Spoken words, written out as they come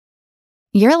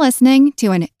You're listening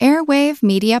to an Airwave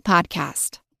Media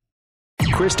Podcast.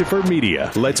 Christopher Media.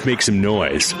 Let's make some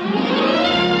noise. Can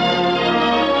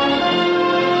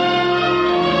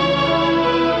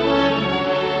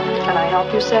I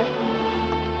help you, sir?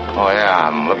 Oh, yeah,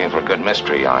 I'm looking for a good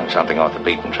mystery on something off the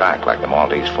beaten track, like the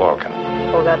Maltese Falcon.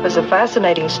 Oh, that was a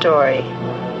fascinating story.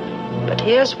 But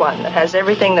here's one that has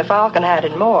everything the Falcon had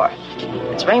and more.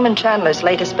 It's Raymond Chandler's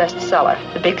latest bestseller,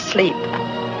 The Big Sleep.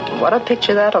 What a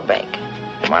picture that'll make.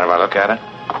 Mind if I look at it?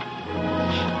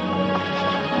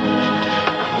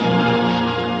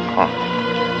 Huh.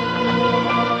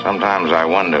 Sometimes I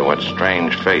wonder what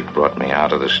strange fate brought me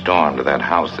out of the storm to that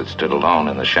house that stood alone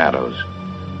in the shadows.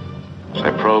 As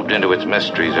I probed into its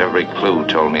mysteries, every clue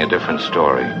told me a different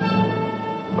story.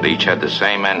 But each had the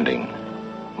same ending: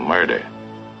 murder.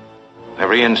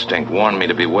 Every instinct warned me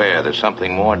to beware that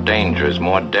something more dangerous,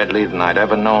 more deadly than I'd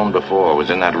ever known before was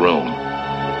in that room.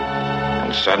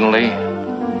 And suddenly,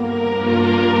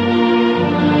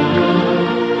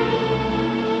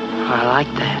 I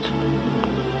like that.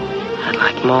 I'd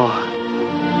like more.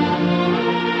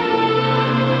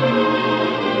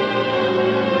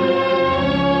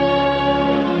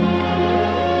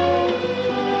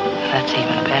 That's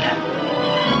even better.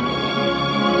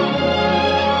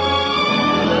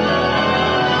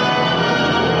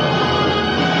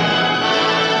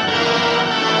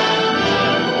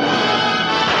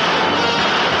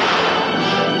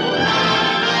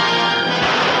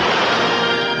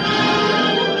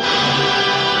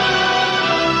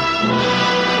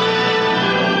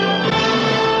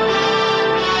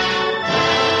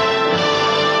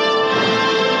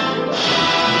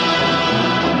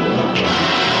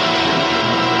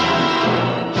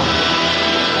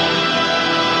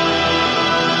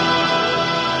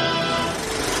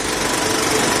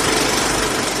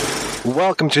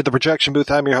 Welcome to the Projection Booth.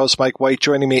 I'm your host, Mike White.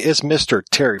 Joining me is Mr.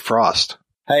 Terry Frost.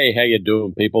 Hey, how you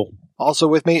doing, people? Also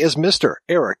with me is Mr.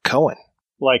 Eric Cohen.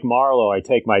 Like Marlowe, I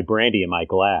take my brandy in my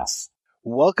glass.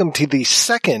 Welcome to the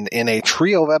second in a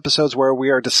trio of episodes where we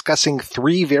are discussing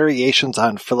three variations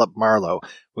on Philip Marlowe.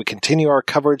 We continue our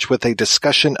coverage with a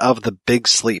discussion of The Big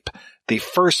Sleep, the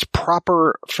first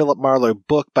proper Philip Marlowe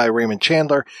book by Raymond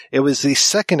Chandler. It was the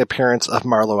second appearance of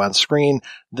Marlowe on screen,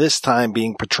 this time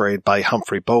being portrayed by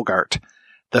Humphrey Bogart.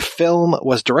 The film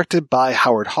was directed by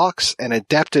Howard Hawks and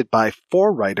adapted by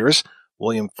four writers: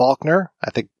 William Faulkner, I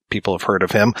think people have heard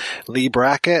of him, Lee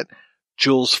Brackett,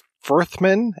 Jules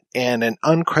Furthman, and an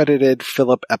uncredited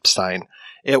Philip Epstein.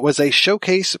 It was a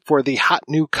showcase for the hot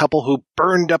new couple who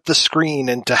burned up the screen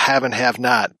into Have and Have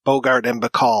Not, Bogart and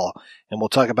Bacall, and we'll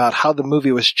talk about how the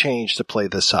movie was changed to play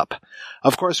this up.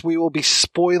 Of course, we will be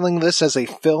spoiling this as a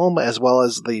film as well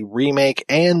as the remake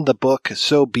and the book,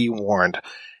 so be warned.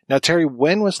 Now, Terry,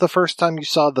 when was the first time you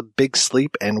saw The Big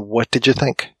Sleep, and what did you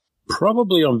think?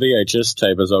 Probably on VHS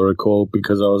tape, as I recall,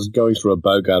 because I was going through a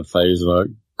Bogart phase and I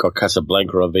got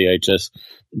Casablanca on VHS.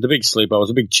 The Big Sleep, I was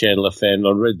a big Chandler fan, and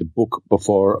I read the book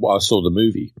before I saw the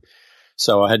movie.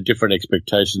 So I had different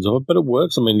expectations of it, but it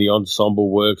works. I mean, the ensemble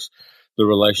works, the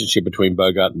relationship between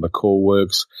Bogart and Bacall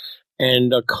works,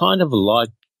 and I kind of like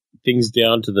things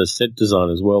down to the set design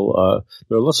as well.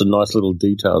 There are lots of nice little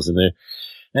details in there,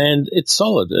 and it's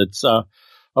solid. It's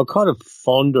I'm kind of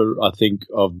fonder, I think,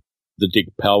 of the Dick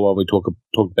Powell one we talked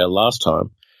about last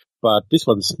time. But this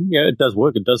one's, it does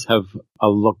work. It does have a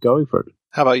lot going for it.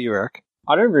 How about you, Eric?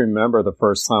 I don't remember the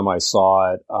first time I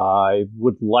saw it. I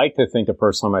would like to think the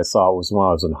first time I saw it was when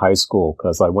I was in high school,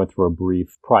 because I went through a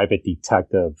brief private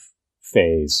detective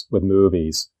phase with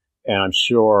movies. And I'm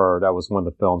sure that was one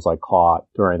of the films I caught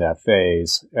during that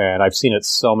phase. And I've seen it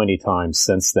so many times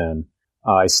since then.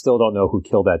 I still don't know who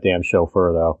killed that damn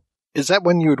chauffeur, though. Is that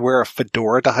when you would wear a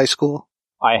fedora to high school?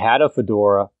 I had a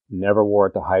fedora, never wore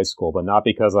it to high school, but not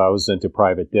because I was into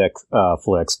private dick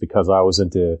flicks, because I was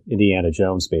into Indiana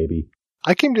Jones, baby.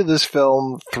 I came to this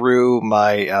film through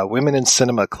my Women in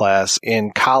Cinema class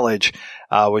in college,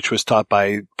 which was taught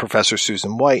by Professor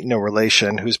Susan White, no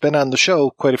relation, who's been on the show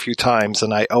quite a few times,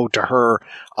 and I owe to her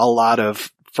a lot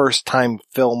of first-time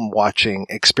film watching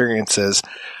experiences.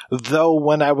 Though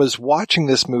when I was watching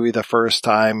this movie the first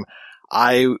time,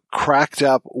 I cracked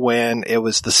up when it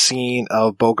was the scene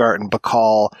of Bogart and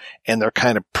Bacall and they're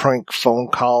kind of prank phone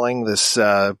calling this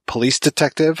police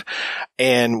detective.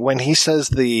 And when he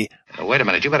says wait a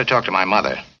minute, you better talk to my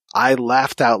mother. I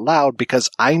laughed out loud because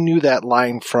I knew that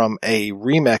line from a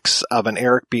remix of an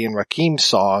Eric B. and Rakim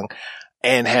song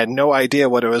and had no idea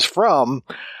what it was from.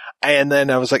 And then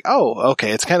I was like, oh,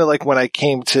 okay. It's kind of like when I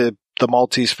came to the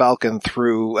Maltese Falcon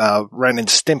through Ren and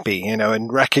Stimpy,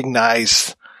 and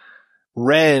recognized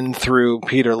Ren through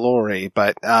Peter Lorre.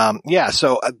 But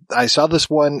so I saw this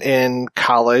one in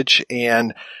college,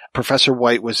 and Professor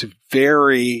White was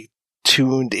very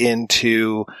tuned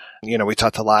into, we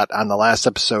talked a lot on the last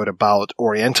episode about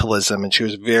Orientalism, and she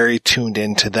was very tuned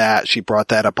into that. She brought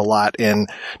that up a lot in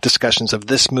discussions of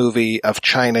this movie, of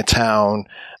Chinatown,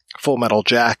 Full Metal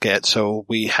Jacket. So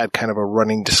we had kind of a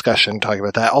running discussion talking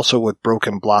about that. Also with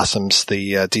Broken Blossoms,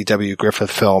 the D.W.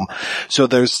 Griffith film. So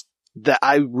there's that.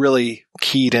 I really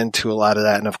keyed into a lot of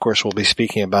that. And of course, we'll be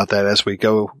speaking about that as we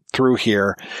go through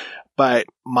here. But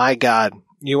my God,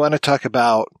 you want to talk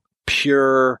about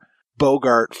pure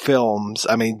Bogart films.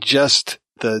 I mean, just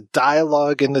the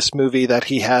dialogue in this movie that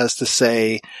he has to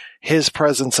say, his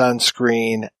presence on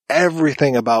screen,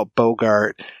 everything about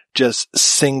Bogart just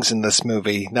sings in this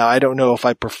movie. Now, I don't know if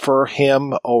I prefer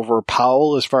him over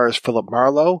Powell as far as Philip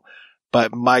Marlowe,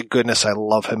 but my goodness, I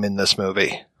love him in this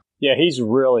movie. Yeah, he's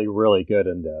really, really good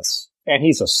in this. And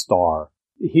he's a star.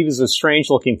 He was a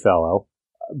strange-looking fellow,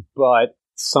 but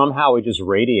somehow he just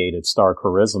radiated star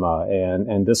charisma.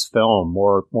 And this film,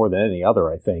 more than any other,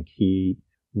 I think, he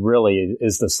really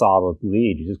is the solid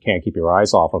lead. You just can't keep your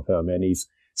eyes off of him. And he's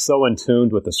so in tune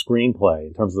with the screenplay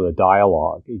in terms of the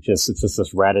dialogue. It's just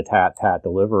this rat-a-tat-tat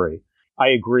delivery. I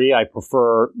agree. I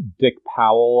prefer Dick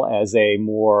Powell as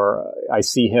I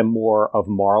see him more of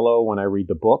Marlowe when I read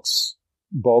the books.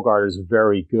 Bogart is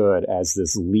very good as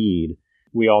this lead.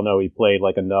 We all know he played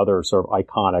like another sort of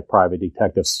iconic private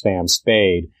detective, Sam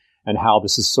Spade, and how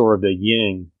this is sort of the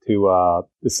yin to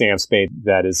the Sam Spade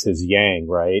that is his yang,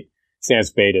 right? Sam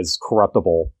Spade is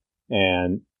corruptible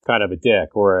and kind of a dick,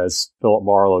 whereas Philip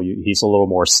Marlowe, he's a little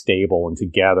more stable and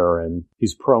together, and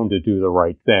he's prone to do the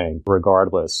right thing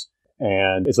regardless.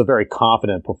 And it's a very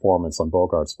confident performance on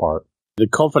Bogart's part. The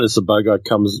confidence that Bogart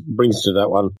brings to that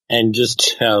one, and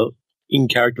just how in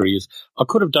character he is. I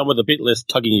could have done with a bit less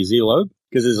tugging his earlobe,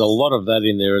 because there's a lot of that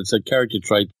in there. It's a character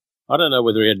trait. I don't know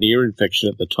whether he had an ear infection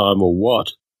at the time or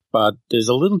what, but there's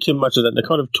a little too much of that, and it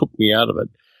kind of took me out of it.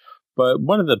 But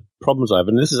one of the problems I have,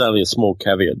 and this is only a small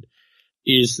caveat,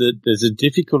 is that there's a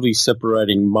difficulty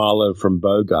separating Marlowe from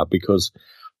Bogart, because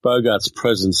Bogart's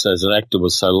presence as an actor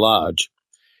was so large.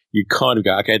 You kind of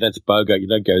go, okay, that's Bogart. You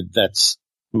don't go, that's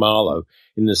Marlowe,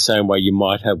 in the same way you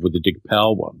might have with the Dick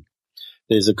Powell one.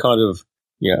 There's a kind of,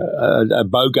 a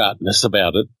Bogartness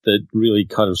about it that really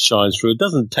kind of shines through. It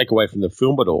doesn't take away from the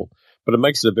film at all, but it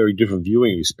makes it a very different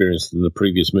viewing experience than the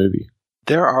previous movie.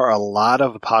 There are a lot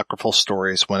of apocryphal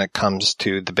stories when it comes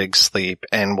to The Big Sleep,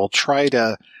 and we'll try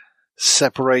to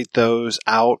separate those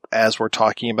out as we're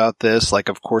talking about this. Like,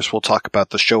 of course, we'll talk about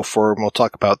the chauffeur, and we'll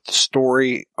talk about the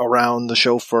story around the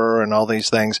chauffeur and all these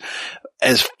things.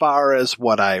 As far as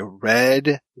what I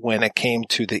read when it came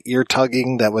to the ear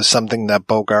tugging, that was something that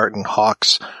Bogart and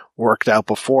Hawks worked out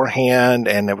beforehand,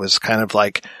 and it was kind of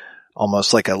like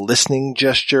almost like a listening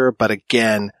gesture. But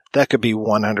again, that could be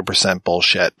 100%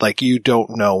 bullshit. Like, you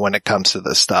don't know when it comes to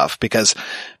this stuff, because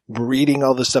reading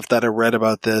all the stuff that I read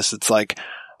about this, it's like,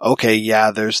 okay,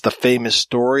 yeah, there's the famous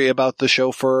story about the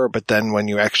chauffeur, but then when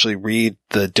you actually read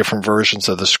the different versions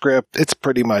of the script, it's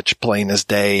pretty much plain as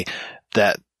day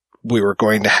that we were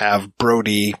going to have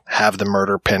Brody have the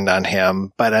murder pinned on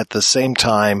him. But at the same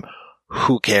time,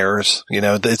 who cares?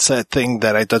 It's that thing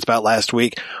that I talked about last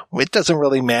week. It doesn't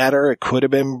really matter. It could have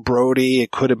been Brody.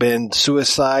 It could have been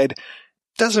suicide.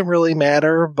 Doesn't really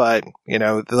matter. But,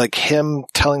 like him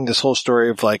telling this whole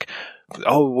story of like,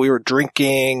 oh, we were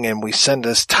drinking and we sent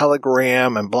this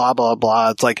telegram and blah, blah, blah.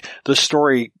 It's like the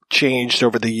story changed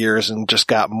over the years and just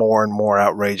got more and more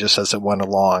outrageous as it went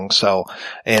along. So,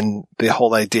 and the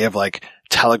whole idea of like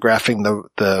telegraphing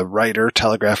the writer,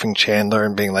 telegraphing Chandler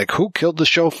and being like, who killed the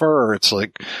chauffeur? It's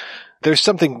like, there's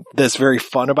something that's very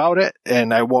fun about it,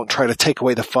 and I won't try to take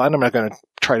away the fun. I'm not going to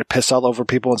try to piss all over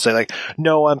people and say like,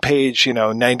 no, on page,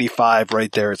 95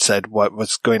 right there, it said what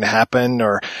was going to happen,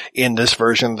 or in this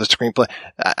version of the screenplay.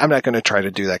 I'm not going to try to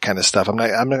do that kind of stuff. I'm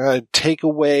not going to take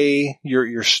away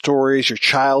your stories, your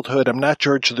childhood. I'm not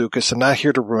George Lucas. I'm not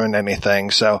here to ruin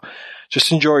anything. So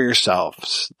just enjoy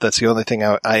yourselves. That's the only thing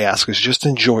I ask, is just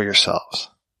enjoy yourselves.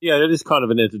 Yeah, it is kind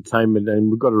of an entertainment, and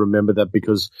we've got to remember that,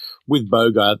 because with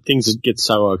Bogart, things get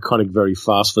so iconic very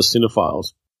fast for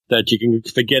cinephiles that you can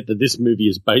forget that this movie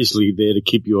is basically there to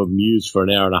keep you amused for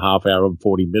an hour and a half, hour and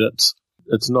 40 minutes.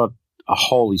 It's not a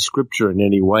holy scripture in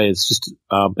any way. It's just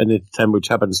an entertainment which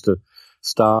happens to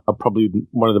star probably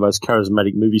one of the most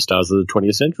charismatic movie stars of the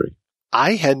 20th century.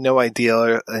 I had no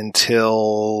idea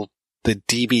until the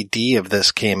DVD of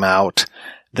this came out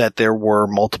that there were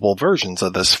multiple versions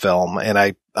of this film. And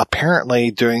I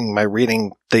apparently, during my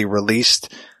reading, they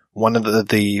released one of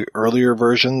the earlier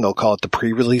version. They'll call it the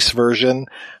pre-release version.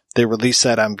 they released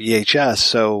that on VHS.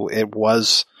 So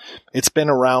it's been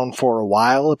around for a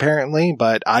while apparently,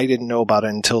 but I didn't know about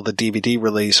it until the DVD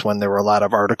release when there were a lot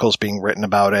of articles being written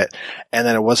about it. And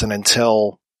then it wasn't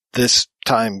until this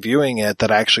time viewing it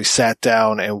that I actually sat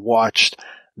down and watched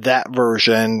that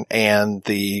version and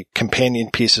the companion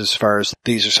piece as far as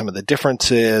these are some of the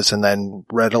differences, and then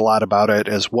read a lot about it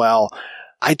as well.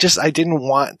 I didn't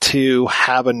want to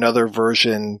have another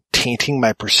version tainting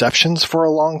my perceptions for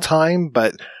a long time,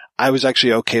 but I was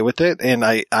actually okay with it, and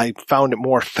I found it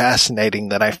more fascinating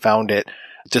than I found it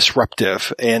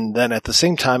disruptive. And then at the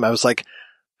same time, I was like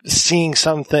seeing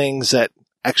some things that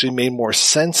actually made more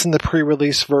sense in the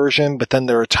pre-release version, but then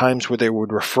there are times where they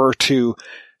would refer to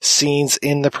scenes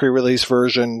in the pre-release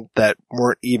version that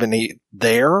weren't even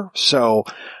there. So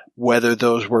whether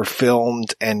those were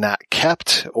filmed and not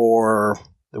kept or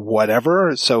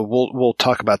whatever. So we'll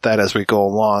talk about that as we go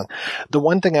along. The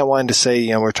one thing I wanted to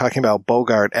say, we're talking about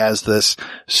Bogart as this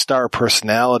star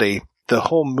personality. The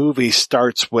whole movie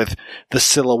starts with the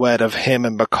silhouette of him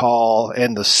and Bacall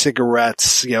and the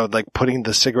cigarettes, like putting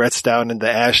the cigarettes down in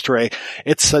the ashtray.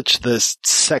 It's such this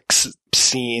sex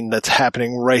scene that's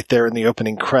happening right there in the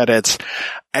opening credits.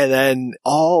 And then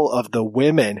all of the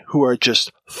women who are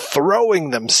just throwing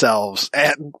themselves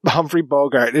at Humphrey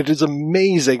Bogart. It is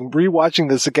amazing. Rewatching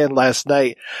this again last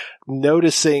night,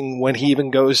 noticing when he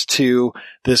even goes to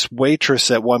this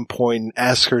waitress at one point and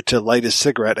asks her to light a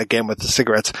cigarette, again with the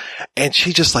cigarettes, and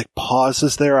she just like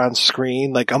pauses there on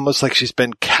screen, like almost like she's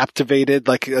been captivated,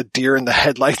 like a deer in the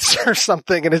headlights or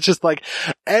something. And it's just like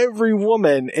every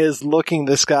woman is looking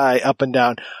this guy up and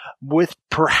down, with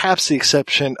perhaps the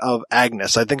exception of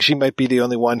Agnes. I think she might be the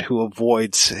only one who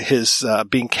avoids his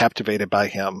being captivated by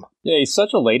him. Yeah, he's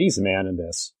such a ladies' man in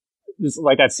this. Just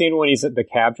like that scene when the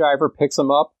cab driver picks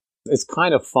him up. It's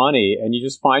kind of funny, and you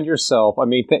just find yourself,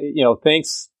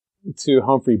 thanks to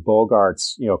Humphrey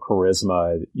Bogart's,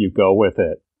 charisma, you go with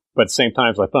it. But at the same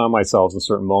time, I found myself in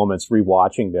certain moments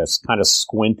rewatching this, kind of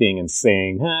squinting and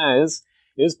saying,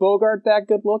 is Bogart that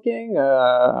good looking?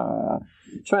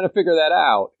 Trying to figure that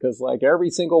out, because like every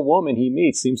single woman he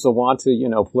meets seems to want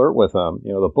to, flirt with him.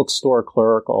 The bookstore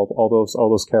clerk, all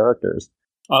those characters.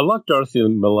 I like Dorothy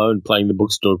Malone playing the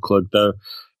bookstore clerk, though.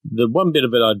 The one bit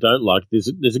of it I don't like,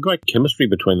 there's a great chemistry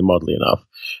between them, oddly enough,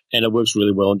 and it works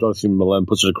really well, and Dorothy Malone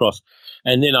puts it across.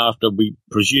 And then after we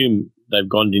presume they've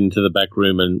gone into the back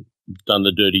room and done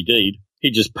the dirty deed,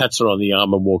 he just pats her on the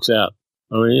arm and walks out.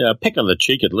 I mean, peck on the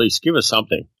cheek at least, give her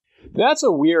something. That's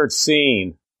a weird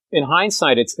scene. In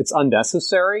hindsight, it's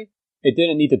unnecessary. It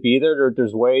didn't need to be there.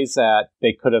 There's ways that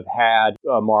they could have had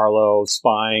Marlowe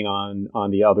spying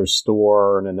on the other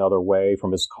store in another way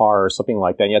from his car or something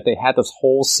like that. And yet they had this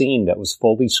whole scene that was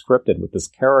fully scripted with this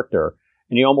character.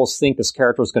 And you almost think this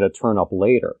character was going to turn up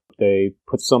later. They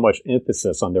put so much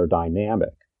emphasis on their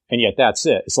dynamic. And yet that's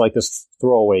it. It's like this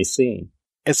throwaway scene.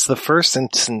 It's the first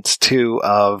instance, too,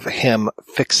 of him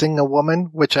fixing a woman,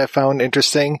 which I found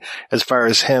interesting, as far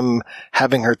as him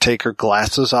having her take her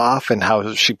glasses off and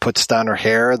how she puts down her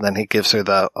hair, and then he gives her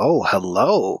the, oh,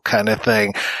 hello, kind of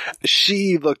thing.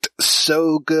 She looked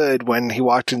so good when he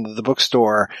walked into the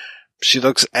bookstore. She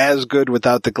looks as good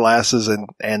without the glasses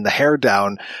and the hair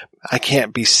down. I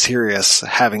can't be serious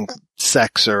having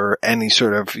sex or any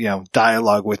sort of,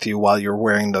 dialogue with you while you're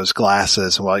wearing those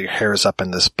glasses and while your hair's up in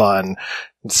this bun.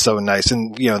 It's so nice.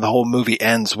 And, the whole movie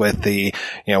ends with the,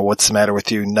 what's the matter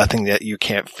with you? Nothing that you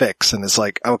can't fix. And it's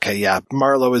like, okay, yeah,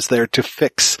 Marlowe is there to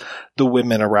fix the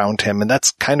women around him. And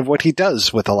that's kind of what he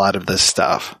does with a lot of this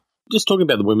stuff. Just talking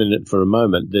about the women for a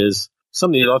moment, there's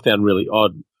something that I found really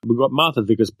odd. We've got Martha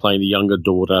Vickers playing the younger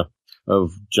daughter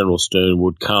of General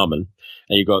Sternwood, Carmen,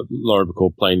 and you've got Laura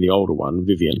Bacall playing the older one,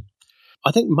 Vivian.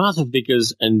 I think Martha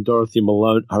Vickers and Dorothy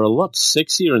Malone are a lot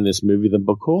sexier in this movie than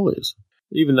Bacall is.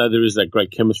 Even though there is that great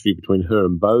chemistry between her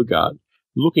and Bogart,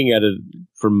 looking at it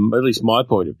from at least my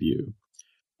point of view,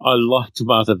 I liked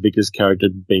Martha Vickers' character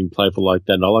being playful like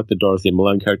that, and I like the Dorothy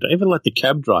Malone character, I even like the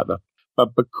cab driver.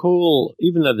 But Bacall,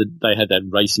 even though they had that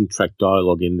racing track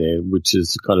dialogue in there, which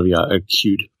is kind of a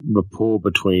cute rapport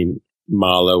between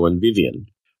Marlowe and Vivian,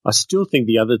 I still think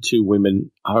the other two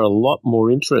women are a lot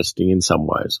more interesting in some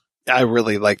ways. I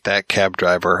really liked that cab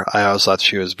driver. I always thought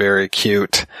she was very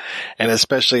cute. And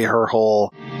especially her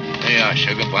whole... Hey,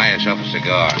 sugar, buy yourself a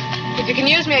cigar. If you can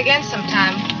use me again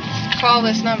sometime, call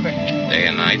this number. Day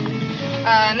and night?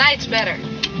 Night's better.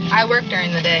 I work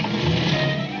during the day.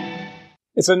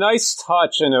 It's a nice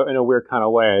touch in a weird kind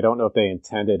of way. I don't know if they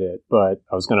intended it, but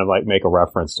I was going to make a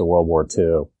reference to World War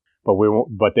II. But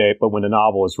when the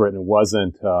novel was written, it was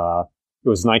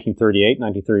 1938,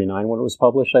 1939 when it was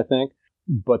published, I think.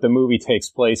 But the movie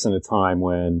takes place in a time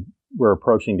when we're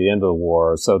approaching the end of the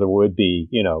war, so there would be,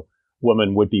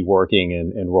 women would be working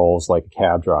in roles like a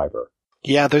cab driver.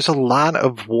 Yeah, there's a lot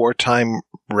of wartime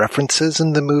references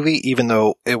in the movie, even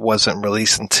though it wasn't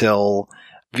released until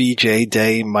VJ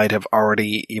Day might have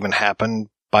already even happened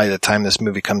by the time this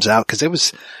movie comes out, because it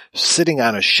was sitting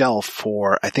on a shelf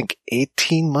for, I think,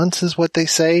 18 months is what they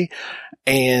say.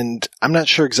 And I'm not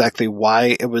sure exactly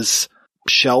why it was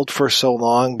shelved for so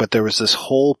long, but there was this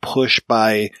whole push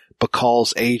by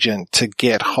Bacall's agent to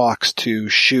get Hawks to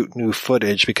shoot new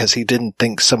footage because he didn't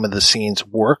think some of the scenes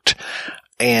worked.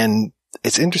 And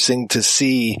it's interesting to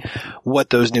see what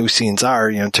those new scenes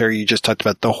are. Terry, you just talked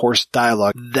about the horse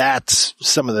dialogue. That's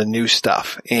some of the new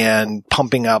stuff, and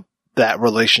pumping up that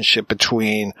relationship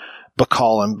between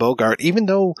Bacall and Bogart, even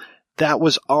though that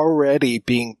was already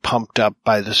being pumped up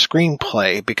by the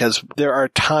screenplay, because there are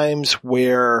times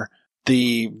where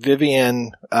the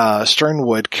Vivian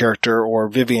Sternwood character, or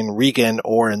Vivian Regan,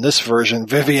 or in this version,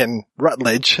 Vivian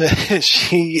Rutledge,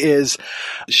 she is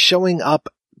showing up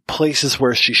places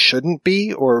where she shouldn't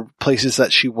be, or places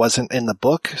that she wasn't in the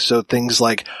book. So things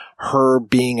like her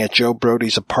being at Joe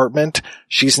Brody's apartment,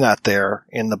 she's not there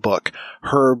in the book.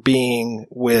 Her being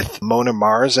with Mona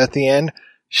Mars at the end,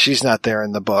 she's not there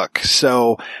in the book.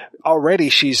 So already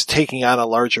she's taking on a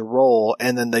larger role,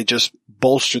 and then they just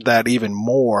bolstered that even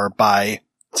more by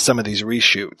some of these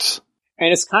reshoots.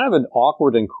 And it's kind of an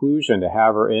awkward inclusion to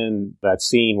have her in that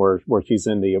scene where she's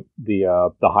in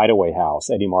the hideaway house,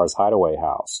 Eddie Mars' hideaway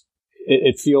house.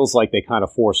 It feels like they kind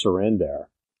of force her in there.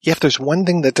 Yeah, if there's one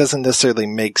thing that doesn't necessarily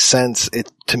make sense,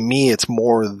 to me, it's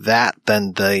more that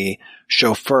than the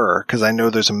chauffeur, because I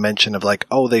know there's a mention of like,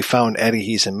 oh, they found Eddie,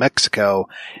 he's in Mexico,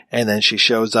 and then she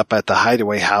shows up at the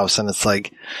hideaway house, and it's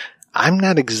like, I'm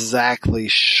not exactly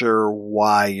sure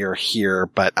why you're here,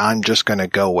 but I'm just going to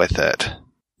go with it.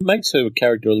 It makes her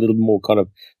character a little more kind of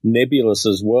nebulous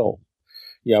as well.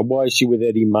 Yeah, why is she with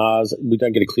Eddie Mars? We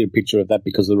don't get a clear picture of that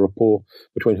because the rapport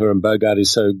between her and Bogart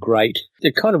is so great.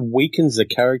 It kind of weakens the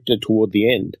character toward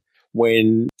the end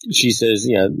when she says,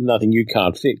 nothing you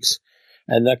can't fix.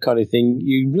 And that kind of thing,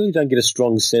 you really don't get a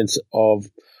strong sense of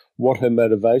what her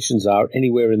motivations are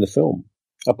anywhere in the film,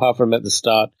 apart from at the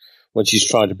start when she's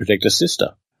trying to protect her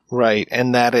sister. Right,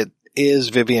 and that it is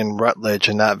Vivian Rutledge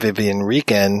and not Vivian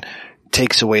Regan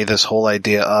takes away this whole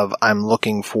idea of I'm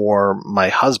looking for my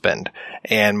husband,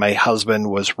 and my husband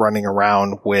was running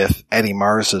around with Eddie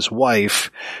Mars's wife,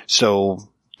 so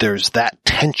there's that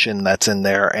tension that's in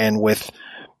there. And with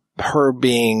her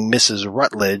being Mrs.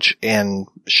 Rutledge and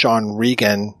Sean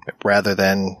Regan rather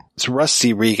than it's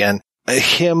Rusty Regan,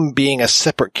 him being a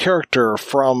separate character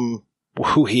from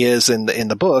who he is in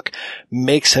the book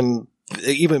makes him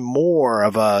even more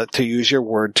of a, to use your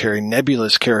word, Terry,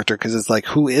 nebulous character, because it's like,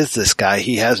 who is this guy?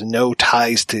 He has no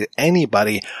ties to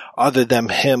anybody other than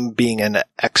him being an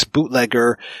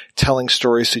ex-bootlegger telling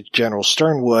stories to General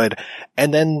Sternwood.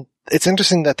 And then it's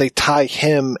interesting that they tie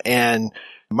him and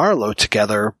Marlowe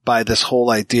together by this whole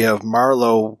idea of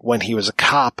Marlowe, when he was a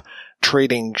cop,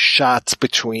 trading shots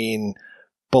between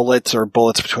bullets or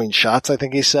bullets between shots, I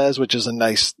think he says, which is a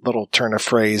nice little turn of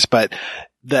phrase, but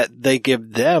that they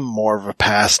give them more of a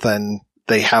pass than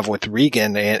they have with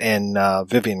Regan and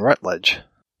Vivian Rutledge.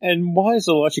 And why is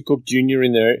Elisha Cook Jr.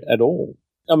 in there at all?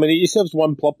 I mean, he serves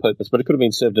one plot purpose, but it could have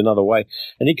been served another way.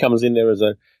 And he comes in there as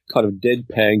a kind of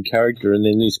deadpan character, and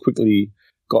then he's quickly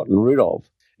gotten rid of.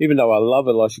 Even though I love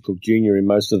Elisha Cook Jr. in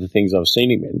most of the things I've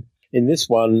seen him in this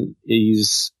one,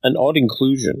 he's an odd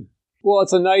inclusion. Well,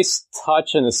 it's a nice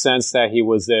touch in the sense that he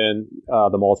was in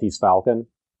The Maltese Falcon.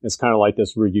 It's kind of like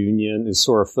this reunion, this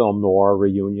sort of film noir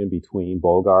reunion between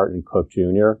Bogart and Cook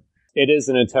Jr. It is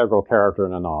an integral character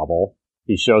in a novel.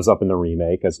 He shows up in the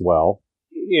remake as well.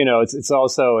 It's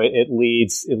also, it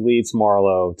leads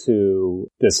Marlowe to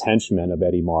this henchman of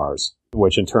Eddie Mars,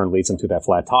 which in turn leads him to that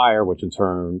flat tire, which in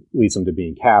turn leads him to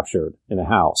being captured in a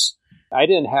house. I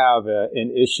didn't have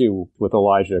an issue with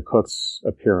Elijah Cook's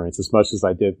appearance as much as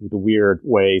I did with the weird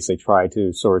ways they tried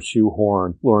to sort of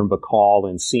shoehorn Lauren Bacall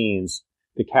in scenes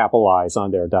to capitalize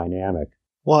on their dynamic.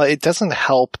 Well, it doesn't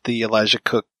help the Elijah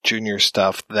Cook Jr.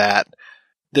 stuff that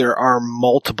there are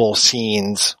multiple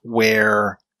scenes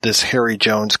where this Harry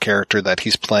Jones character that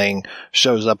he's playing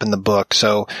shows up in the book.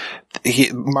 So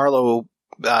Marlowe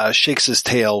shakes his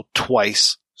tail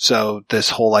twice. So this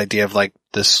whole idea of like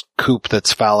this coupe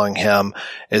that's following him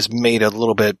is made a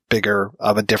little bit bigger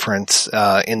of a difference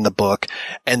in the book.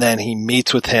 And then he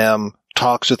meets with him,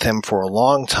 talks with him for a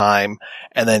long time,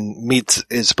 and then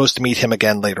is supposed to meet him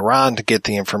again later on to get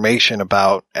the information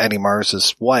about Eddie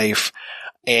Mars's wife.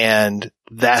 And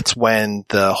that's when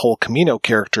the whole Camino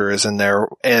character is in there,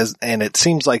 and it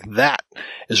seems like that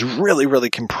is really, really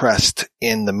compressed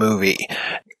in the movie.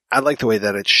 I like the way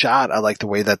that it's shot. I like the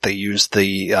way that they use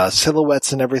the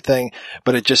silhouettes and everything,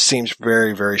 but it just seems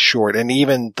very, very short. And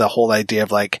even the whole idea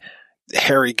of like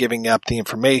Harry giving up the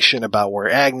information about where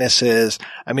Agnes is,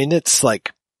 I mean, it's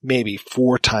like maybe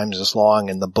 4 times as long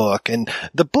in the book, and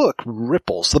the book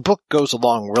ripples. The book goes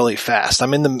along really fast.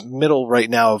 I'm in the middle right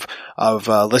now of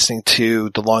listening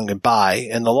to The Long Goodbye,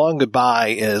 and The Long Goodbye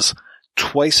is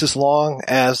twice as long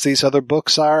as these other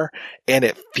books are, and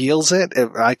it feels it.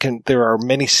 There are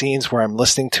many scenes where I'm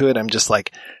listening to it, I'm just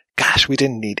like, gosh, we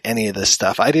didn't need any of this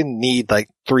stuff. I didn't need like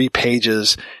 3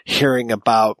 pages hearing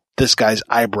about this guy's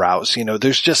eyebrows. You know,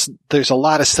 there's a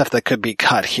lot of stuff that could be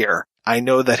cut here. I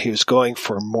know that he was going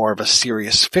for more of a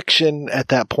serious fiction at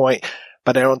that point,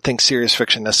 but I don't think serious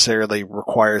fiction necessarily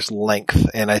requires length,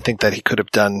 and I think that he could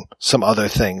have done some other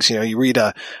things. You know, you read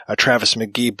a Travis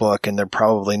McGee book, and they're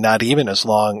probably not even as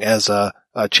long as a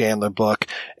Chandler book,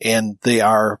 and they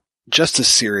are just as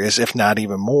serious, if not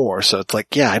even more. So it's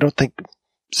like, yeah, I don't think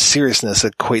seriousness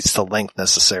equates to length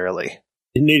necessarily.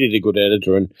 He needed a good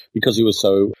editor, and because he was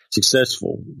so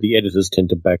successful, the editors tend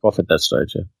to back off at that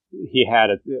stage. Yeah. He had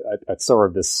a sort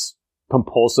of this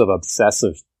compulsive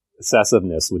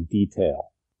obsessiveness with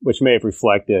detail, which may have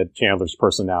reflected Chandler's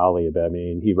personality a bit. I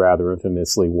mean, he rather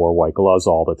infamously wore white gloves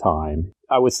all the time.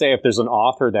 I would say if there's an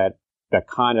author that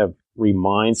kind of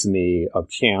reminds me of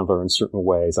Chandler in certain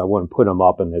ways, I wouldn't put him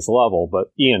up in this level,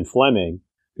 but Ian Fleming,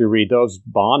 if you read those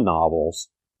Bond novels,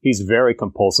 he's very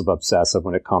compulsive obsessive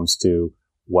when it comes to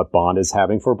what Bond is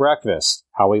having for breakfast,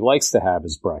 how he likes to have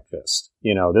his breakfast,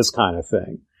 you know, this kind of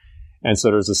thing. And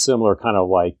so there's a similar kind of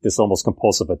like this almost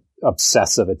compulsive,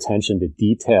 obsessive attention to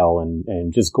detail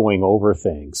and just going over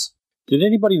things. Did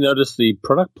anybody notice the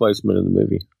product placement in the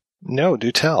movie? No,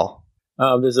 do tell.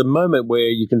 There's a moment where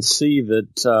you can see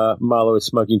that Marlowe is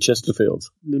smoking Chesterfields.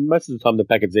 Most of the time the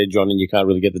packet's edge on and you can't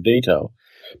really get the detail.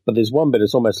 But there's one bit,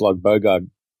 it's almost like Bogart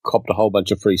copped a whole bunch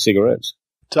of free cigarettes.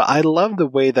 So I love the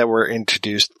way that we're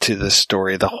introduced to this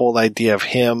story, the whole idea of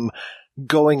him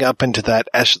going up into that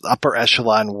upper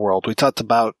echelon world. We talked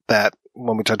about that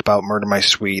when we talked about Murder My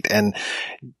Sweet, and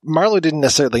Marlowe didn't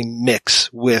necessarily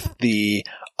mix with the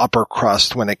upper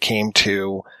crust when it came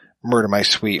to Murder My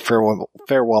Sweet,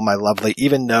 Farewell My Lovely,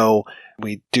 even though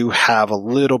we do have a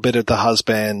little bit of the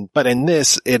husband, but in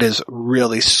this, it is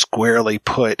really squarely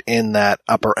put in that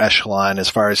upper echelon as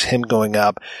far as him going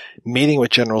up, meeting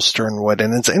with General Sternwood.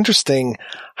 And it's interesting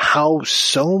how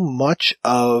so much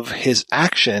of his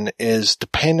action is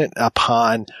dependent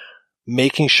upon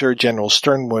making sure General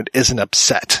Sternwood isn't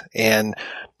upset and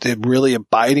really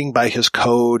abiding by his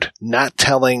code, not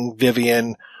telling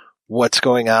Vivian what's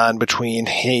going on between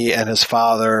he and his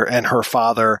father and her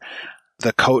father,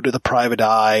 the code to the private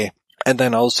eye, and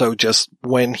then also just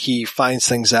when he finds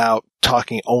things out,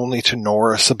 talking only to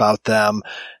Norris about them,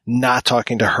 not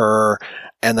talking to her,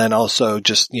 and then also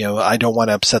just, you know, I don't want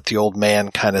to upset the old man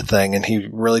kind of thing. And he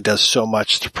really does so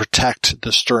much to protect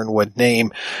the Sternwood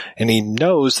name. And he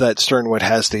knows that Sternwood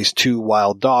has these 2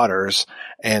 wild daughters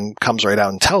and comes right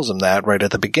out and tells him that right at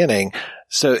the beginning.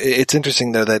 So it's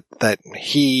interesting, though, that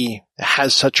he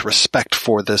has such respect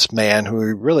for this man who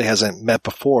he really hasn't met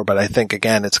before. But I think,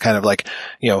 again, it's kind of like,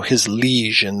 you know, his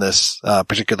liege in this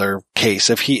particular case.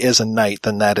 If he is a knight,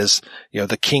 then that is, you know,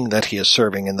 the king that he is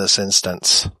serving in this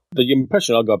instance. The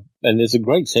impression I got, and there's a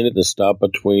great scene at the start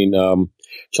between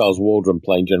Charles Waldron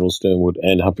playing General Sternwood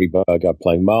and Humphrey Bogart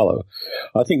playing Marlowe.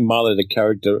 I think Marlowe, the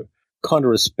character, kind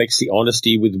of respects the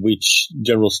honesty with which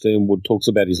General Sternwood talks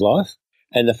about his life.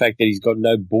 And the fact that he's got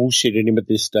no bullshit in him at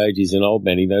this stage. He's an old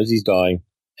man. He knows he's dying.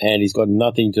 And he's got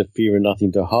nothing to fear and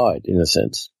nothing to hide, in a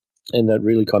sense. And that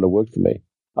really kind of worked for me.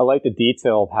 I like the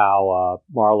detail of how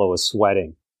Marlowe is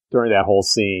sweating during that whole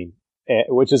scene,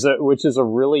 which is a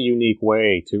really unique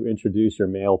way to introduce your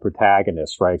male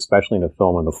protagonist, right? Especially in a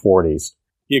film in the 40s.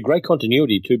 Yeah, great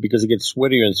continuity, too, because it gets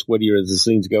sweatier and sweatier as the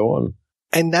scenes go on.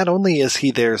 And not only is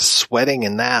he there sweating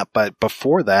in that, but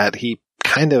before that, he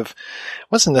kind of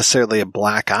wasn't necessarily a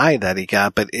black eye that he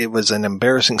got, but it was an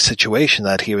embarrassing situation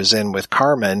that he was in with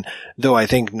Carmen, though I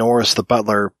think Norris, the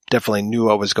butler, definitely knew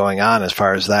what was going on as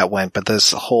far as that went. But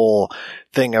this whole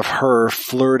thing of her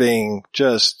flirting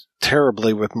just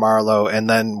terribly with Marlowe, and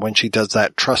then when she does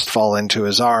that trust fall into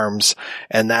his arms,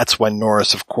 and that's when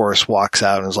Norris, of course, walks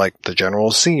out and is like, the general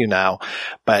will see you now.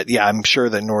 But yeah, I'm sure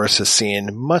that Norris is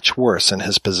seeing much worse in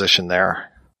his position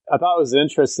there. I thought it was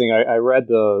interesting. I read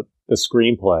the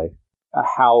screenplay,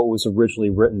 how it was originally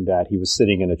written that he was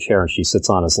sitting in a chair and she sits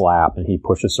on his lap and he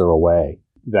pushes her away.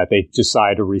 that they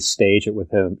decided to restage it with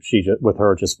with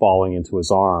her just falling into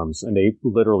his arms. And they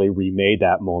literally remade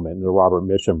that moment in the Robert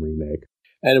Mitchum remake.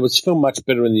 And it was filmed much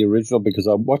better in the original because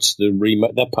I watched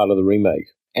that part of the remake.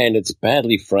 And it's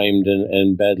badly framed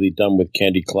and badly done with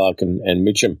Candy Clark and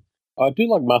Mitchum. I do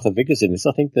like Martha Vickers in this.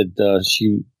 I think that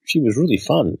she was really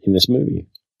fun in this movie.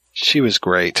 She was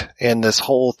great. And this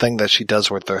whole thing that she does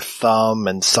with her thumb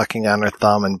and sucking on her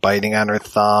thumb and biting on her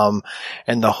thumb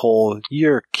and the whole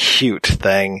 "you're cute"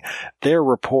 thing. Their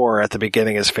rapport at the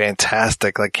beginning is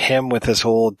fantastic. Like him with his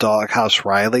whole Doghouse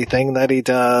Riley thing that he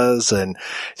does, and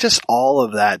just all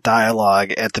of that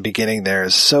dialogue at the beginning there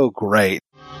is so great.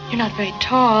 You're not very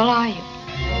tall, are you?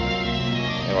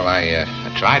 Yeah, well,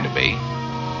 I tried to be.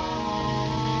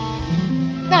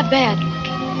 Not bad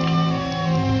looking.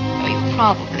 Oh, you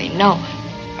probably know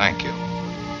it. Thank you.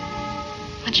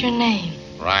 What's your name?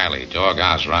 Riley,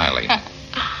 Doghouse Riley.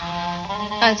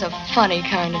 That's a funny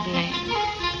kind of name.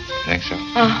 Think so?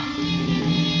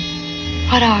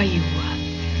 What are you,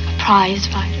 a prize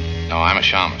fighter? No, I'm a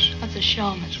shamus. What's a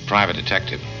shaman? It's a private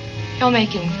detective. You're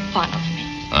making fun of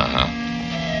me. Uh-huh.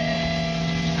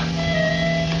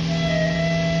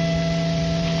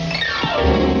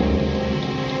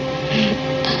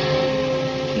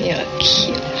 You're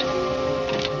cute.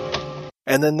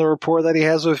 And then the rapport that he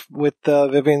has with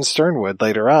Vivian Sternwood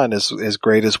later on is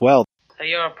great as well. So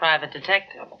you're a private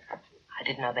detective? I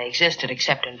didn't know they existed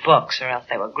except in books, or else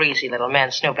they were greasy little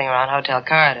men snooping around hotel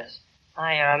corridors.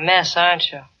 Ah, you're a mess,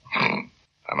 aren't you?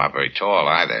 I'm not very tall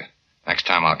either. Next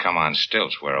time I'll come on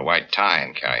stilts, wear a white tie,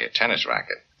 and carry a tennis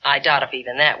racket. I doubt if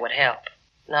even that would help.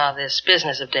 Now, this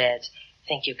business of Dad's,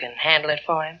 think you can handle it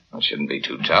for him? It shouldn't be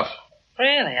too tough.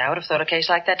 Really? I would have thought a case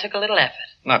like that took a little effort.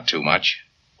 Not too much.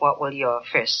 What will your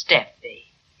first step be?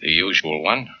 The usual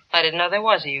one. I didn't know there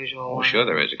was a usual Oh, one. sure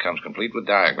there is. It comes complete with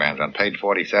diagrams on page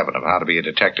 47 of How to Be a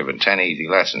Detective in 10 Easy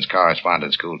Lessons,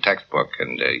 Correspondence School textbook,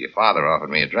 and your father offered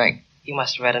me a drink. You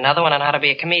must have read another one on how to be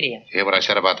a comedian. Hear what I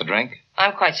said about the drink?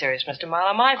 I'm quite serious, Mr.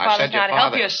 Marlowe. My I father's said your not.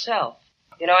 Help father. yourself.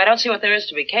 You know, I don't see what there is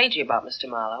to be cagey about, Mr.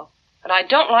 Marlowe. And I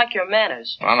don't like your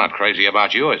manners. Well, I'm not crazy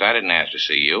about yours. I didn't ask to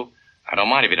see you. I don't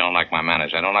mind if you don't like my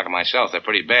manners. I don't like them myself. They're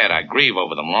pretty bad. I grieve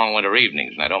over them long winter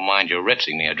evenings, and I don't mind your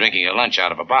ritzing me or drinking your lunch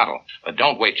out of a bottle. But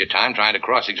don't waste your time trying to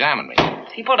cross-examine me.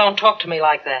 People don't talk to me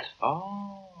like that.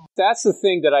 Oh. That's the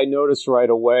thing that I noticed right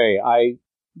away. I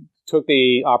took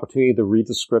the opportunity to read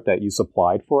the script that you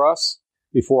supplied for us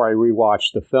before I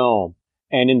rewatched the film.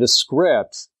 And in the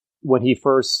script, when he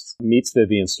first meets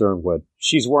Vivian Sternwood,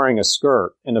 she's wearing a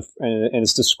skirt, and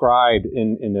it's described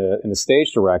in the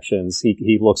stage directions.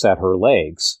 He looks at her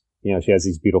legs. You know, she has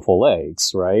these beautiful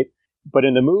legs, right? But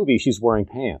in the movie, she's wearing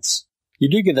pants. You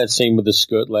do get that scene with the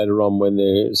skirt later on when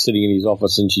they're sitting in his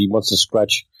office and she wants to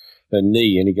scratch her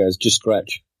knee, and he goes, "Just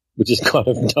scratch," which is kind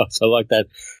of nuts. I like that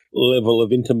level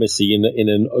of intimacy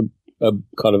in a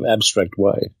kind of abstract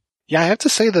way. Yeah, I have to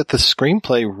say that the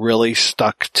screenplay really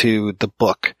stuck to the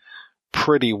book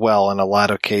pretty well in a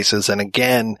lot of cases. And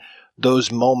again,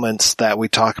 those moments that we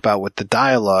talk about with the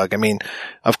dialogue, I mean,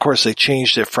 of course they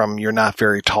changed it from "you're not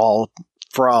very tall"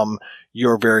 from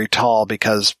 "you're very tall,"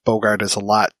 because Bogart is a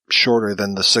lot shorter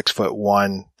than the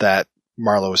 6'1" that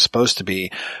Marlowe is supposed to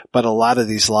be. But a lot of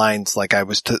these lines, like I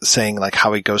was saying, like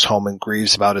how he goes home and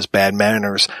grieves about his bad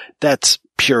manners, that's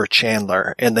pure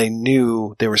Chandler. And they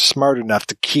knew they were smart enough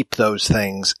to keep those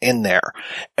things in there.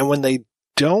 And when they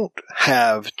don't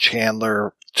have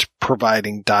Chandler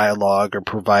providing dialogue or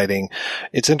providing,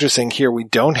 it's interesting here, we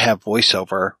don't have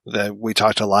voiceover. We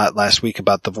talked a lot last week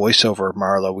about the voiceover of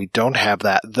Marlowe. We don't have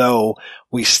that, though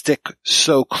we stick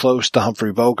so close to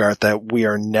Humphrey Bogart that we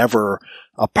are never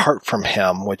apart from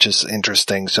him, which is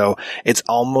interesting. So it's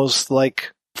almost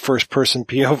like first person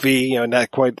POV, you know,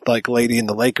 not quite like Lady in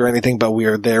the Lake or anything, but we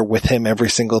are there with him every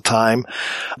single time.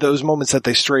 Those moments that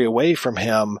they stray away from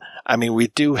him, I mean, we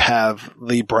do have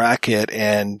Lee Brackett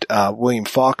and William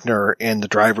Faulkner in the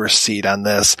driver's seat on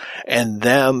this, and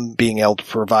them being able to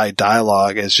provide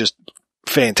dialogue is just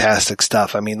fantastic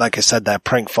stuff. I mean, like I said, that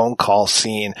prank phone call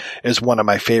scene is one of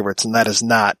my favorites, and that is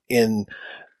not in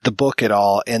the book at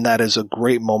all, and that is a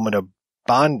great moment of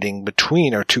bonding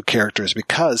between our two characters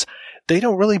because they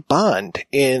don't really bond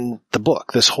in the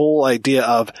book. This whole idea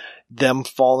of them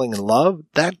falling in love,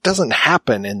 that doesn't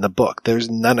happen in the book. There's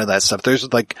none of that stuff.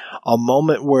 There's like a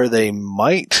moment where they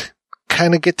might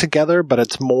kind of get together, but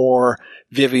it's more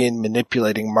Vivian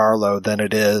manipulating Marlowe than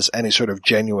it is any sort of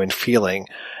genuine feeling.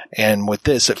 And with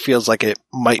this, it feels like it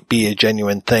might be a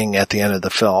genuine thing at the end of the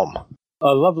film.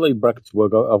 I love Lee Brackett's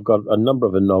work. I've got a number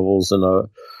of her novels and I've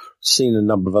seen a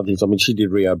number of other things. I mean, she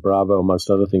did Rio Bravo, amongst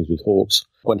other things, with Hawks.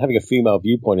 When having a female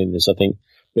viewpoint in this, I think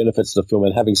benefits of the film,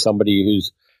 and having somebody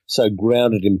who's so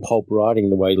grounded in pulp writing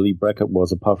the way Lee Brackett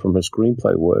was, apart from her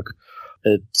screenplay work,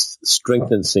 it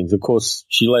strengthens things. Of course,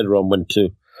 she later on went to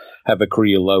have a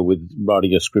career low with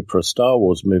writing a script for a Star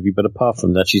Wars movie, but apart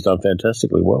from that, she's done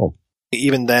fantastically well.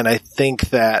 Even then, I think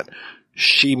that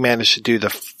she managed to do the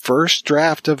first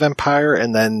draft of Empire,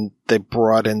 and then they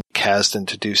brought in Kasdan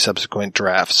to do subsequent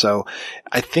drafts. So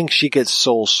I think she gets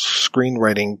sole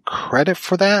screenwriting credit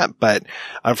for that, but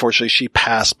unfortunately she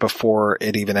passed before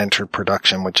it even entered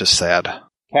production, which is sad.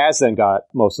 Kasdan got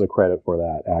most of the credit for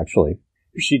that, actually.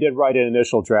 She did write an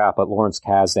initial draft, but Lawrence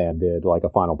Kasdan did like a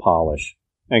final polish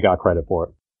and got credit for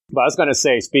it. But I was going to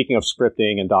say, speaking of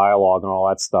scripting and dialogue and all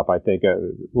that stuff, I think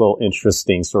a little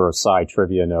interesting sort of side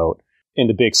trivia note. In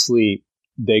The Big Sleep,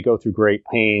 they go through great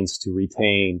pains to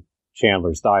retain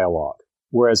Chandler's dialogue.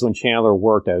 Whereas when Chandler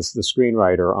worked as the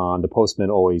screenwriter on The Postman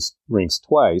Always Rings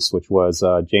Twice, which was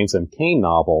a James M. Cain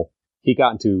novel, he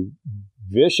got into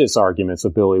vicious arguments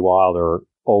with Billy Wilder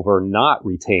over not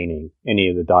retaining any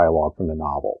of the dialogue from the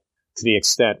novel, to the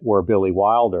extent where Billy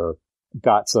Wilder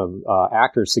got some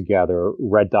actors together,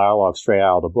 read dialogue straight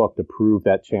out of the book to prove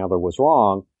that Chandler was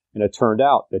wrong, and it turned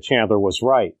out that Chandler was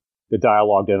right. The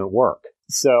dialogue didn't work.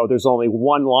 So there's only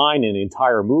one line in the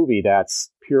entire movie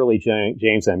that's purely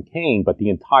James M. Cain, but the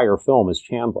entire film is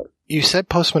Chandler. You said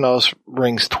Postman Always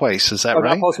Rings Twice, is that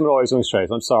right? Not Postman Always Rings Twice,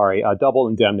 I'm sorry. Double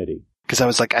Indemnity. Because I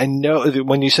was like, I know,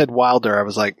 when you said Wilder, I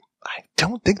was like, I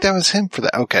don't think that was him for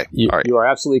that. Okay. All right. You are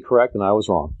absolutely correct, and I was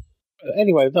wrong.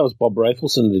 Anyway, that was Bob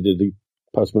Rafelson that did The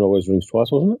Postman Always Rings Twice,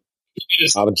 wasn't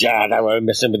it? Oh, John, I won't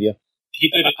mess in with you. He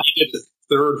did the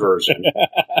third version.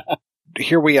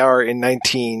 Here we are in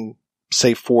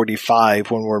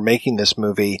 1945 when we're making this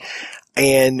movie,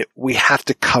 and we have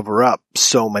to cover up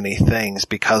so many things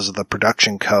because of the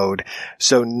production code.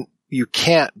 So you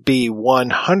can't be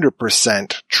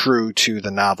 100% true to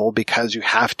the novel because you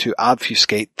have to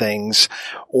obfuscate things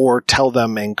or tell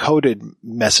them encoded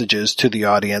messages to the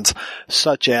audience,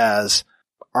 such as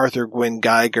Arthur Gwynne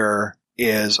Geiger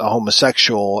is a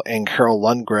homosexual and Carol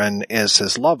Lundgren is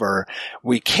his lover.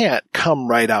 We can't come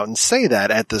right out and say that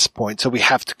at this point, so we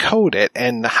have to code it.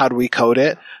 And how do we code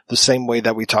it? The same way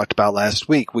that we talked about last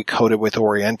week. We code it with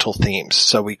Oriental themes.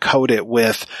 So we code it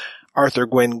with Arthur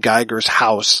Gwynne Geiger's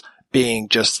house being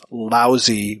just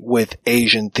lousy with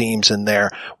Asian themes in there.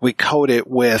 We code it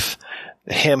with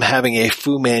him having a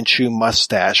Fu Manchu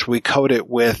mustache. We code it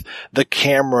with the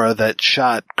camera that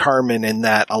shot Carmen in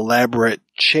that elaborate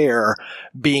chair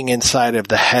being inside of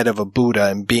the head of a Buddha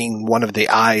and being one of the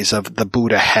eyes of the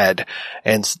Buddha head.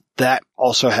 And that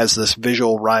also has this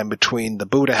visual rhyme between the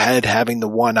Buddha head having the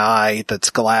one eye that's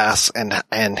glass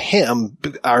and him,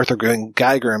 Arthur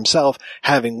Geiger himself,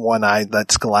 having one eye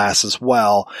that's glass as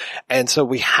well. And so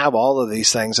we have all of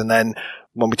these things. And then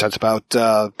when we talked about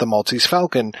the Maltese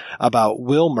Falcon, about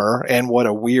Wilmer and what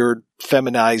a weird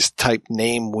feminized type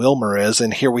name Wilmer is,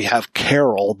 and here we have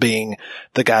Carol being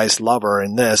the guy's lover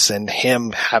in this, and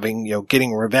him having,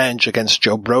 getting revenge against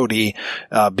Joe Brody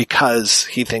because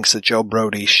he thinks that Joe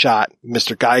Brody shot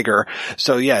Mr. Geiger.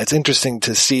 So yeah, it's interesting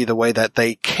to see the way that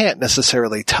they can't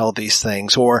necessarily tell these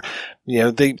things, or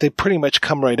they pretty much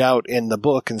come right out in the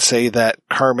book and say that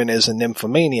Carmen is a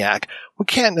nymphomaniac. We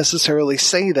can't necessarily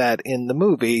say that in the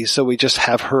movie, so we just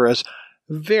have her as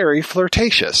very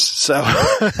flirtatious. So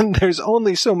there's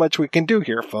only so much we can do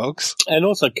here, folks. And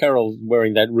also Carol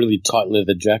wearing that really tight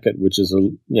leather jacket, which is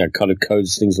kind of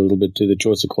codes things a little bit to the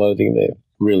choice of clothing there.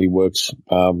 Really works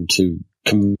to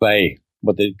convey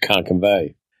what they can't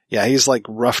convey. Yeah, he's like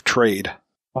rough trade.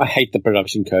 I hate the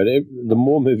production code. The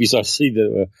more movies I see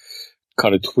that are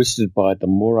kind of twisted by it, the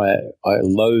more I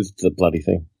loathe the bloody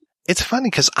thing. It's funny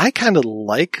because I kind of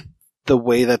like the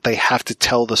way that they have to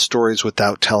tell the stories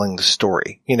without telling the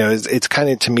story. It's kind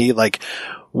of to me like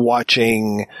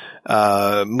watching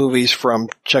movies from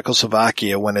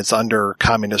Czechoslovakia when it's under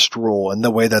communist rule, and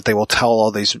the way that they will tell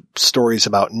all these stories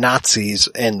about Nazis,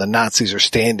 and the Nazis are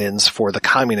stand-ins for the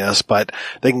communists, but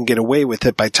they can get away with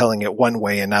it by telling it one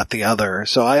way and not the other.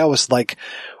 So I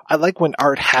like when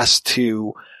art has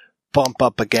to bump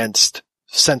up against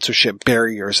censorship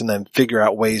barriers and then figure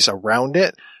out ways around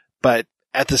it. But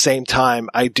at the same time,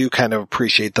 I do kind of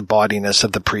appreciate the bawdiness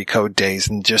of the pre-code days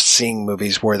and just seeing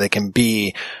movies where they can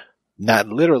be not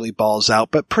literally balls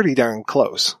out, but pretty darn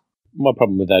close. My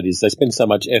problem with that is they spend so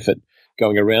much effort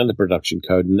going around the production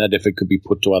code, and that effort could be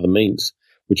put to other means,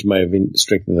 which may have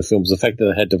strengthened the films. The fact that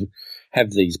they had to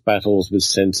have these battles with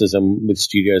censors and with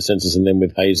studio censors and then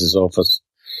with Hayes' office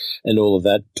and all of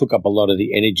that took up a lot of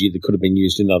the energy that could have been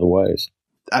used in other ways.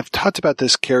 I've talked about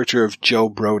this character of Joe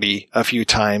Brody a few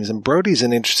times, and Brody's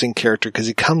an interesting character because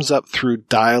he comes up through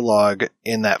dialogue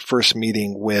in that first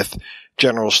meeting with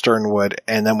General Sternwood,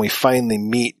 and then we finally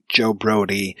meet Joe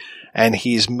Brody, and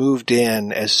he's moved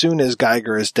in, as soon as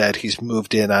Geiger is dead, he's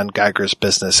moved in on Geiger's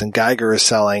business, and Geiger is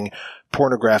selling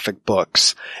pornographic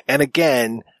books. And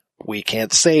again, we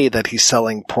can't say that he's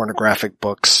selling pornographic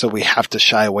books, so we have to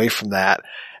shy away from that.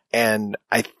 And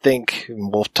I think,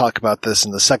 and we'll talk about this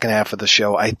in the second half of the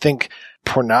show, I think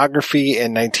pornography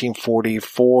in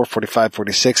 1944, 45,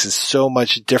 46 is so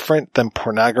much different than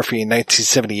pornography in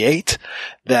 1978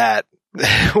 that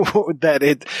that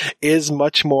it is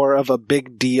much more of a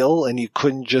big deal, and you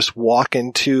couldn't just walk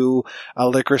into a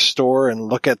liquor store and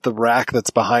look at the rack that's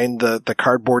behind the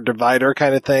cardboard divider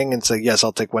kind of thing and say, yes,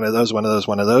 I'll take one of those, one of those,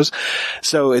 one of those.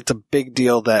 So it's a big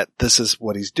deal that this is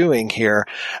what he's doing here.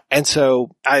 And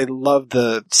so I love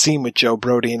the scene with Joe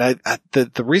Brody. And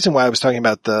the reason why I was talking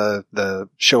about the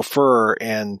chauffeur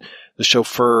and the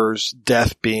chauffeur's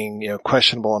death being,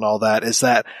 questionable and all that is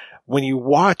that when you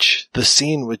watch the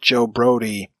scene with Joe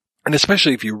Brody, and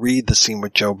especially if you read the scene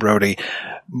with Joe Brody,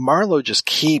 Marlowe just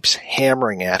keeps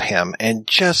hammering at him and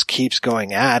just keeps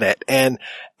going at it. And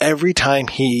every time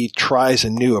he tries a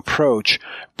new approach,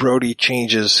 Brody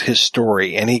changes his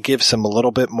story and he gives him a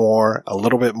little bit more, a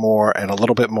little bit more, and a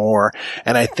little bit more.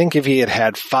 And I think if he had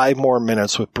had 5 more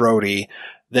minutes with Brody,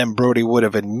 then Brody would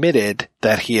have admitted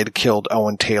that he had killed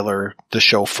Owen Taylor, the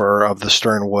chauffeur of the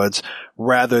Sternwoods,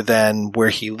 rather than where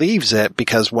he leaves it,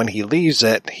 because when he leaves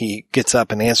it, he gets up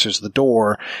and answers the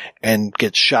door and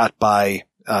gets shot by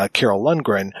Carol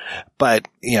Lundgren. But,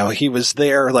 he was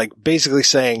there like basically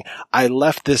saying, I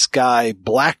left this guy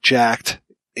blackjacked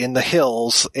in the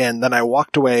hills, and then I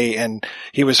walked away and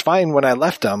he was fine when I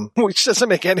left him, which doesn't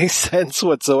make any sense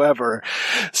whatsoever.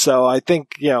 So I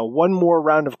think, one more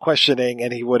round of questioning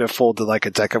and he would have folded like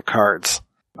a deck of cards.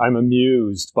 I'm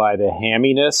amused by the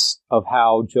hamminess of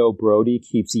how Joe Brody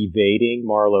keeps evading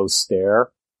Marlowe's stare.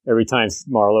 Every time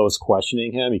Marlowe is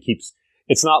questioning him,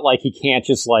 it's not like he can't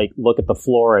just look at the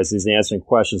floor as he's answering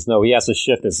questions. No, he has to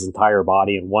shift his entire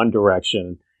body in one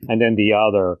direction and then the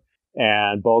other.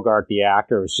 And Bogart, the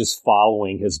actor, is just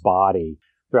following his body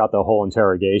throughout the whole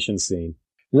interrogation scene.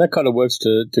 And that kind of works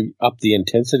to up the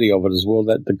intensity of it as well,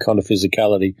 that the kind of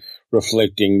physicality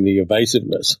reflecting the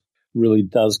evasiveness really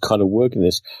does kind of work in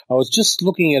this. I was just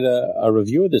looking at a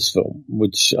review of this film,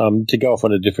 which, to go off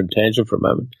on a different tangent for a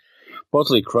moment,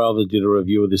 Bosley Crowther did a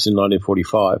review of this in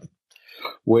 1945,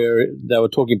 where they were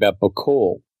talking about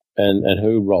Bacall and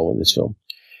her role in this film.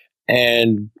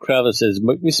 And Crowther says,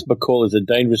 Miss Bacall is a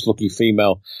dangerous-looking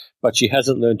female, but she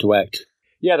hasn't learned to act.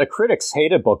 Yeah, the critics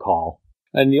hated Bacall.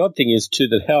 And the odd thing is, too,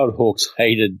 that Howard Hawks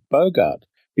hated Bogart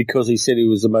because he said he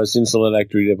was the most insolent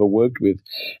actor he'd ever worked with,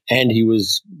 and he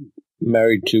was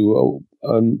married to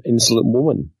an insolent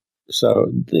woman.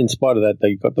 So in spite of that,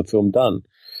 they got the film done.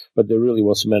 But there really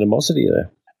was some animosity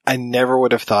there. I never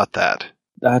would have thought that.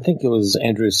 I think it was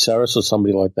Andrew Saris or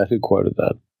somebody like that who quoted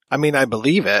that. I mean, I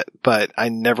believe it, but I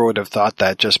never would have thought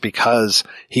that just because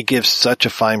he gives such a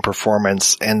fine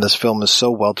performance and this film is so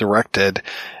well directed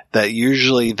that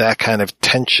usually that kind of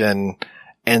tension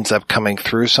ends up coming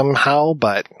through somehow.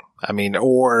 But I mean,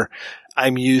 or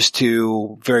I'm used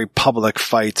to very public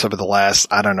fights over the last,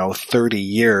 30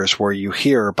 years where you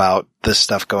hear about this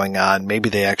stuff going on. Maybe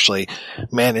they actually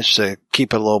managed to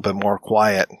keep it a little bit more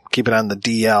quiet, keep it on the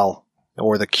DL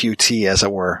or the QT, as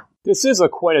it were. This is a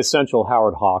quintessential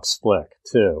Howard Hawks flick,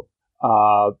 too.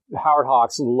 Howard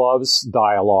Hawks loves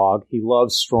dialogue. He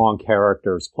loves strong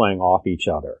characters playing off each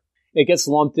other. It gets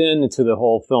lumped into the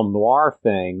whole film noir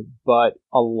thing, but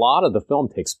a lot of the film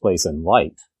takes place in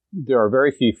light. There are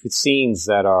very few scenes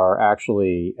that are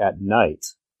actually at night.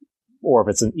 Or if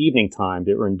it's an evening time,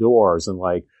 they're indoors in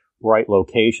bright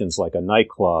locations like a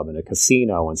nightclub and a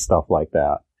casino and stuff like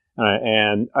that.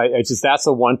 And that's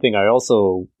the one thing I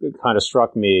also kind of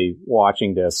struck me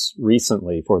watching this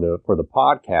recently for the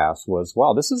podcast was,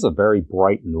 wow, this is a very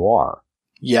bright noir.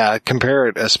 Yeah, compare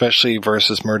it especially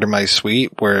versus Murder My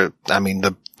Sweet, where,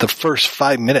 the first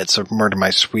 5 minutes of Murder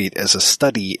My Sweet is a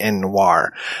study in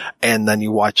noir. And then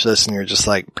you watch this and you're just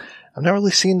like, I've never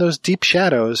really seen those deep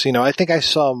shadows. I think I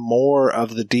saw more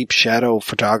of the deep shadow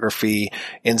photography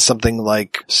in something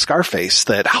like Scarface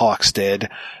that Hawks did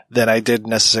than I did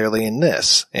necessarily in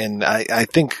this. And I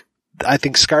think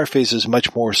Scarface is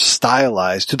much more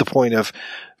stylized to the point of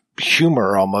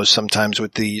humor almost sometimes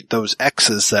with those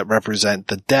X's that represent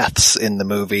the deaths in the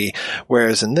movie.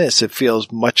 Whereas in this, it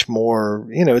feels much more,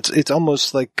 it's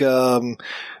almost like,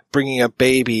 Bringing Up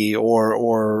Baby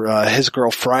or His Girl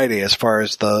Friday as far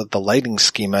as the lighting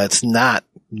schema. It's not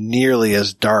nearly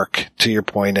as dark, to your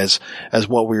point, as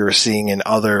what we were seeing in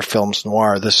other films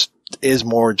noir. This is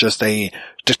more just a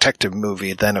detective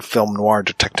movie than a film noir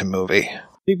detective movie.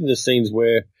 Even the scenes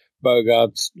where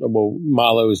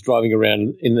Marlowe is driving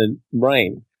around in the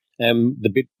rain, and the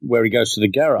bit where he goes to the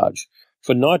garage,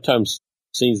 for nighttime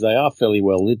scenes, they are fairly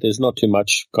well lit. There's not too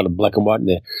much kind of black and white in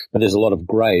there, but there's a lot of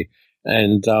grey.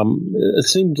 And it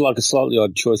seemed like a slightly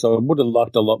odd choice. I would have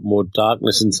liked a lot more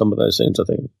darkness in some of those scenes, I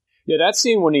think. Yeah, that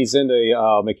scene when he's in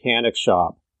the mechanic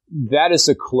shop, that is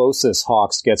the closest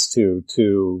Hawks gets to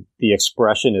the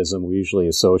expressionism we usually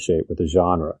associate with the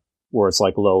genre, where it's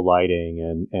like low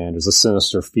lighting and there's a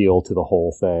sinister feel to the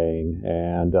whole thing.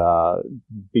 And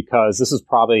because this is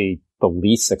probably the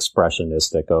least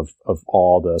expressionistic of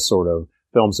all the sort of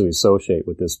films that we associate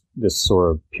with this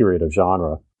sort of period of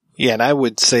genre. Yeah, and I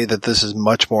would say that this is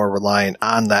much more reliant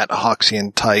on that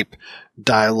Hawksian type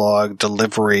dialogue,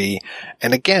 delivery.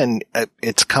 And again,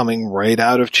 it's coming right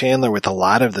out of Chandler with a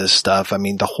lot of this stuff. I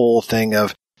mean, the whole thing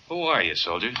of... Who are you,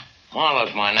 soldier?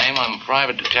 Marlowe's my name. I'm a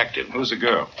private detective. Who's the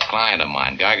girl? Client of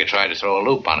mine. Geiger tried to throw a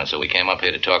loop on us, so we came up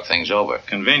here to talk things over.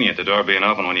 Convenient, the door being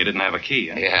open when you didn't have a key.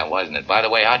 Huh? Yeah, wasn't it? By the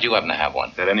way, how'd you happen to have one?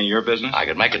 Is that any of your business? I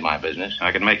could make it my business.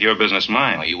 I could make your business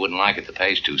mine. Well, you wouldn't like it. The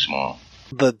pay's too small.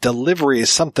 The delivery is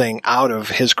something out of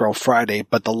His Girl Friday,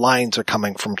 but the lines are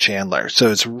coming from Chandler. So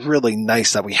it's really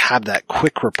nice that we have that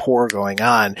quick rapport going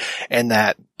on, and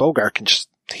that Bogart can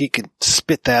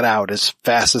spit that out as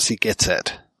fast as he gets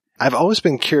it. I've always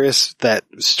been curious that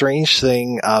strange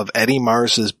thing of Eddie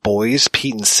Mars's boys,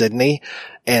 Pete and Sidney,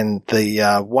 and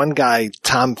the one guy,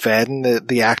 Tom Fadden,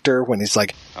 the actor, when he's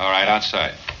like, all right,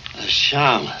 outside.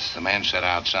 Shamus. The man said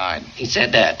outside. He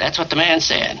said that. That's what the man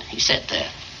said. He said that.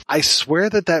 I swear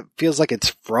that feels like it's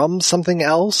from something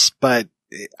else, but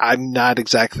I'm not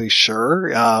exactly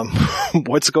sure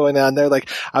what's going on there. Like,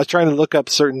 I was trying to look up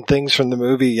certain things from the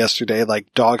movie yesterday,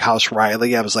 like Doghouse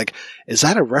Riley. I was like, is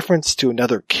that a reference to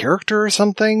another character or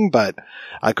something? But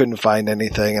I couldn't find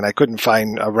anything, and I couldn't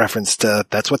find a reference to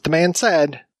that's what the man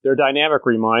said. Their dynamic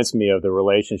reminds me of the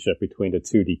relationship between the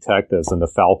two detectives in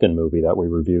the Falcon movie that we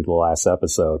reviewed the last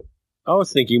episode. I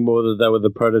was thinking more that they were the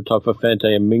prototype for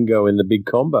Fante and Mingo in The Big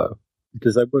Combo,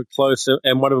 because they were close,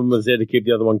 and one of them was there to keep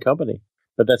the other one company.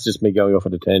 But that's just me going off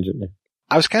on a tangent now.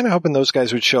 I was kind of hoping those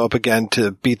guys would show up again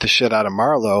to beat the shit out of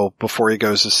Marlowe before he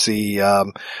goes to see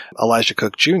Elijah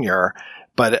Cook Jr.,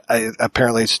 but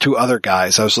apparently it's two other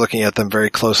guys. I was looking at them very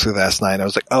closely last night. I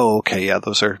was like, oh, okay, yeah,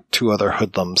 those are two other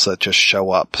hoodlums that just show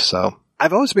up. So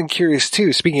I've always been curious,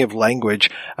 too, speaking of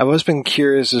language, I've always been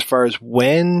curious as far as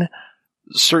when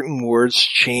certain words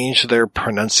change their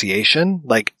pronunciation.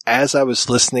 Like, as I was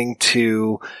listening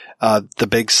to The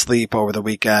Big Sleep over the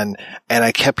weekend, and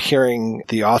I kept hearing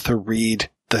the author read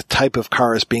the type of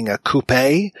car as being a coupe,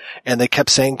 and they kept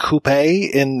saying coupe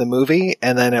in the movie,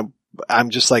 and then I'm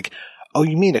just like, oh,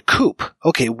 you mean a coupe?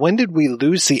 Okay, when did we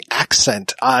lose the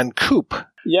accent on coupe?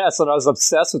 Yes, and I was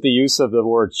obsessed with the use of the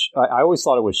word, I always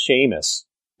thought it was Seamus,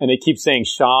 and they keep saying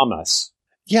Shamus.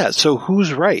 Yeah, so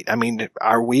who's right? I mean,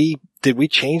 did we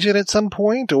change it at some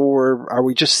point, or are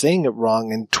we just saying it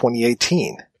wrong in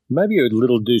 2018? Maybe a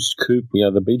Little Deuce Coupe,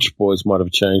 the Beach Boys might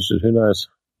have changed it, who knows?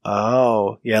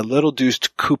 Oh, yeah, Little Deuce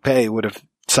Coupe would have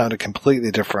sounded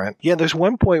completely different. Yeah, there's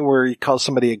one point where he calls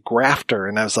somebody a grafter,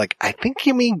 and I was like, I think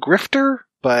you mean grifter,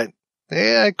 but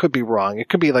I could be wrong. It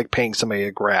could be like paying somebody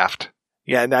a graft.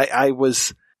 Yeah, and I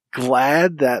was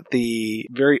glad that the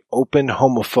very open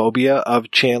homophobia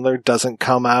of Chandler doesn't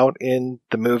come out in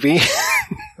the movie.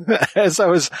 As I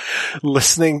was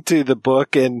listening to the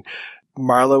book, and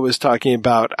Marlowe was talking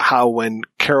about how when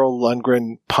Carol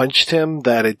Lundgren punched him,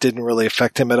 that it didn't really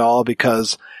affect him at all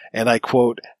because, and I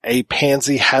quote, a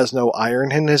pansy has no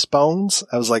iron in his bones.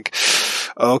 I was like,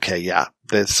 okay, yeah,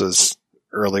 this was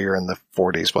earlier in the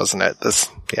 40s, wasn't it?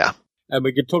 Yeah. And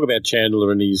we could talk about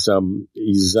Chandler and his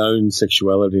own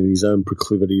sexuality and his own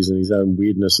proclivities and his own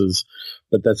weirdnesses,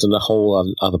 but that's in a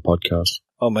whole other podcast.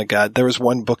 Oh my God. There was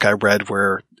one book I read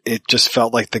where it just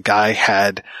felt like the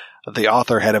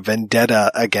author had a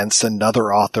vendetta against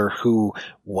another author who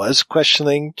was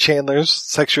questioning Chandler's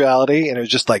sexuality. And it was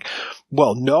just like,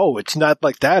 well, no, it's not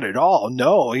like that at all.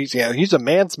 No, he's a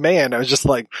man's man. I was just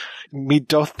like, me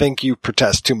don't think you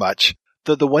protest too much.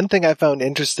 The one thing I found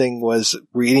interesting was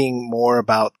reading more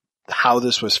about how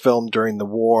this was filmed during the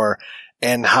war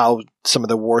and how some of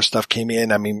the war stuff came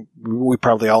in. I mean, we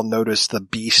probably all noticed the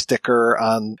B sticker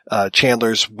on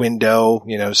Chandler's window,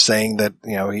 saying that,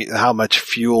 how much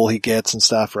fuel he gets and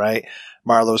stuff, right?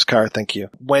 Marlowe's car, thank you.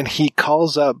 When he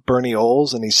calls up Bernie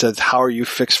Olds and he says, how are you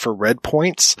fixed for red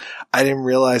points? I didn't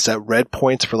realize that red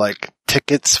points were like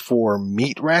tickets for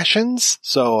meat rations.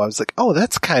 So I was like, oh,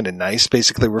 that's kind of nice.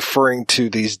 Basically referring to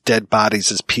these dead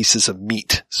bodies as pieces of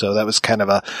meat. So that was kind of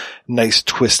a nice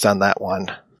twist on that one.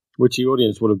 Which the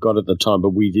audience would have got at the time,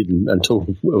 but we didn't until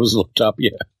it was looked up,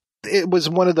 yeah. It was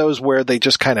one of those where they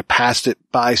just kind of passed it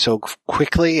by so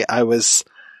quickly. I was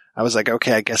like,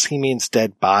 okay, I guess he means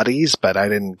dead bodies, but I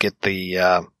didn't get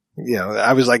the,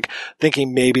 I was like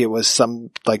thinking maybe it was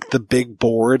some, like the big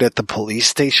board at the police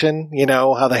station,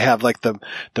 how they have like the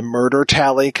murder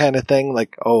tally kind of thing.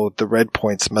 Like, oh, the red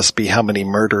points must be how many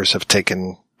murders have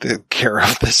taken care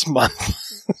of this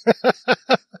month.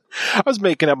 I was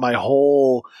making up my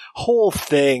whole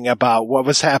thing about what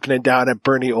was happening down at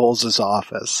Bernie Oles's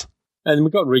office. And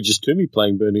we got Regis Toomey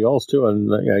playing Bernie Oles too,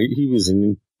 and he was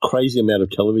in a crazy amount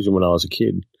of television when I was a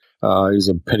kid. He was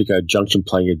in Petticoat Junction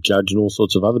playing a judge and all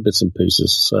sorts of other bits and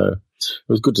pieces. So it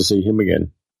was good to see him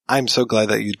again. I'm so glad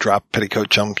that you dropped Petticoat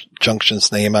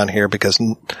Junction's name on here because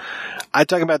I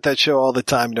talk about that show all the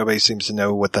time. Nobody seems to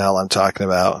know what the hell I'm talking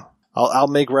about. I'll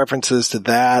make references to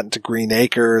that, to Green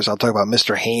Acres. I'll talk about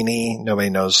Mr. Haney.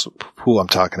 Nobody knows who I'm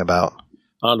talking about.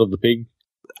 Arnold the Pig.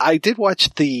 I did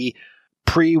watch the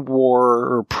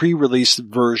pre-war or pre-release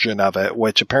version of it,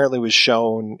 which apparently was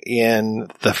shown in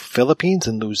the Philippines,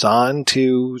 in Luzon,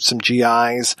 to some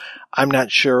GIs. I'm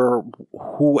not sure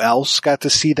who else got to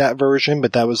see that version,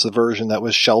 but that was the version that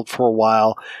was shelved for a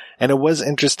while. And it was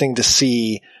interesting to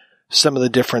see some of the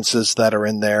differences that are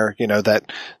in there,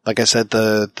 that, like I said,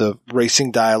 the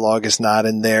racing dialogue is not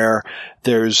in there.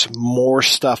 There's more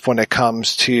stuff when it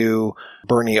comes to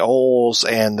Bernie Oles,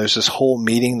 and there's this whole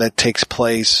meeting that takes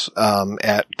place,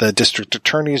 at the district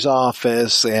attorney's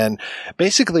office. And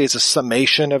basically it's a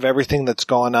summation of everything that's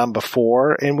gone on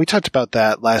before. And we talked about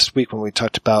that last week when we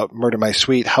talked about Murder My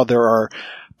Sweet, how there are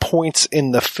points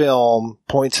in the film,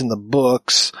 points in the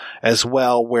books as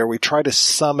well, where we try to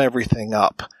sum everything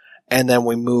up. And then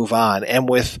we move on. And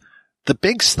with The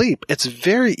Big Sleep, it's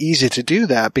very easy to do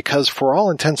that because for all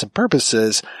intents and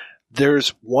purposes,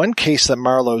 there's one case that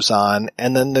Marlowe's on,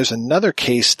 and then there's another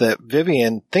case that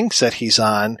Vivian thinks that he's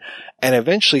on, and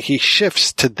eventually he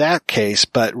shifts to that case.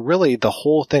 But really the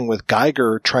whole thing with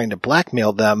Geiger trying to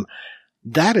blackmail them,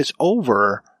 that is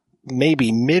over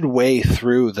maybe midway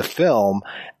through the film.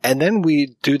 And then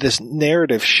we do this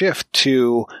narrative shift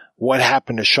to what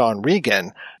happened to Sean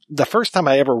Regan. The first time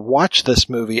I ever watched this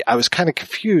movie, I was kind of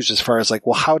confused as far as like,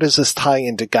 well, how does this tie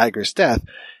into Geiger's death?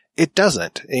 It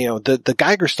doesn't. The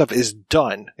Geiger stuff is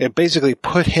done. It basically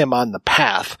put him on the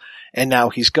path, and now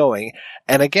he's going.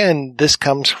 And again, this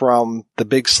comes from The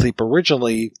Big Sleep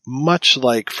originally, much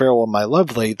like Farewell My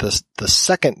Lovely, the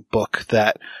second book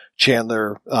that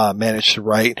Chandler managed to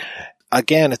write.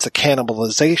 Again, it's a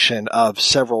cannibalization of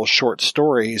several short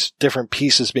stories, different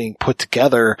pieces being put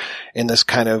together in this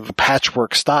kind of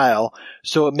patchwork style.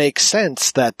 So it makes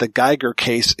sense that the Geiger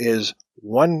case is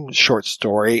one short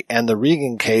story and the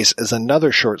Regan case is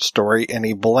another short story, and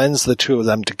he blends the two of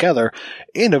them together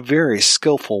in a very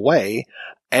skillful way.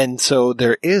 And so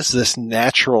there is this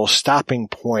natural stopping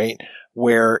point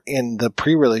where in the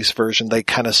pre-release version, they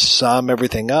kind of sum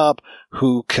everything up.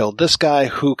 Who killed this guy?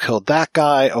 Who killed that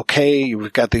guy? Okay,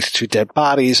 we've got these two dead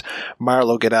bodies.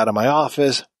 Marlowe, get out of my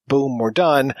office. Boom, we're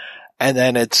done. And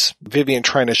then it's Vivian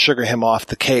trying to sugar him off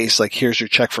the case. Like, here's your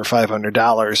check for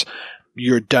 $500.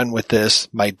 You're done with this.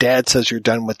 My dad says you're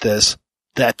done with this.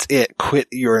 That's it. Quit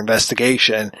your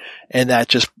investigation. And that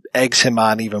just eggs him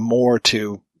on even more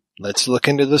to, let's look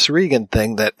into this Regan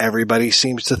thing that everybody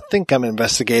seems to think I'm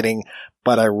investigating,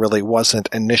 but I really wasn't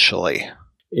initially.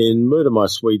 In Murder My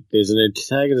Sweet, there's an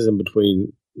antagonism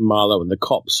between Marlowe and the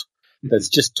cops that's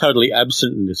just totally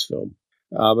absent in this film.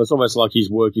 It's almost like he's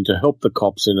working to help the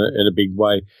cops in a big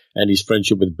way, and his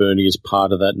friendship with Bernie is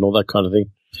part of that and all that kind of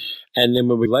thing. And then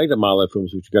when we later Marlowe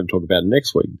films, which we're going to talk about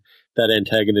next week, that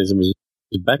antagonism is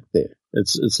back there.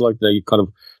 It's like they kind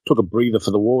of took a breather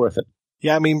for the war effort.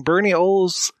 Yeah, I mean, Bernie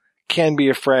Oles can be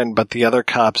a friend, but the other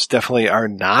cops definitely are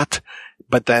not.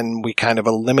 But then we kind of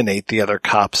eliminate the other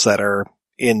cops that are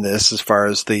in this as far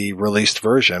as the released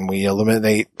version. We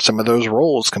eliminate some of those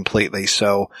roles completely.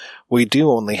 So we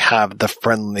do only have the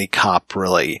friendly cop,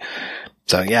 really.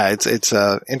 So yeah, it's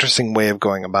a interesting way of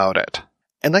going about it.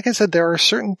 And like I said, there are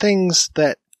certain things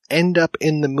that end up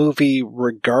in the movie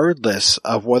regardless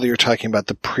of whether you're talking about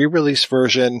the pre-release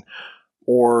version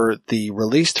or the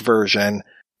released version.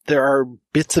 There are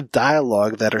bits of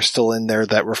dialogue that are still in there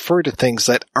that refer to things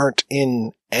that aren't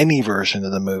in any version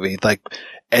of the movie. Like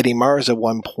Eddie Mars at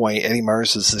one point. Eddie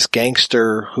Mars is this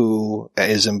gangster who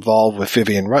is involved with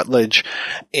Vivian Rutledge.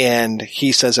 And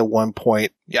he says at one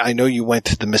point, I know you went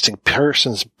to the Missing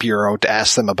Persons Bureau to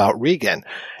ask them about Regan.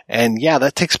 And yeah,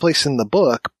 that takes place in the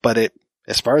book, but it,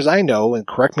 as far as I know, and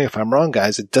correct me if I'm wrong,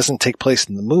 guys, it doesn't take place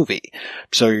in the movie.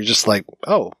 So you're just like,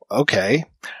 oh, okay.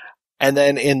 And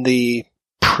then in the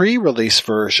pre-release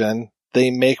version, they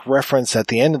make reference at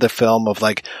the end of the film of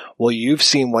like, well, you've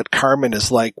seen what Carmen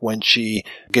is like when she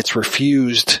gets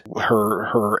refused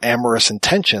her amorous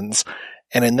intentions.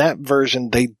 And in that version,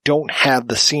 they don't have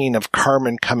the scene of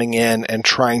Carmen coming in and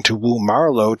trying to woo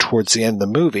Marlowe towards the end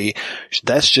of the movie.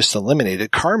 That's just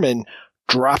eliminated. Carmen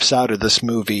drops out of this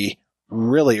movie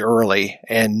really early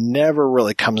and never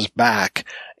really comes back.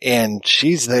 And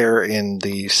she's there in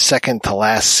the second to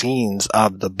last scenes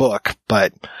of the book,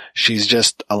 but she's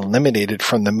just eliminated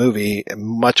from the movie,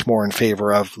 much more in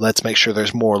favor of, let's make sure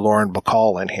there's more Lauren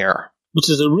Bacall in here. Which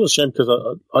is a real shame because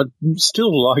I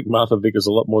still like Martha Vickers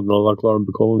a lot more than I like Lauren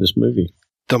Bacall in this movie.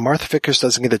 Though Martha Vickers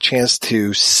doesn't get a chance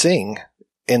to sing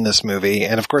in this movie,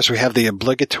 and of course we have the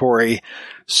obligatory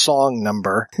song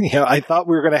number. I thought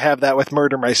we were going to have that with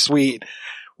Murder My Sweet.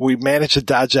 We managed to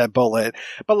dodge that bullet,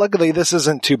 but luckily this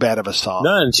isn't too bad of a song.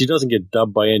 No, and she doesn't get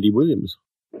dubbed by Andy Williams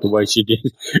the way she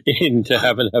did in To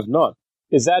Have and Have Not.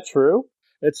 Is that true?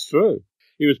 It's true.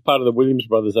 He was part of the Williams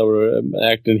brothers. They were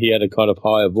acting. He had a kind of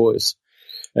higher voice.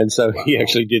 And so he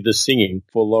actually did the singing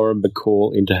for Lauren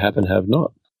Bacall in To Have and Have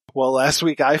Not. Well, last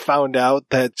week I found out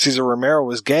that Cesar Romero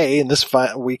was gay, and this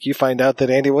week you find out that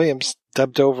Andy Williams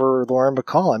dubbed over Lauren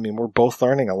Bacall. I mean, we're both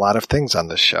learning a lot of things on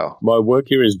this show. My work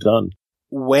here is done.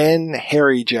 When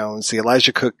Harry Jones, the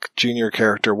Elijah Cook Jr.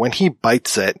 character, when he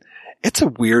bites it, it's a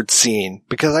weird scene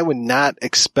because I would not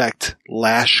expect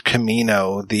Lash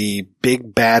Camino, the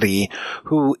big baddie,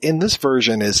 who in this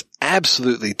version is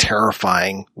absolutely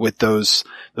terrifying with those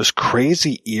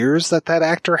crazy ears that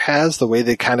actor has, the way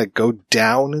they kind of go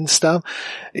down and stuff.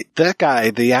 That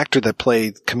guy, the actor that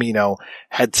played Camino,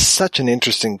 had such an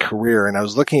interesting career, and I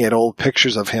was looking at old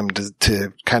pictures of him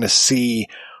to kind of see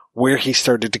where he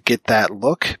started to get that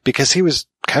look, because he was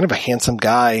kind of a handsome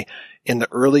guy in the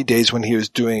early days when he was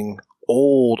doing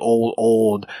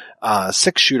old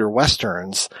 6-shooter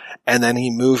westerns, and then he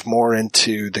moved more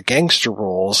into the gangster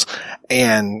roles,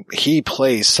 and he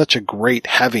plays such a great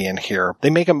heavy in here. They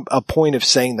make a point of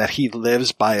saying that he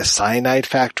lives by a cyanide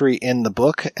factory in the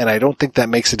book, and I don't think that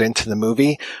makes it into the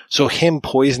movie. So him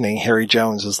poisoning Harry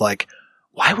Jones is like,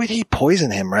 why would he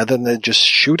poison him rather than just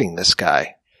shooting this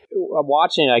guy? I'm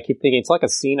watching it, I keep thinking it's like a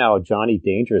scene out of Johnny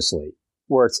Dangerously,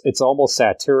 where it's almost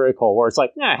satirical, where it's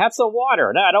like, nah, have some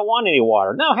water. No, I don't want any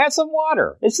water. No, have some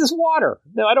water. It's just water.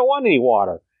 No, I don't want any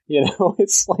water.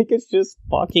 It's like, it's just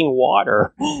fucking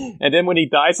water. And then when he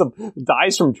dies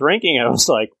from drinking, I was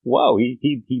like, whoa,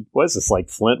 he was this like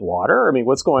Flint water? I mean,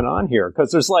 what's going on here?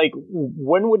 Because there's like,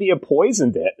 when would he have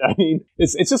poisoned it? I mean,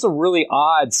 it's just a really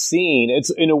odd scene. It's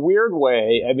in a weird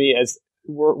way. I mean, as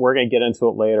we're going to get into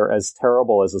it later, as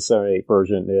terrible as the 78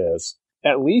 version is,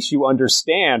 at least you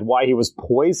understand why he was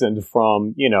poisoned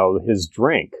from, his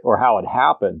drink or how it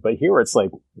happened. But here it's like,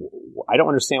 I don't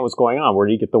understand what's going on. Where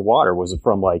did he get the water? Was it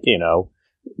from like, did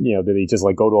he just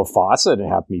like go to a faucet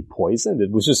and have me poisoned?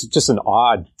 It was just an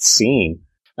odd scene.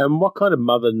 And what kind of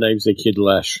mother names their kid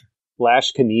Lash?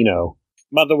 Lash Canino.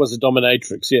 Mother was a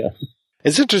dominatrix, yeah.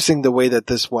 It's interesting the way that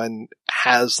this one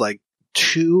has like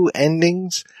 2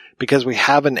 endings, because we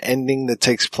have an ending that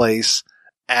takes place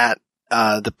at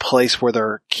the place where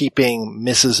they're keeping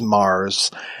Mrs.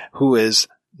 Mars, who is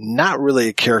not really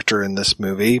a character in this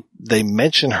movie. They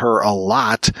mention her a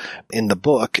lot in the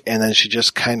book, and then she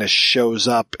just kind of shows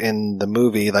up in the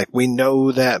movie. Like, we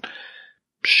know that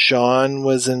Sean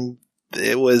was in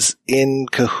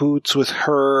cahoots with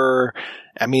her.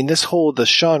 I mean, the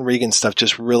Sean Regan stuff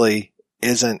just really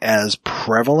isn't as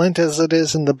prevalent as it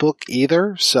is in the book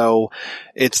either. So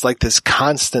it's like this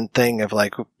constant thing of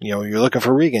like, you're looking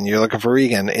for Regan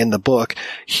in the book.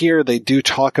 Here they do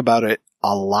talk about it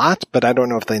a lot, but I don't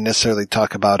know if they necessarily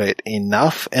talk about it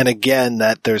enough. And again,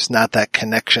 that there's not that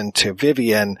connection to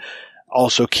Vivian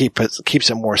also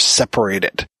keeps it more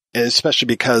separated. Especially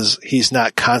because he's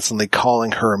not constantly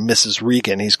calling her Mrs.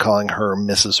 Regan, he's calling her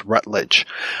Mrs. Rutledge.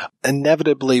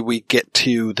 Inevitably, we get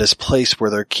to this place where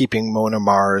they're keeping Mona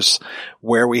Mars,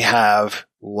 where we have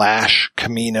Lash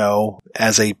Camino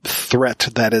as a threat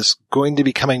that is going to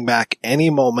be coming back any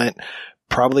moment,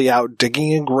 probably out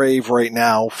digging a grave right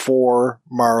now for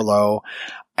Marlowe.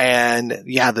 And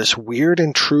yeah, this weird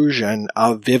intrusion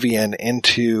of Vivian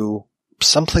into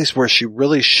someplace where she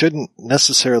really shouldn't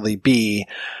necessarily be.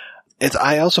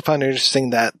 I also found it interesting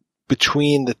that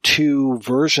between the 2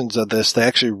 versions of this, they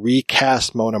actually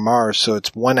recast Mona Mars. So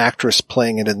it's one actress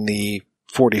playing it in the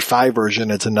 45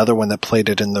 version. It's another one that played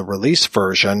it in the release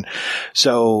version.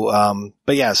 So,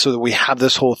 but yeah, so we have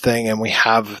this whole thing and we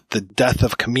have the death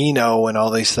of Camino and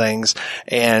all these things.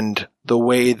 And the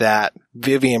way that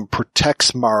Vivian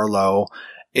protects Marlowe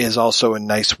is also a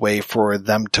nice way for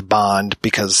them to bond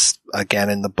because, again,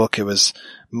 in the book, it was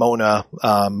Mona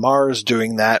Mars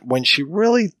doing that when she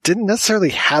really didn't necessarily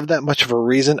have that much of a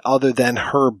reason other than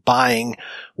her buying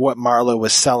what Marlowe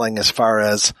was selling as far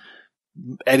as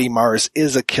Eddie Mars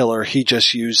is a killer. He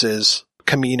just uses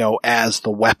Camino as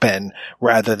the weapon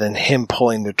rather than him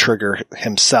pulling the trigger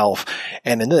himself.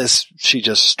 And in this, she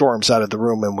just storms out of the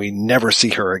room and we never see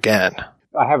her again.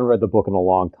 I haven't read the book in a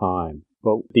long time,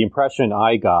 but the impression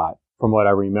I got from what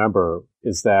I remember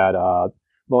is that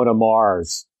Mona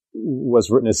Mars was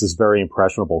written as this very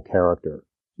impressionable character,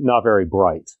 not very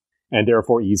bright, and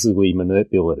therefore easily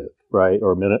manipulative, right,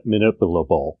 or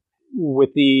manipulable.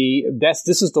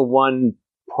 This is the one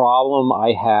problem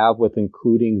I have with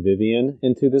including Vivian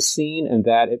into this scene, and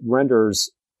that it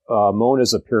renders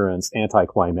Mona's appearance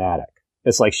anticlimactic.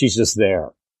 It's like she's just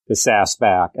there to sass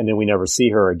back, and then we never see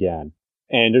her again.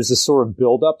 And there's this sort of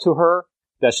build up to her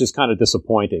that's just kind of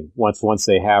disappointing once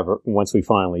we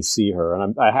finally see her.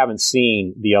 And I haven't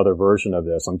seen the other version of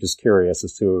this. I'm just curious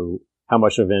as to how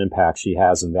much of an impact she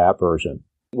has in that version.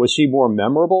 Was she more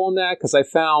memorable in that? Because I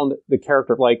found the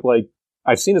character, like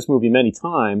I've seen this movie many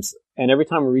times, and every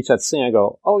time we reach that scene, I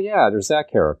go, oh yeah, there's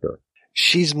that character.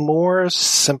 She's more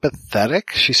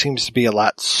sympathetic. She seems to be a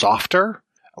lot softer.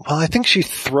 Well, I think she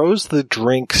throws the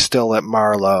drink still at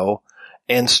Marlowe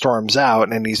and storms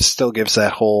out, and he still gives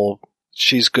that whole,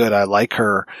 she's good, I like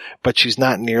her, but she's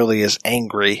not nearly as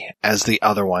angry as the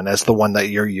other one, as the one that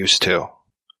you're used to.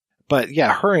 But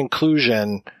yeah, her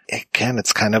inclusion, again,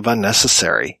 it's kind of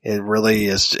unnecessary. It really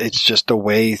is. It's just a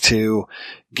way to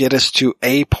get us to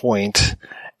a point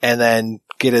and then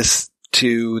get us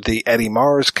to the Eddie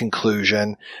Mars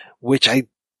conclusion, which I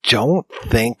don't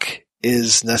think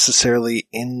is necessarily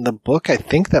in the book. I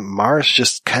think that Mars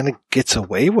just kind of gets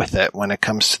away with it when it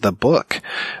comes to the book.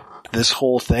 This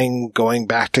whole thing going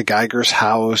back to Geiger's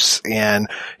house and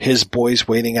his boys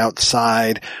waiting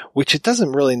outside, which it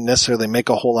doesn't really necessarily make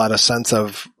a whole lot of sense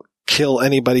of kill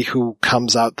anybody who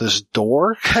comes out this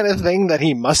door kind of thing that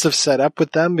he must have set up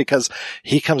with them, because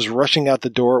he comes rushing out the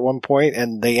door at one point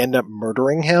and they end up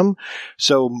murdering him.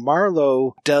 So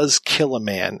Marlowe does kill a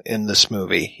man in this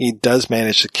movie. He does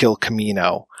manage to kill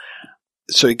Camino.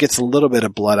 So he gets a little bit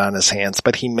of blood on his hands,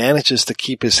 but he manages to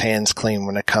keep his hands clean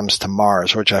when it comes to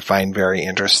Mars, which I find very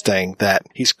interesting, that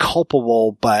he's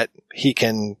culpable, but he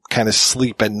can kind of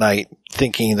sleep at night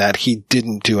thinking that he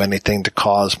didn't do anything to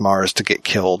cause Mars to get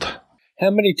killed.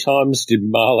 How many times did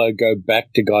Marlowe go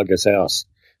back to Geiger's house?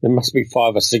 It must be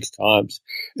 5 or 6 times.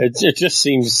 It just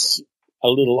seems a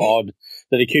little odd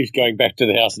that he keeps going back to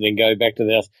the house and then going back to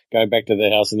the house, going back to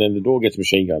the house, and then the door gets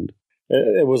machine gunned.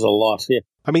 It was a lot, yeah.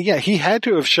 I mean, yeah, he had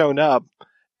to have shown up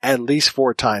at least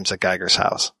 4 times at Geiger's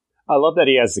house. I love that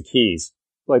he has the keys.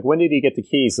 Like, when did he get the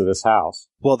keys to this house?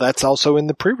 Well, that's also in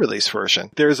the pre-release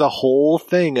version. There's a whole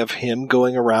thing of him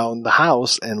going around the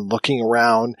house and looking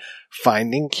around,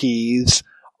 finding keys,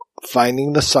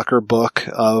 finding the sucker book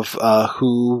of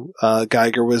who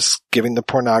Geiger was giving the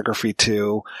pornography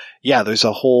to. Yeah, there's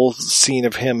a whole scene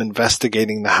of him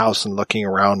investigating the house and looking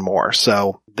around more.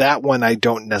 So that one, I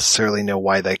don't necessarily know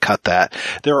why they cut that.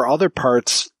 There are other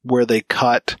parts where they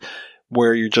cut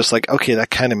where you're just like, okay, that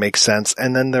kind of makes sense.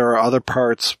 And then there are other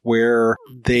parts where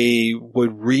they would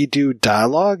redo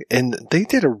dialogue, and they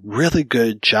did a really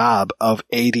good job of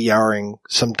ADRing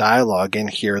some dialogue in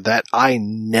here that I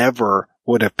never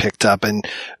would have picked up. And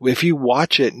if you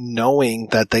watch it knowing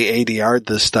that they ADR'd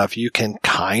this stuff, you can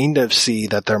kind of see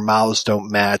that their mouths don't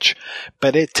match,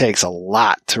 but it takes a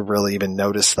lot to really even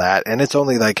notice that. And it's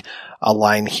only like a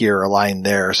line here, a line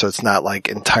there, so it's not like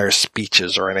entire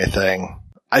speeches or anything.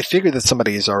 I figured that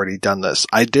somebody has already done this.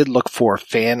 I did look for a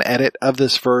fan edit of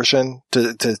this version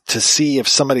to see if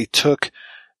somebody took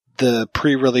the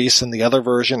pre-release and the other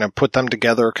version and put them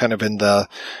together kind of in the,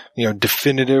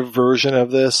 definitive version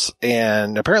of this.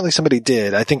 And apparently somebody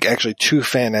did. I think actually 2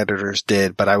 fan editors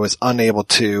did, but I was unable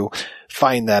to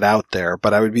find that out there.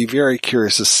 But I would be very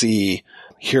curious to see,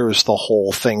 here's the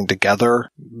whole thing together,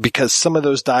 because some of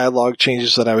those dialogue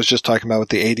changes that I was just talking about with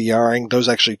the ADRing, those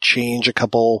actually change a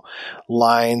couple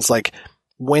lines. Like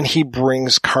when he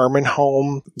brings Carmen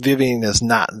home, Vivian is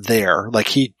not there. Like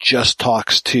he just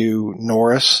talks to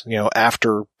Norris,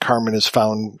 after Carmen is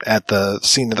found at the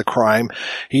scene of the crime.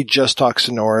 He just talks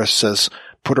to Norris, says,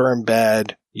 put her in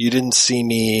bed. You didn't see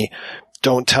me.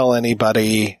 Don't tell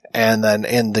anybody. And then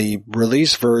in the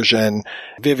release version,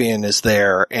 Vivian is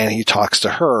there and he talks to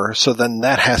her. So then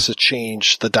that has to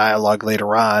change the dialogue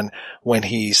later on when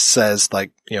he says,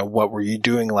 like, you know, what were you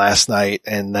doing last night?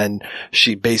 And then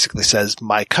she basically says,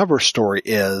 my cover story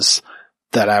is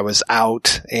that I was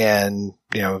out and,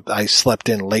 you know, I slept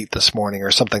in late this morning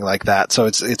or something like that. So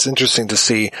it's interesting to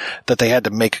see that they had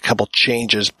to make a couple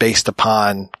changes based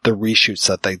upon the reshoots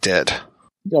that they did.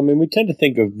 I mean, we tend to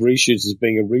think of reshoots as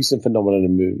being a recent phenomenon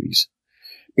in movies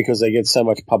because they get so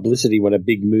much publicity when a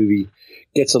big movie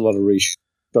gets a lot of reshoots,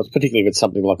 particularly if it's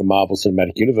something like a Marvel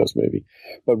Cinematic Universe movie.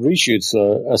 But reshoots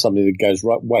are something that goes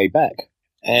right way back,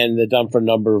 and they're done for a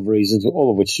number of reasons,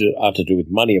 all of which are to do with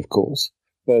money, of course.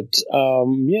 But,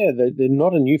 they're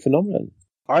not a new phenomenon.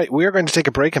 All right, we are going to take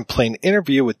a break and play an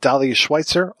interview with Dahlia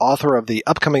Schweitzer, author of the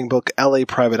upcoming book L.A.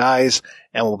 Private Eyes,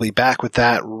 and we'll be back with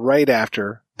that right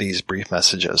after these brief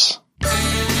messages.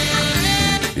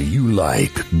 Do you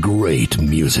like great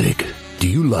music? Do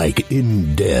you like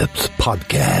in-depth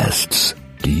podcasts?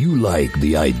 Do you like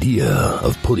the idea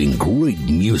of putting great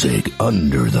music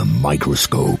under the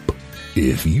microscope?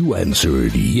 If you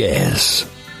answered yes,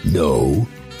 no,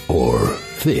 or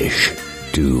fish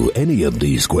to any of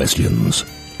these questions,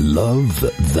 Love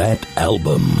That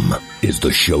Album is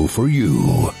the show for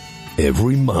you.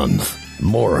 Every month,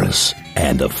 Morris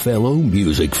and a fellow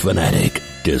music fanatic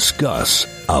discuss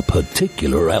a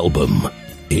particular album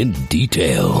in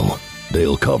detail.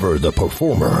 They'll cover the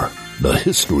performer, the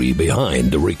history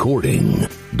behind the recording,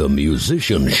 the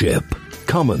musicianship,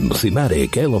 common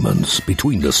thematic elements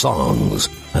between the songs,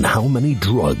 and how many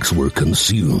drugs were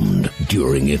consumed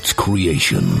during its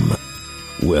creation.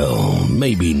 Well,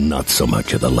 maybe not so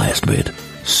much of the last bit.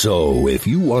 So if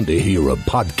you want to hear a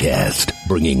podcast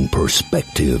bringing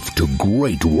perspective to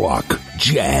great rock,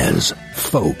 jazz,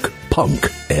 folk, punk,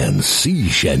 and sea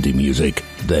shanty music,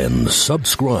 then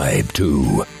subscribe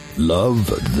to Love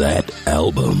That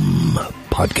Album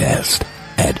podcast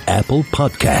at Apple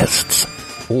Podcasts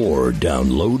or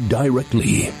download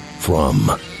directly from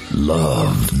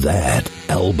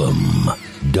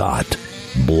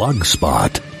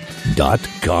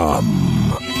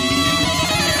lovethatalbum.blogspot.com.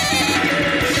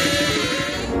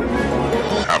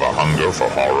 Have a hunger for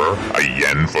horror? A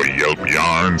yen for Yelp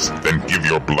yarns? Then give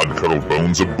your blood-curdled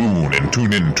bones a boon and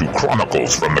tune in to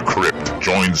Chronicles from the Crypt.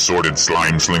 Join sordid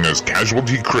slime slingers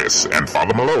Casualty Chris and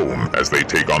Father Malone as they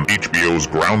take on HBO's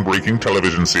groundbreaking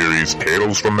television series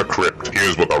Tales from the Crypt.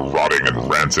 Here's what the rotting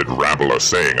and rancid rabble are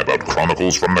saying about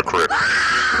Chronicles from the Crypt.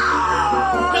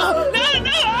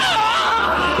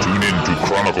 Tune in to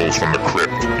Chronicles from the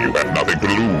Crypt. You have nothing to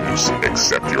lose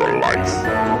except your life.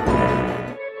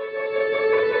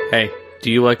 Hey, do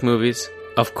you like movies?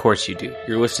 Of course you do.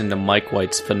 You're listening to Mike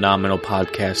White's phenomenal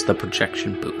podcast, The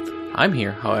Projection Booth. I'm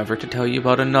here, however, to tell you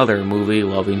about another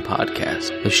movie-loving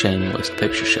podcast, The Shameless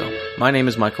Picture Show. My name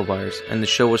is Michael Byers, and the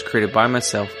show was created by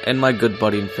myself and my good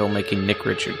buddy in filmmaking, Nick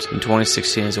Richards, in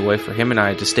 2016 as a way for him and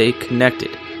I to stay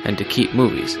connected and to keep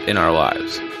movies in our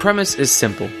lives. The premise is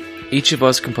simple. Each of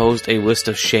us composed a list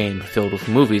of shame filled with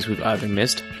movies we've either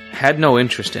missed, had no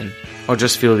interest in, or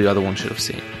just feel the other one should have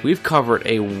seen. We've covered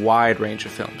a wide range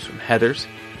of films, from Heathers,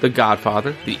 The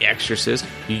Godfather, The Exorcist,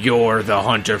 You're the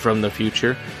Hunter from the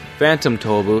Future, Phantom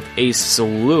Tollbooth, a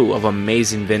slew of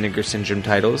amazing Vinegar Syndrome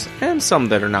titles, and some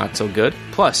that are not so good,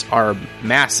 plus our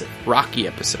massive Rocky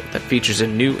episode that features a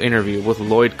new interview with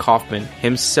Lloyd Kaufman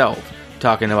himself,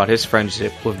 talking about his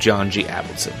friendship with John G.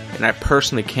 Avildsen. And I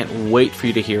personally can't wait for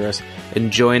you to hear us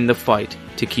and join the fight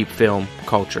to keep film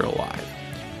culture alive.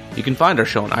 You can find our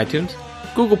show on iTunes,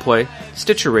 Google Play,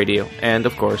 Stitcher Radio, and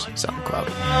of course, SoundCloud.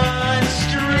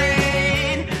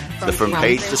 The From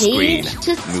Page to Screen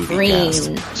movie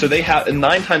cast. So they have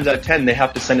 9 times out of 10 they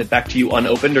have to send it back to you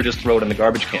unopened or just throw it in the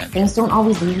garbage can. Things don't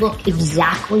always look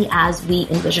exactly as we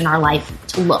envision our life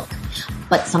to look,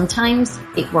 but sometimes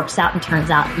it works out and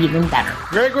turns out even better.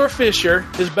 Gregor Fisher,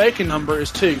 his bacon number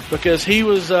is 2 because he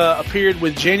was appeared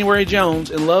with January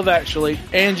Jones in Love Actually,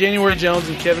 and January Jones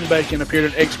and Kevin Bacon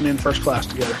appeared in X-Men First Class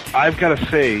together. I've got to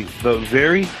say, the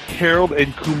very Harold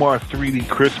and Kumar 3D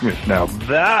Christmas, now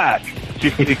that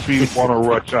just makes me want to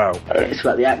rush out. It's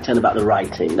about the acting and about the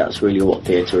writing. That's really what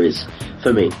theatre is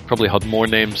for me. Probably had more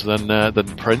names than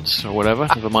Prince or whatever.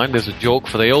 Never mind, there's a joke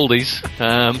for the oldies.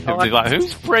 It'd be like,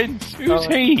 who's Prince? Who's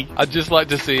he? I'd just like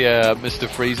to see Mr.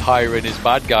 Freeze hiring his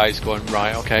bad guys going,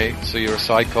 right, okay, so you're a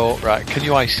psycho, right, can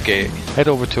you ice skate? Head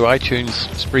over to iTunes,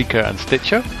 Spreaker and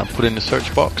Stitcher and put in the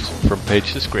search box From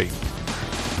Page to Screen.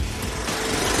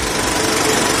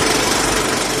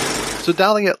 So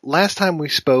Dahlia, last time we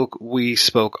spoke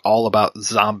all about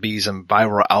zombies and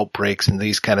viral outbreaks and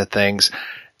these kind of things.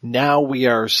 Now we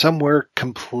are somewhere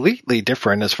completely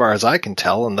different as far as I can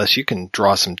tell, unless you can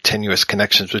draw some tenuous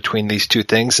connections between these two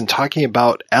things, and talking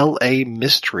about LA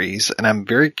mysteries. And I'm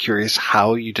very curious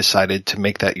how you decided to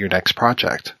make that your next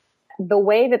project. The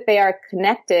way that they are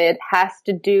connected has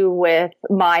to do with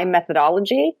my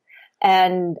methodology.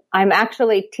 And I'm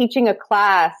actually teaching a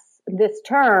class this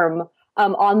term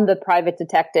on the private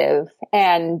detective.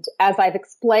 And as I've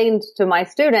explained to my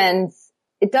students,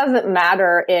 it doesn't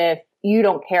matter if you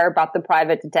don't care about the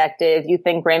private detective, you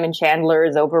think Raymond Chandler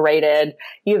is overrated,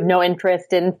 you have no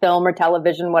interest in film or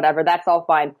television, whatever, that's all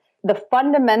fine. The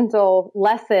fundamental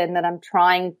lesson that I'm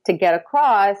trying to get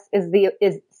across is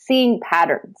seeing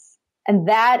patterns. And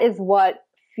that is what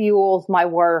fuels my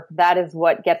work. That is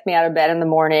what gets me out of bed in the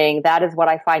morning. That is what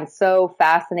I find so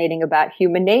fascinating about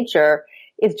human nature,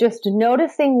 is just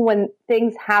noticing when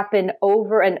things happen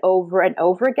over and over and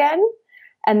over again,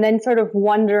 and then sort of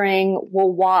wondering,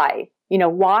 well, why?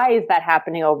 Why is that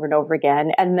happening over and over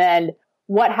again? And then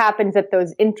what happens at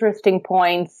those interesting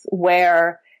points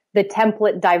where the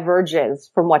template diverges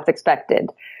from what's expected?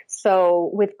 So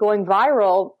with Going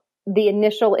Viral, the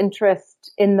initial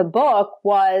interest in the book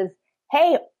was,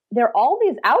 hey, there are all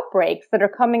these outbreaks that are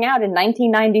coming out in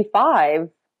 1995.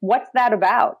 What's that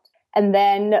about? And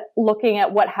then looking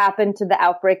at what happened to the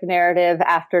outbreak narrative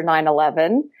after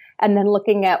 9/11, and then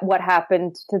looking at what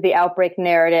happened to the outbreak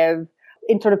narrative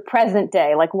in sort of present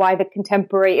day, like why the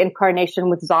contemporary incarnation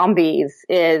with zombies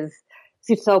is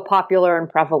so popular and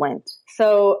prevalent.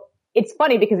 So it's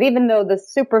funny because even though the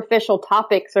superficial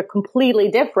topics are completely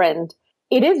different,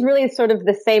 it is really sort of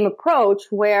the same approach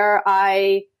where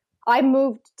I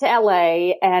moved to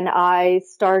LA and I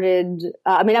started,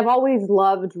 I've always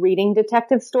loved reading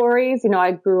detective stories.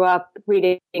 I grew up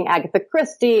reading Agatha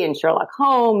Christie and Sherlock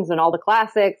Holmes and all the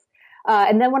classics.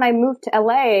 And then when I moved to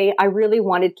LA, I really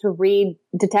wanted to read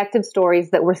detective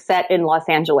stories that were set in Los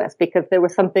Angeles because there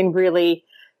was something really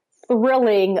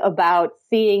thrilling about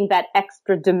seeing that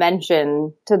extra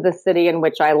dimension to the city in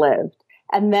which I lived.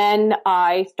 And then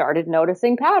I started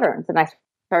noticing patterns, and I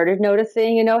started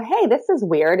noticing, hey, this is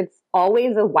weird. It's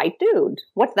always a white dude.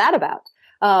 What's that about?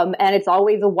 And it's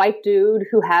always a white dude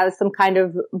who has some kind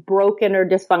of broken or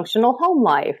dysfunctional home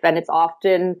life. And it's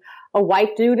often a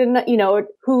white dude,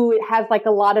 who has like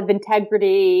a lot of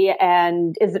integrity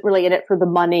and isn't really in it for the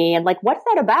money. And like, what's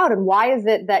that about? And why is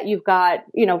it that you've got,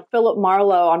 Philip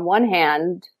Marlowe on one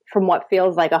hand from what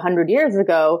feels like 100 years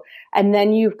ago, and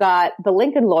then you've got The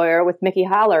Lincoln Lawyer with Mickey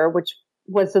Haller, which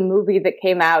was a movie that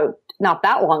came out not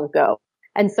that long ago.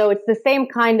 And so it's the same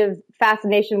kind of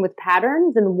fascination with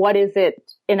patterns, and what is it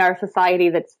in our society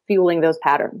that's fueling those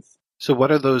patterns? So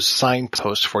what are those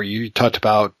signposts for you? You talked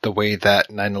about the way that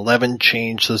 9/11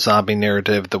 changed the zombie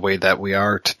narrative, the way that we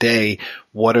are today.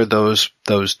 What are those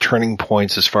turning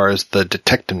points as far as the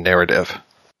detective narrative?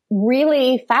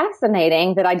 Really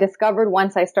fascinating that I discovered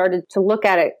once I started to look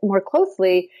at it more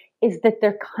closely is that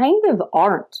there kind of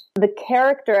aren't. The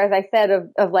character, as I said,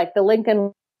 of like The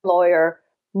Lincoln Lawyer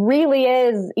really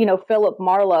is, Philip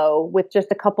Marlowe with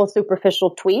just a couple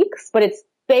superficial tweaks, but it's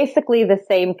basically the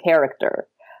same character.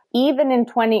 Even in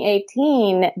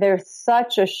 2018, there's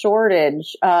such a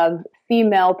shortage of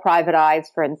female private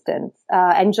eyes, for instance.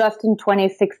 And just in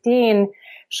 2016,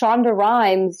 Shonda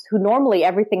Rhimes, who normally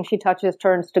everything she touches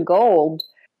turns to gold,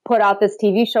 put out this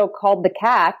TV show called The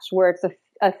Catch, where it's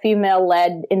a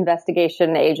female-led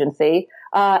investigation agency,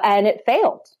 and it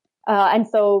failed. And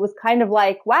so it was kind of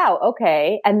like, wow,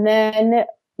 okay. And then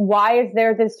why is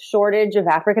there this shortage of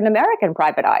African-American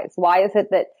private eyes? Why is it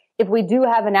that if we do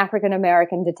have an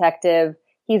African-American detective,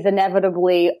 he's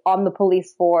inevitably on the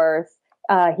police force,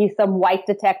 he's some white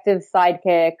detective's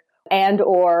sidekick, and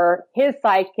or his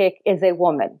sidekick is a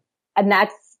woman. And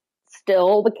that's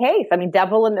still the case. I mean,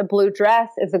 Devil in a Blue Dress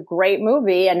is a great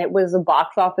movie, and it was a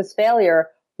box office failure.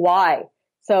 Why?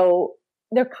 So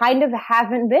there kind of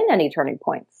haven't been any turning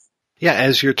points. Yeah,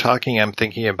 as you're talking, I'm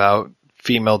thinking about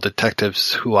female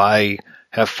detectives who I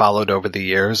have followed over the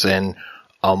years, and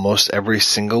almost every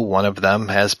single one of them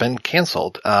has been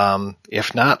canceled,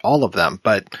 if not all of them.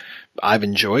 But I've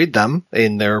enjoyed them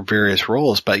in their various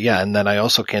roles. But yeah, and then I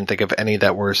also can't think of any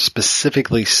that were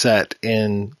specifically set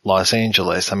in Los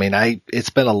Angeles. I mean,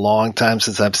 it's been a long time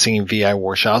since I've seen V.I.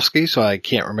 Warshawski, so I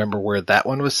can't remember where that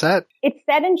one was set. It's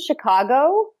set in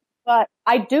Chicago, but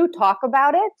I do talk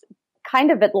about it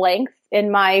kind of at length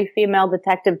in my female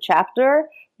detective chapter,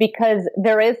 because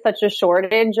there is such a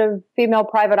shortage of female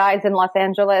private eyes in Los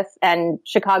Angeles, and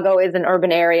Chicago is an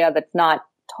urban area that's not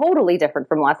totally different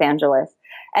from Los Angeles.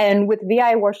 And with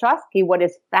V.I. Warshawski, what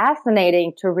is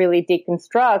fascinating to really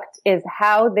deconstruct is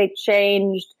how they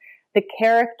changed the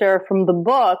character from the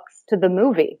books to the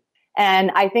movie.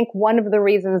 And I think one of the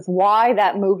reasons why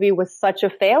that movie was such a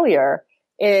failure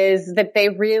is that they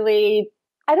really,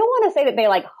 I don't want to say that they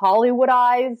like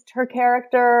Hollywoodized her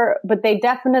character, but they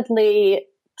definitely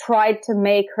tried to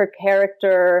make her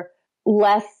character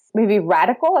less maybe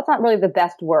radical. That's not really the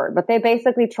best word, but they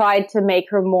basically tried to make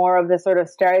her more of this sort of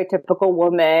stereotypical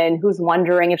woman who's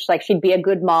wondering if she'd be a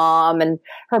good mom, and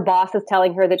her boss is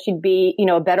telling her that she'd be,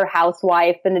 a better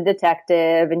housewife than a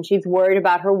detective, and she's worried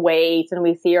about her weight, and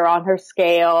we see her on her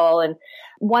scale. And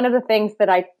one of the things that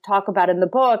I talk about in the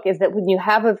book is that when you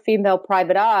have a female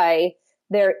private eye,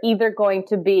 they're either going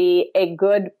to be a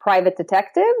good private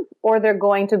detective or they're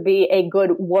going to be a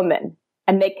good woman,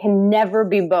 and they can never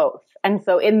be both. And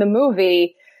so in the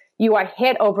movie, you are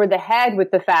hit over the head with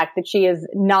the fact that she is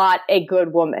not a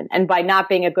good woman. And by not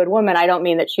being a good woman, I don't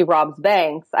mean that she robs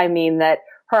banks. I mean that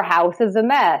her house is a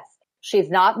mess. She's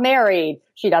not married.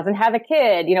 She doesn't have a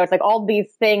kid. It's like all these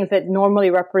things that normally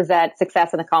represent success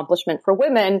and accomplishment for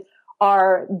women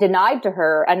are denied to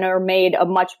her and are made a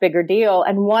much bigger deal.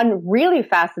 And one really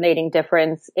fascinating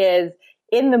difference is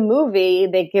in the movie,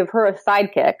 they give her a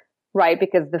sidekick, right?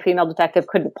 Because the female detective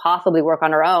couldn't possibly work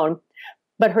on her own.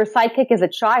 But her sidekick is a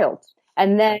child.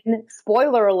 And then,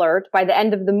 spoiler alert, by the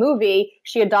end of the movie,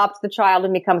 she adopts the child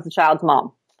and becomes the child's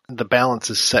mom. The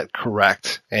balance is set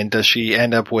correct. And does she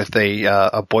end up with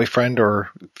a boyfriend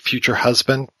or future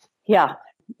husband? Yeah,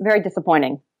 very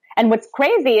disappointing. And what's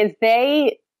crazy is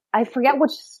I forget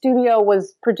which studio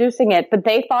was producing it, but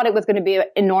they thought it was going to be an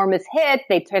enormous hit.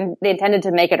 They intended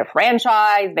to make it a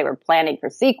franchise. They were planning for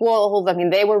sequels. I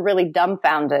mean, they were really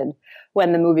dumbfounded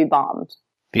when the movie bombed.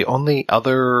 The only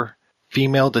other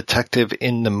female detective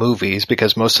in the movies,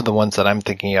 because most of the ones that I'm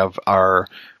thinking of are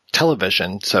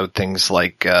television, so things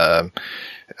like The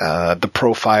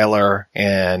Profiler,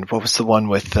 and what was the one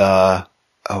with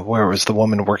where was the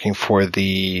woman working for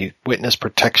the Witness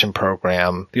Protection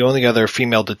Program? The only other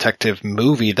female detective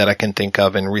movie that I can think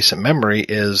of in recent memory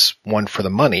is One for the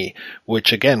Money,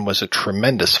 which again was a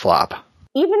tremendous flop.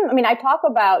 I talk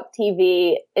about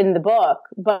TV in the book,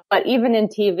 but even in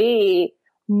TV,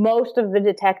 most of the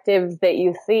detectives that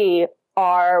you see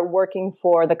are working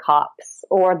for the cops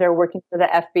or they're working for the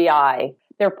FBI.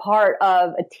 They're part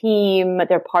of a team.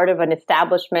 They're part of an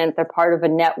establishment. They're part of a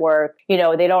network. They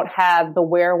don't have the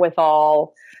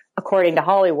wherewithal, according to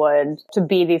Hollywood, to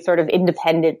be these sort of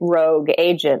independent rogue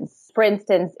agents. For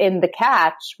instance, in The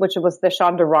Catch, which was the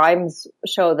Shonda Rhimes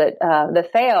show that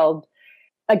failed,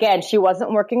 again, she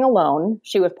wasn't working alone.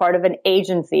 She was part of an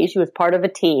agency. She was part of a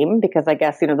team because I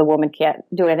guess, the woman can't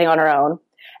do anything on her own.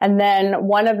 And then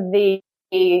one of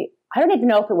I don't even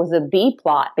know if it was a B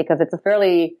plot because it's a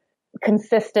fairly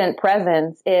consistent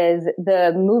presence, is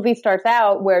the movie starts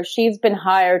out where she's been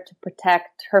hired to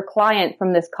protect her client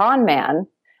from this con man,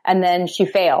 and then she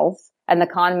fails, and the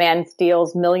con man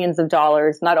steals millions of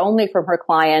dollars, not only from her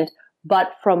client,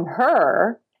 but from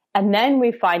her. And then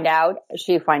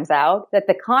she finds out that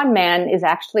the con man is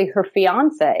actually her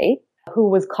fiance, who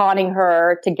was conning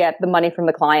her to get the money from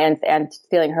the clients and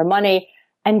stealing her money.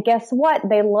 And guess what?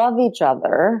 They love each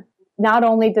other. Not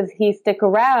only does he stick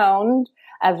around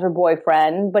as her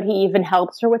boyfriend, but he even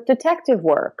helps her with detective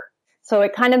work. So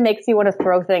it kind of makes you want to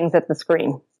throw things at the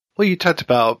screen. Well, you talked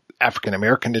about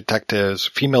African-American detectives,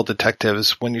 female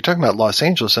detectives. When you're talking about Los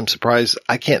Angeles, I'm surprised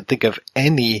I can't think of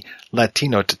any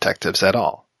Latino detectives at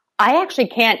all. I actually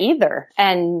can't either.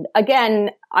 And again,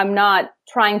 I'm not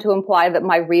trying to imply that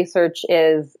my research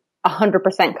is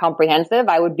 100% comprehensive.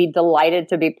 I would be delighted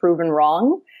to be proven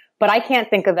wrong, but I can't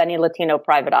think of any Latino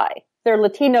private eye. There are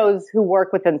Latinos who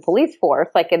work within police force,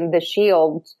 like in The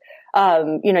Shield.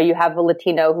 You have a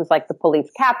Latino who's like the police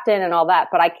captain and all that,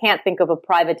 but I can't think of a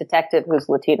private detective who's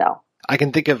Latino. I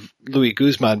can think of Louis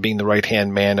Guzman being the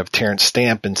right-hand man of Terrence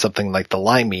Stamp in something like The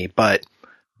Limey, but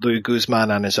Louis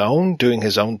Guzman on his own, doing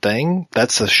his own thing,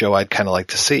 that's the show I'd kind of like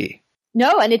to see.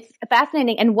 No, and it's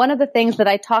fascinating. And one of the things that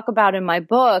I talk about in my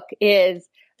book is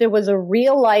there was a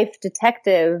real-life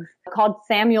detective called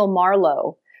Samuel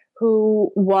Marlowe,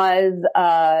 who was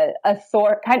a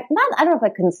sort, I don't know if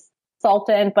a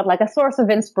consultant, but like a source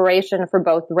of inspiration for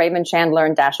both Raymond Chandler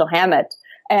and Dashiell Hammett.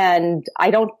 And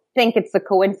I don't think it's a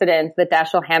coincidence that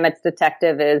Dashiell Hammett's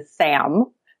detective is Sam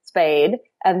Spade.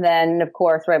 And then, of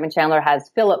course, Raymond Chandler has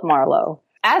Philip Marlowe.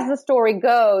 As the story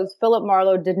goes, Philip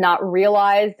Marlowe did not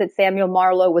realize that Samuel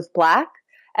Marlowe was black.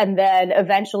 And then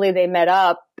eventually they met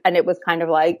up and it was kind of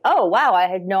like, oh, wow, I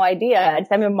had no idea. And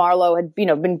Samuel Marlowe had,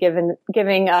 been giving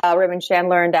Raymond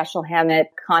Chandler and Dashiell Hammett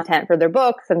content for their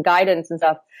books and guidance and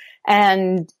stuff.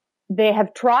 And they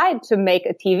have tried to make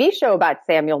a TV show about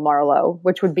Samuel Marlowe,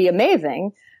 which would be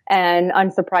amazing. And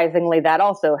unsurprisingly, that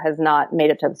also has not made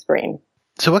it to the screen.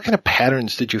 So what kind of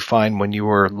patterns did you find when you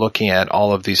were looking at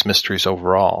all of these mysteries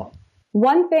overall?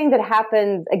 One thing that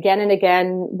happens again and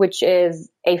again, which is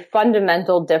a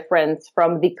fundamental difference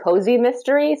from the cozy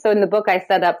mystery. So in the book, I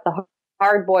set up the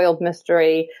hard-boiled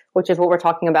mystery, which is what we're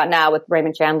talking about now with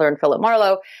Raymond Chandler and Philip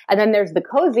Marlowe. And then there's the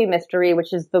cozy mystery,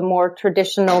 which is the more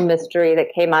traditional mystery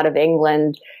that came out of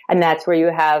England. And that's where you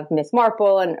have Miss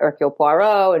Marple and Hercule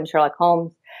Poirot and Sherlock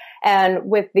Holmes. And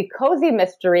with the cozy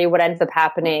mystery, what ends up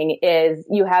happening is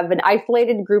you have an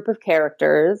isolated group of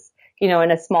characters, you know, in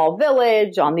a small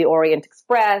village, on the Orient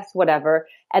Express, whatever.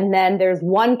 And then there's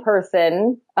one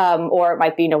person, or it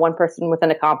might be, you know, one person with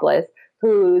an accomplice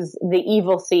who's the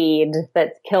evil seed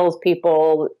that kills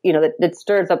people, you know, that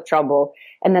stirs up trouble.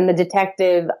 And then the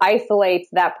detective isolates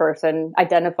that person,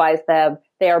 identifies them.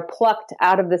 They are plucked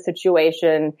out of the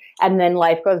situation. And then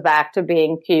life goes back to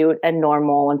being cute and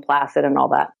normal and placid and all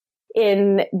that.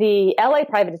 In the LA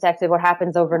Private Detective, what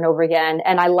happens over and over again,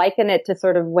 and I liken it to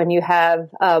sort of when you have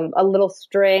a little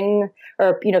string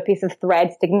or, you know, piece of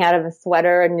thread sticking out of a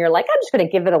sweater and you're like, I'm just going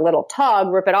to give it a little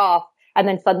tug, rip it off, and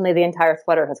then suddenly the entire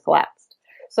sweater has collapsed.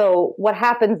 So what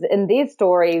happens in these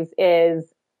stories is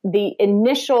the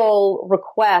initial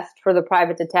request for the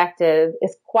private detective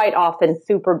is quite often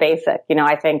super basic. You know,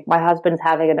 I think my husband's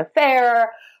having an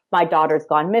affair, my daughter's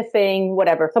gone missing,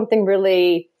 whatever, something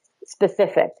really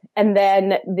specific. And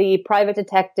then the private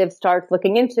detective starts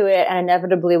looking into it, and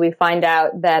inevitably we find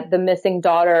out that the missing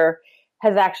daughter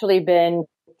has actually been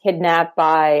kidnapped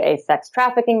by a sex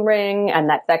trafficking ring, and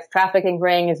that sex trafficking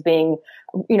ring is being,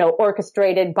 you know,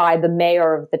 orchestrated by the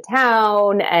mayor of the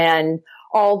town, and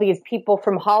all these people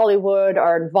from Hollywood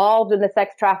are involved in the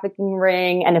sex trafficking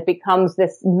ring, and it becomes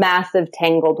this massive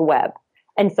tangled web.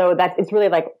 And so it's really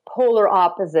like polar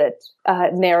opposite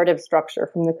narrative structure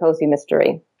from the cozy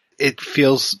mystery. It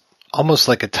feels almost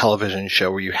like a television show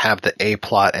where you have the A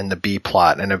plot and the B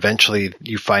plot, and eventually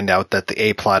you find out that the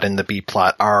A plot and the B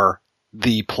plot are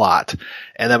the plot.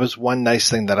 And that was one nice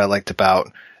thing that I liked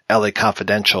about LA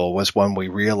Confidential, was when we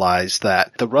realized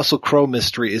that the Russell Crowe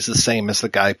mystery is the same as the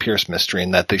Guy Pearce mystery,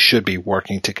 and that they should be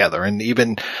working together. And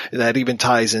that even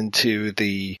ties into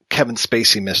the Kevin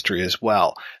Spacey mystery as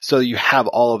well. So you have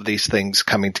all of these things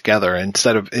coming together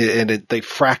they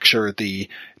fracture the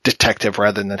detective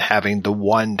rather than having the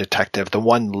one detective, the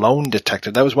one lone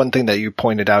detective. That was one thing that you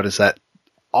pointed out, is that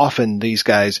often these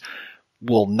guys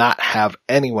will not have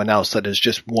anyone else, that is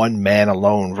just one man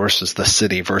alone versus the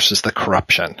city versus the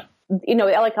corruption. You know,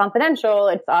 LA Confidential,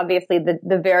 it's obviously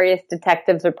the various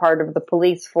detectives are part of the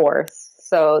police force.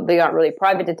 So they aren't really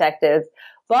private detectives.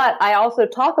 But I also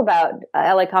talk about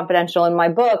LA Confidential in my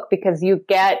book because you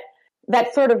get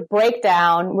that sort of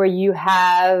breakdown where you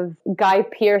have Guy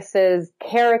Pearce's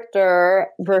character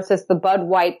versus the Bud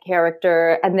White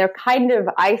character, and they're kind of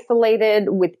isolated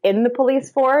within the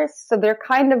police force. So they're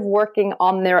kind of working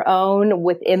on their own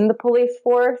within the police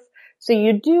force. So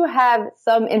you do have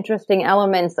some interesting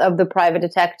elements of the private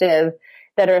detective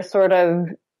that are sort of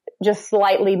just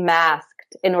slightly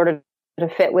masked in order to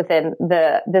fit within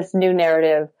this new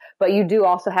narrative. But you do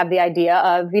also have the idea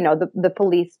of, you know, the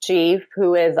police chief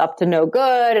who is up to no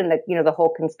good, and the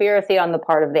whole conspiracy on the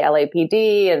part of the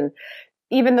LAPD. And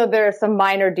even though there are some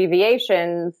minor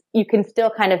deviations, you can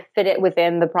still kind of fit it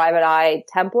within the private eye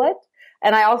template.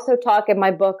 And I also talk in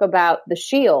my book about The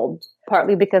Shield,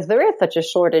 partly because there is such a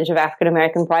shortage of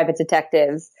African-American private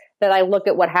detectives, that I look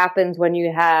at what happens when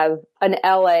you have an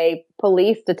LA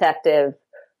police detective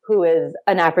who is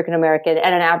an African-American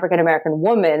and an African-American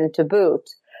woman to boot.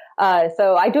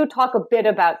 So I do talk a bit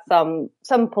about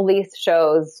some police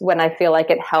shows when I feel like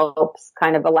it helps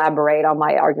kind of elaborate on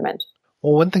my argument.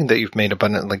 Well, one thing that you've made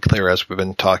abundantly clear as we've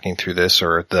been talking through this,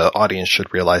 or the audience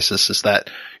should realize this, is that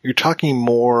you're talking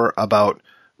more about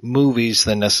movies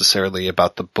than necessarily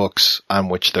about the books on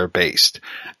which they're based.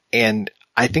 And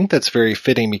I think that's very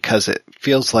fitting, because it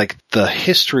feels like the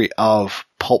history of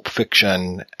pulp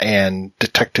fiction and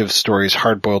detective stories,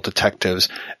 hard-boiled detectives,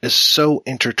 is so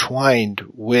intertwined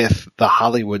with the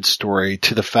Hollywood story,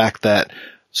 to the fact that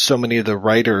so many of the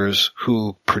writers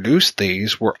who produced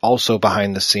these were also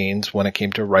behind the scenes when it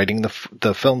came to writing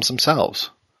the films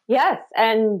themselves. Yes,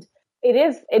 and it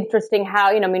is interesting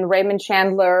how, Raymond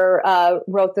Chandler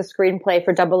wrote the screenplay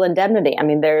for Double Indemnity. I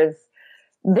mean,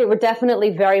 they were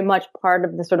definitely very much part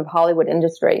of the sort of Hollywood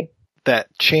industry. That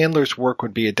Chandler's work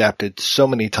would be adapted so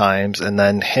many times, and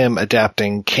then him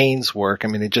adapting Kane's work,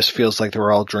 it just feels like they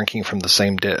were all drinking from the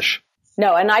same dish.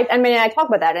 No, and I talk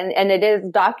about that, and it is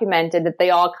documented that they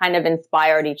all kind of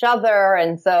inspired each other,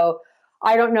 and so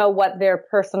I don't know what their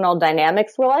personal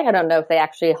dynamics were like. I don't know if they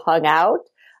actually hung out,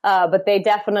 But they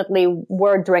definitely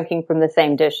were drinking from the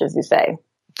same dish, as you say.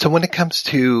 So when it comes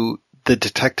to the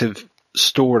detective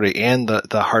story and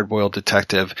the hard-boiled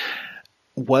detective,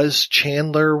 was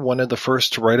Chandler one of the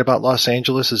first to write about Los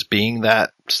Angeles as being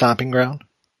that stomping ground?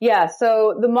 Yeah,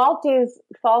 so the Maltese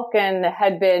Falcon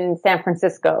had been San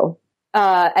Francisco.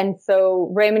 And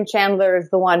so Raymond Chandler is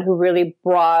the one who really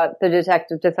brought the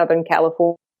detective to Southern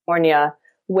California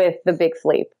with The Big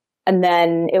Sleep. And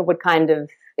then it would kind of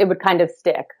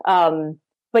stick.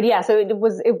 But yeah, so it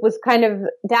was kind of,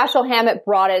 Dashiell Hammett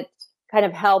brought it, kind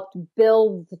of helped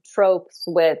build the tropes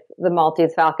with the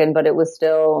Maltese Falcon, but it was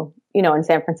still, in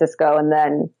San Francisco. And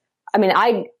then,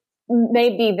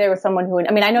 maybe there was someone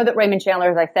I know that Raymond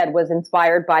Chandler, as I said, was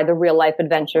inspired by the real life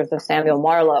adventures of Samuel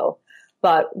Marlowe.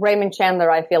 But Raymond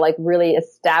Chandler, I feel like, really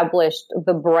established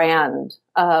the brand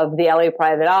of the LA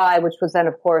Private Eye, which was then,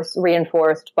 of course,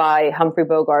 reinforced by Humphrey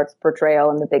Bogart's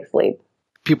portrayal in The Big Sleep.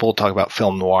 People talk about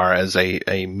film noir as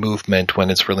a movement when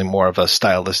it's really more of a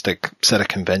stylistic set of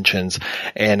conventions.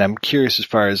 And I'm curious as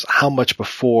far as how much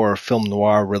before film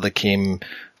noir really came,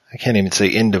 I can't even say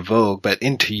into vogue, but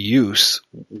into use,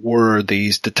 were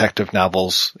these detective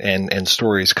novels and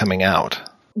stories coming out?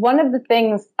 One of the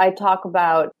things I talk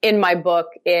about in my book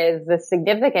is the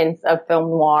significance of film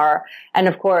noir, and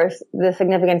of course, the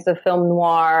significance of film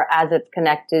noir as it's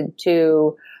connected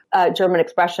to German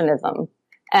Expressionism.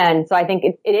 And so I think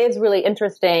it is really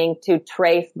interesting to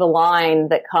trace the line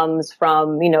that comes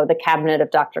from, the Cabinet of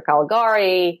Dr.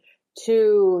 Caligari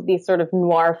to these sort of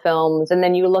noir films. And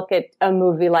then you look at a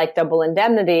movie like Double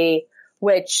Indemnity,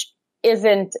 which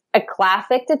isn't a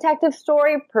classic detective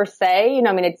story per se.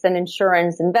 It's an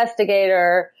insurance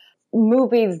investigator.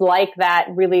 Movies like that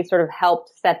really sort of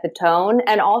helped set the tone.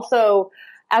 And also,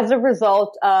 as a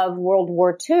result of World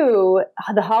War II,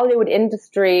 the Hollywood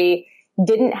industry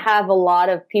didn't have a lot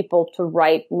of people to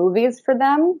write movies for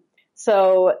them.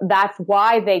 So that's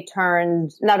why they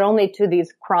turned not only to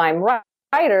these crime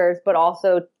writers, but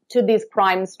also to these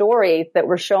crime stories that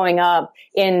were showing up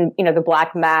in, the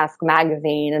Black Mask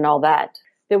magazine and all that.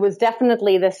 There was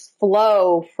definitely this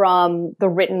flow from the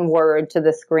written word to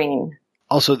the screen.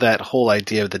 Also, that whole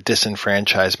idea of the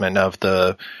disenfranchisement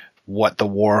of what the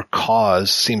war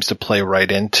caused seems to play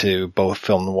right into both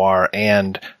film noir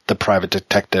and the private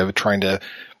detective trying to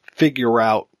figure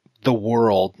out the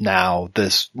world now,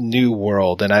 this new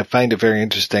world. And I find it very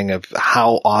interesting of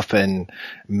how often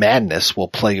madness will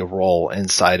play a role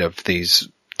inside of these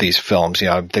films.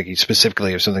 I'm thinking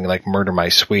specifically of something like Murder My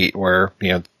Sweet, where,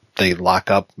 they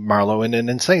lock up Marlowe in an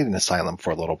insane asylum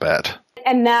for a little bit.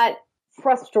 And that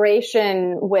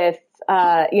frustration with,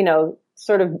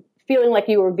 sort of feeling like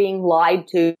you were being lied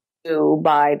to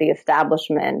by the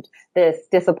establishment, this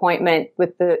disappointment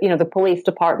with the police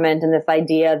department, and this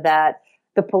idea that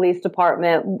the police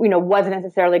department, wasn't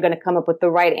necessarily going to come up with the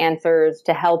right answers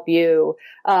to help you.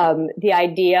 The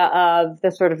idea of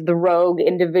the sort of the rogue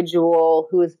individual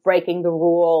who is breaking the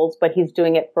rules, but he's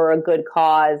doing it for a good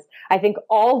cause. I think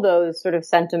all those sort of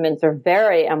sentiments are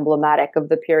very emblematic of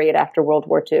the period after World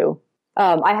War II.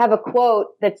 I have a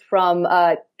quote that's from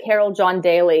Carol John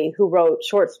Daly, who wrote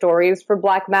short stories for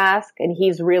Black Mask, and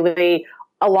he's really,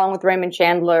 along with Raymond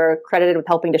Chandler, credited with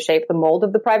helping to shape the mold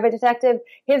of the private detective.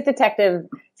 His detective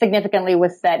significantly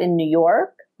was set in New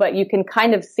York, but you can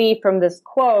kind of see from this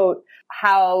quote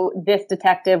how this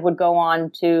detective would go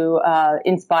on to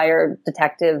inspire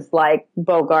detectives like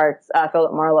Bogart's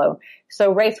Philip Marlowe.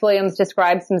 So Race Williams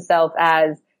describes himself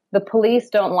as, "The police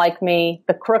don't like me.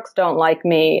 The crooks don't like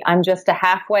me. I'm just a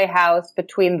halfway house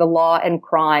between the law and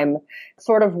crime,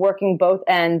 sort of working both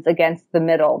ends against the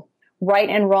middle. Right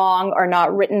and wrong are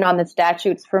not written on the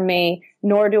statutes for me,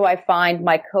 nor do I find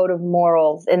my code of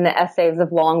morals in the essays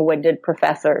of long-winded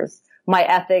professors. My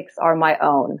ethics are my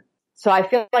own." So I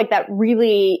feel like that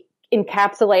really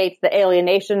encapsulates the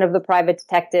alienation of the private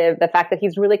detective, the fact that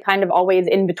he's really kind of always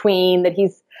in between, that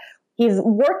he's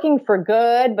working for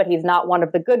good, but he's not one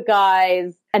of the good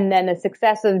guys. And then the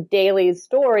success of Daly's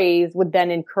stories would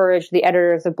then encourage the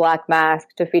editors of Black Mask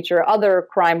to feature other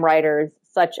crime writers,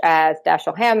 such as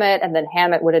Dashiell Hammett, and then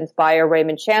Hammett would inspire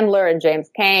Raymond Chandler and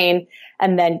James Cain,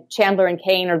 and then Chandler and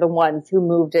Cain are the ones who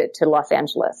moved it to Los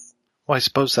Angeles. Well, I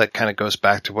suppose that kind of goes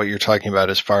back to what you're talking about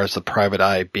as far as the private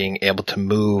eye being able to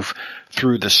move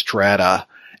through the strata.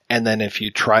 And then if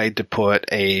you tried to put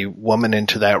a woman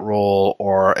into that role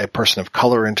or a person of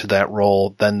color into that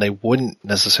role, then they wouldn't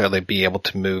necessarily be able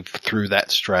to move through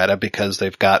that strata because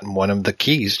they've gotten one of the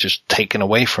keys just taken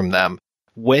away from them.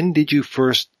 When did you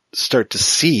first start to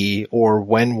see, or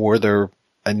when were there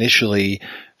initially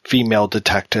female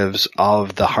detectives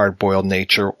of the hard-boiled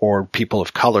nature or people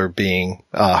of color being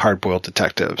hard-boiled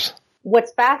detectives?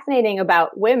 What's fascinating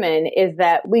about women is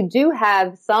that we do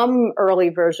have some early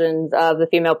versions of the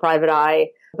female private eye,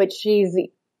 but she's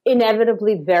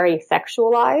inevitably very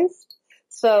sexualized.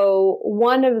 So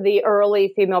one of the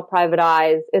early female private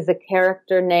eyes is a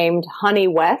character named Honey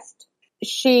West.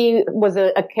 She was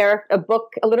a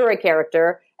literary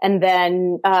character, and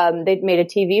then they made a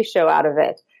TV show out of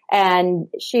it. And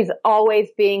she's always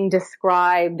being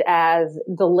described as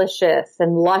delicious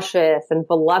and luscious and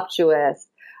voluptuous.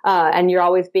 And you're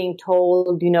always being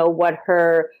told, what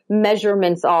her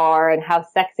measurements are and how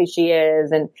sexy she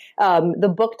is. And the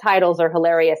book titles are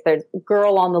hilarious. There's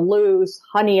Girl on the Loose,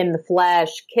 Honey in the Flesh,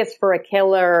 Kiss for a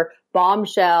Killer,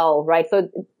 Bombshell, right? So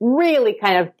really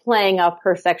kind of playing up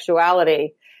her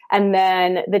sexuality. And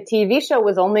then the TV show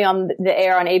was only on the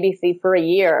air on ABC for a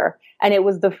year. And it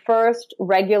was the first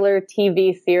regular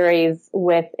TV series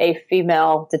with a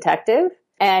female detective.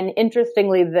 And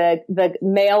interestingly, the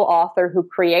male author who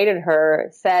created her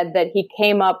said that he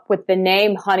came up with the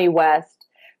name Honey West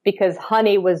because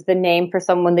Honey was the name for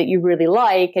someone that you really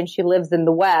like, and she lives in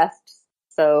the West.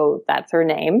 So that's her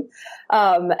name.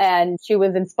 And she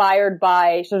was inspired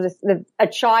she was a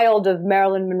child of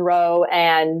Marilyn Monroe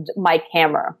and Mike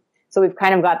Hammer. So we've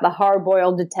kind of got the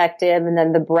hard-boiled detective and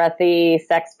then the breathy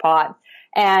sex pot.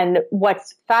 And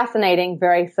what's fascinating,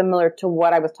 very similar to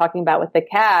what I was talking about with The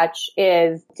Catch,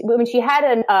 is when she had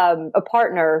a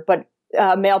partner, but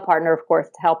a male partner, of course,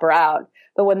 to help her out.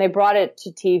 But when they brought it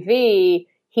to TV,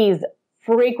 he's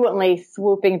frequently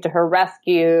swooping to her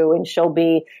rescue, and she'll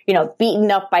be, beaten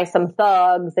up by some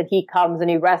thugs, and he comes and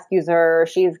he rescues her.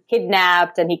 She's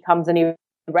kidnapped and he comes and he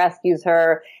rescues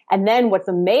her. And then what's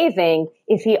amazing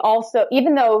is he also,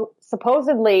 even though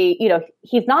supposedly,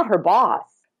 he's not her boss,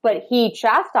 but he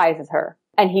chastises her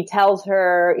and he tells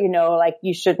her,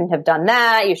 you shouldn't have done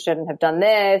that. You shouldn't have done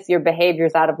this. Your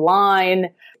behavior's out of line.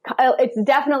 It's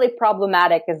definitely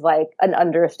problematic is like an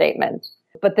understatement.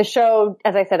 But the show,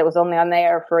 as I said, it was only on the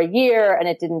air for a year and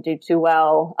it didn't do too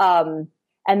well.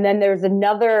 And then there's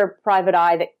another private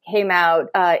eye that came out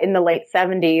in the late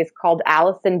 70s called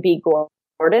Allison B.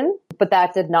 Gordon, but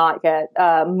that did not get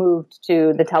moved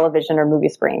to the television or movie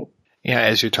screen. Yeah,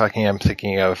 as you're talking, I'm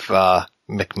thinking of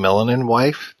Macmillan and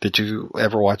Wife. Did you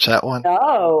ever watch that one?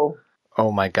 No.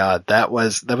 Oh my God, that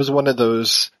was one of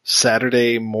those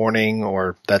Saturday morning,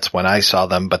 or that's when I saw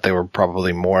them, but they were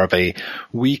probably more of a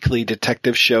weekly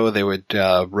detective show. They would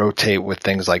rotate with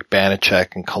things like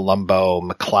Banachek and Columbo,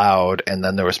 McCloud, and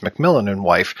then there was Macmillan and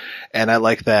Wife. And I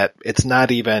like that it's not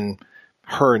even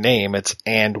her name, it's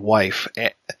and wife.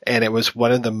 And it was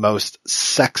one of the most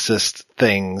sexist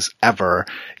things ever.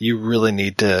 You really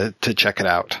need to check it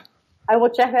out. I will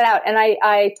check that out. And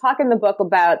I talk in the book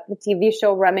about the TV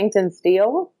show Remington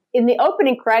Steele. In the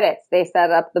opening credits, they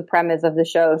set up the premise of the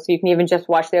show, so you can even just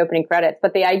watch the opening credits.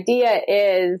 But the idea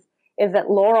is that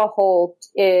Laura Holt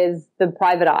is the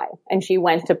private eye, and she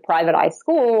went to private eye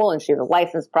school, and she's a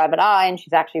licensed private eye, and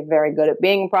she's actually very good at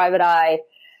being a private eye.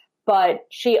 But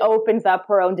she opens up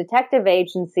her own detective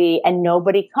agency, and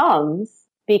nobody comes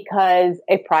because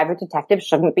a private detective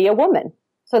shouldn't be a woman.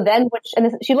 So then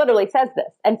she literally says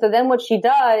this. And so then what she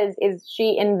does is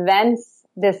she invents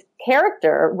this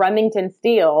character, Remington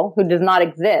Steele, who does not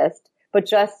exist, but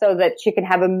just so that she can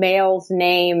have a male's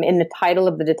name in the title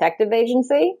of the detective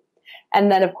agency. And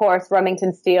then, of course,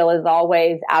 Remington Steele is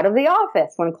always out of the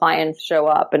office when clients show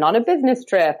up and on a business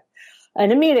trip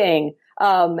and a meeting.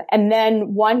 And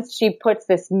then once she puts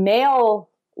this male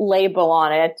label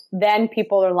on it, then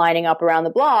people are lining up around the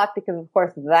block because, of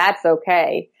course, that's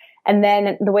okay. And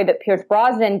then the way that Pierce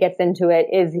Brosnan gets into it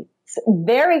is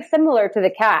very similar to The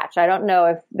Catch. I don't know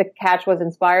if The Catch was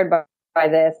inspired by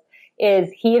this.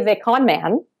 He is a con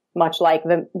man, much like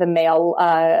the male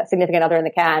significant other in The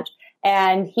Catch,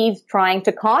 and he's trying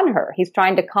to con her. He's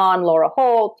trying to con Laura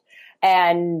Holt,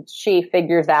 and she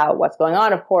figures out what's going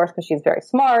on, of course, because she's very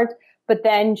smart. But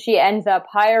then she ends up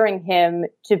hiring him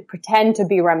to pretend to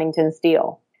be Remington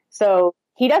Steele. So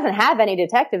he doesn't have any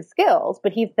detective skills,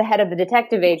 but he's the head of the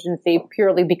detective agency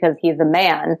purely because he's a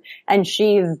man, and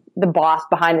she's the boss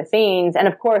behind the scenes. And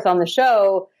of course, on the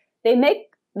show, they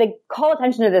call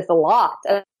attention to this a lot.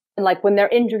 And like when they're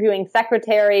interviewing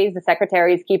secretaries, the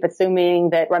secretaries keep assuming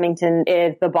that Remington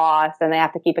is the boss, and they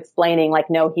have to keep explaining like,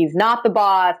 no, he's not the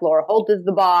boss. Laura Holt is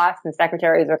the boss, and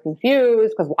secretaries are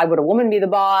confused because why would a woman be the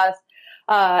boss?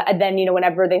 And then,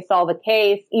 whenever they solve a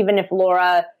case, even if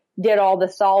Laura did all the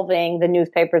solving, the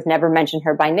newspapers never mention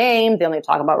her by name. They only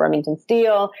talk about Remington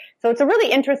Steele. So it's a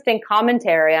really interesting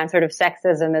commentary on sort of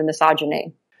sexism and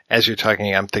misogyny. As you're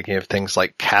talking, I'm thinking of things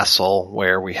like Castle,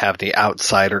 where we have the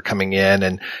outsider coming in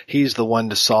and he's the one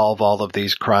to solve all of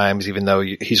these crimes, even though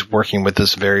he's working with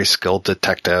this very skilled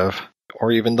detective,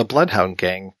 or even the Bloodhound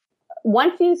Gang.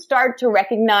 Once you start to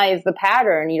recognize the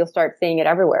pattern, you'll start seeing it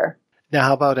everywhere. Now,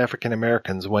 how about African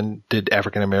Americans? When did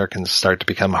African Americans start to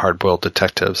become hard-boiled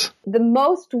detectives? The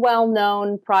most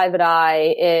well-known private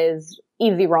eye is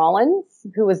Easy Rawlins,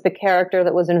 who was the character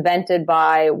that was invented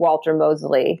by Walter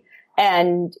Mosley.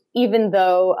 And even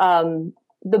though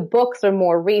the books are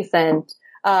more recent,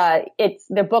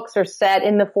 the books are set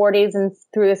in the 40s and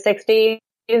through the 60s,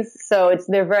 so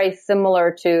they're very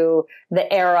similar to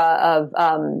the era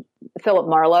of Philip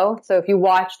Marlowe. So if you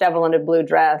watch Devil in a Blue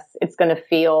Dress, it's going to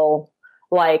feel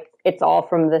like it's all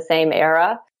from the same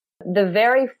era. The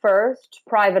very first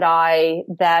private eye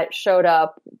that showed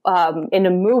up in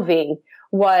a movie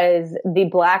was a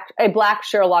black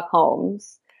Sherlock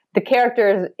Holmes. The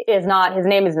character his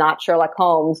name is not Sherlock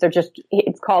Holmes.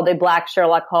 It's called a black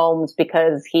Sherlock Holmes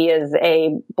because he is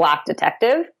a black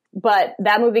detective. But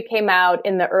that movie came out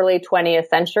in the early 20th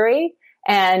century,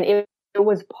 and it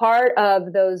was part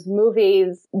of those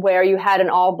movies where you had an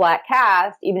all-black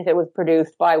cast, even if it was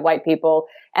produced by white people,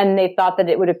 and they thought that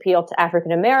it would appeal to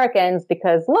African Americans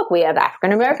because, look, we have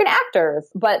African American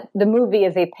actors. But the movie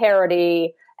is a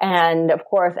parody. And of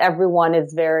course, everyone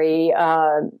is very,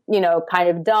 kind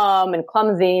of dumb and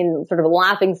clumsy and sort of a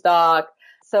laughing stock.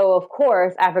 So of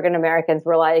course, African Americans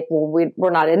were like, well, we're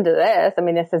not into this. I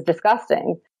mean, this is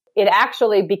disgusting. It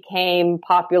actually became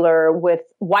popular with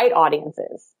white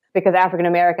audiences because African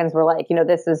Americans were like,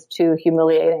 this is too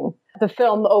humiliating. The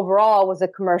film overall was a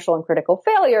commercial and critical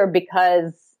failure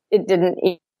because it didn't,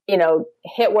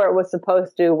 hit where it was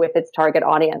supposed to with its target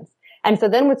audience. And so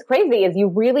then what's crazy is you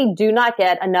really do not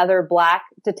get another black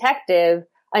detective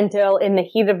until In the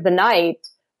Heat of the Night,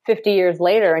 50 years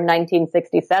later in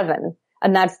 1967.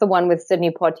 And that's the one with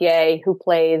Sidney Poitier, who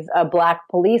plays a black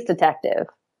police detective.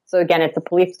 So again, it's a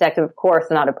police detective, of course,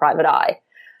 and not a private eye.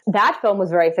 That film was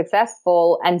very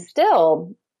successful, and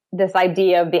still this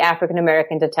idea of the African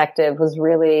American detective was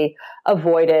really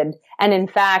avoided. And in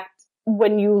fact,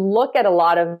 when you look at a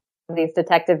lot of these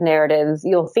detective narratives,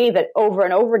 you'll see that over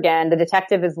and over again, the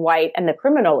detective is white and the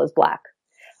criminal is black.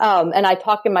 And I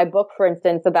talk in my book, for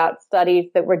instance, about studies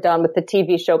that were done with the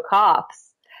TV show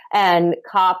Cops. And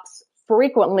Cops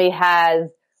frequently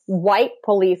has white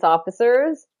police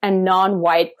officers and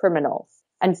non-white criminals.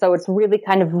 And so it's really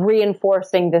kind of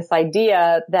reinforcing this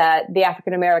idea that the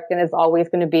African American is always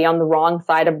going to be on the wrong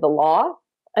side of the law.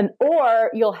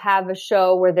 Or you'll have a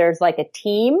show where there's like a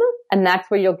team, and that's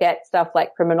where you'll get stuff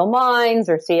like Criminal Minds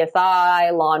or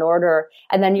CSI, Law and Order,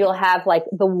 and then you'll have like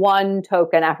the one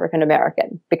token African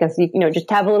American, because just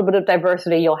to have a little bit of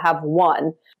diversity, you'll have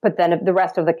one, but then if the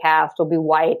rest of the cast will be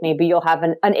white, maybe you'll have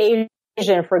an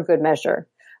Asian for good measure.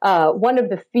 One of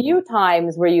the few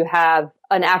times where you have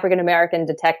an African American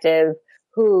detective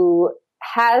who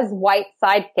has white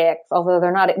sidekicks, although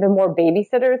they're more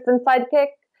babysitters than sidekicks,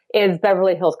 is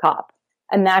Beverly Hills Cop.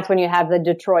 And that's when you have the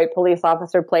Detroit police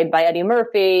officer played by Eddie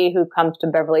Murphy, who comes to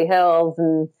Beverly Hills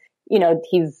and,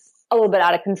 he's a little bit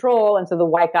out of control. And so the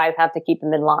white guys have to keep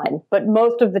him in line. But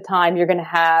most of the time you're going to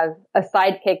have a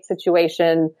sidekick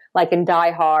situation like in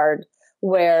Die Hard,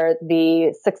 where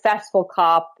the successful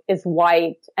cop is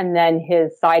white and then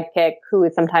his sidekick, who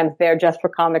is sometimes there just for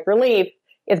comic relief,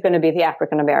 is going to be the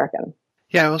African American.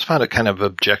 Yeah, I always found it kind of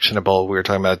objectionable. We were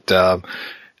talking about,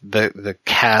 the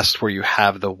cast where you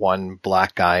have the one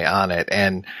black guy on it,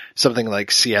 and something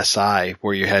like CSI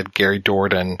where you had Gary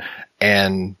Dourdan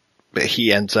and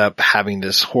he ends up having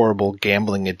this horrible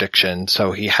gambling addiction.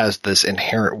 So he has this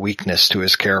inherent weakness to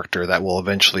his character that will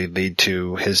eventually lead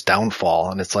to his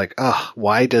downfall. And it's like,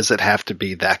 why does it have to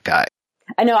be that guy?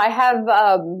 I know I have,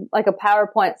 like a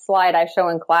PowerPoint slide I show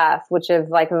in class, which is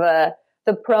like the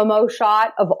promo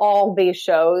shot of all these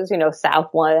shows,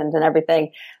 Southland and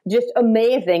everything. Just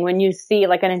amazing when you see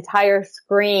like an entire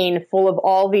screen full of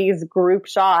all these group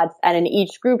shots, and in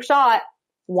each group shot,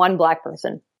 one black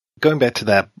person. Going back to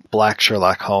that black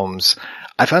Sherlock Holmes,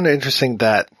 I found it interesting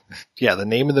that, the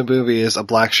name of the movie is A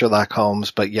Black Sherlock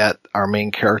Holmes, but yet our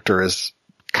main character is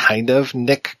kind of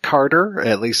Nick Carter,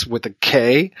 at least with a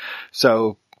K.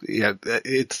 So,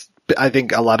 I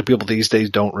think a lot of people these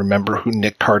days don't remember who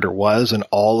Nick Carter was in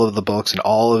all of the books and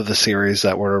all of the series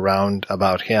that were around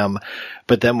about him.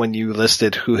 But then when you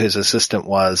listed who his assistant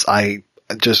was, I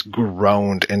just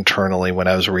groaned internally when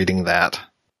I was reading that.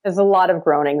 There's a lot of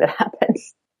groaning that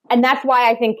happens. And that's why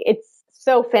I think it's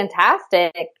so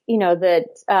fantastic,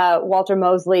 that Walter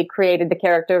Mosley created the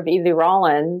character of Easy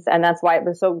Rawlins. And that's why it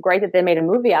was so great that they made a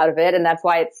movie out of it. And that's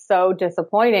why it's so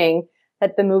disappointing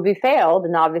that the movie failed,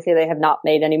 and obviously they have not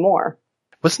made any more.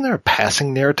 Wasn't there a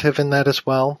passing narrative in that as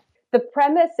well? The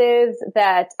premise is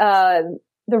that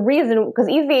the reason, because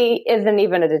Easy isn't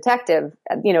even a detective,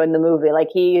 in the movie. Like,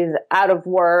 he's out of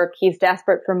work, he's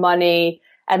desperate for money,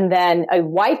 and then a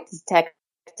white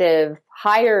detective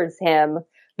hires him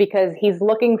because he's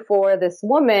looking for this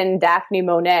woman, Daphne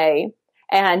Monet,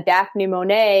 and Daphne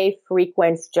Monet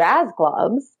frequents jazz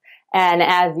clubs. And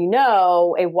as you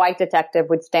know, a white detective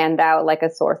would stand out like a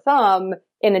sore thumb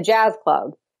in a jazz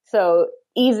club. So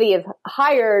Easy is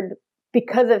hired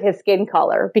because of his skin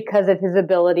color, because of his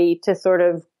ability to sort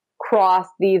of cross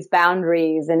these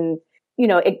boundaries and,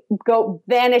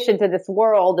 vanish into this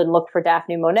world and look for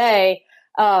Daphne Monet.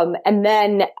 And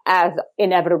then, as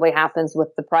inevitably happens with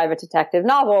the private detective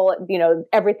novel,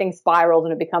 everything spirals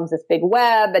and it becomes this big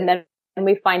web. And then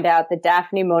we find out that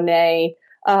Daphne Monet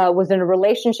was in a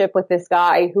relationship with this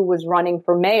guy who was running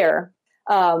for mayor.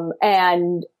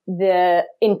 And the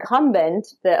incumbent,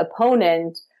 the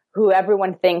opponent, who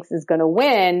everyone thinks is going to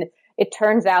win, it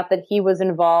turns out that he was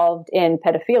involved in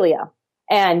pedophilia.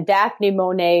 And Daphne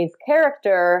Monet's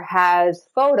character has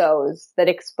photos that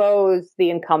expose the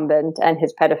incumbent and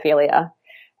his pedophilia.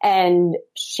 And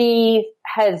she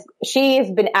has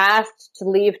been asked to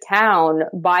leave town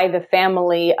by the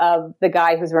family of the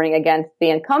guy who's running against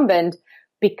the incumbent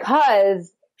because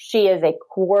she is a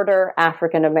quarter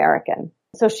African American.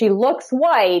 So she looks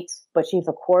white, but she's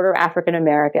a quarter African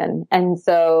American. And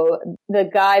so the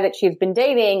guy that she's been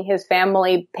dating, his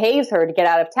family pays her to get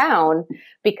out of town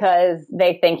because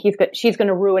they think she's going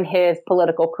to ruin his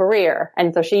political career.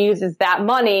 And so she uses that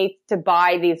money to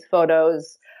buy these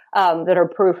photos that are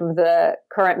proof of the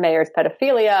current mayor's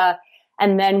pedophilia.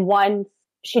 And then once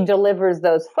she delivers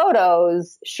those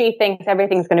photos, she thinks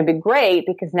everything's going to be great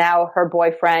because now her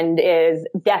boyfriend is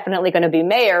definitely going to be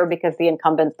mayor because the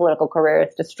incumbent's political career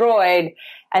is destroyed.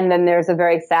 And then there's a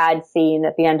very sad scene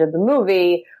at the end of the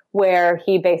movie where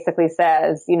he basically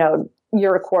says,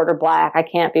 you're a quarter black. I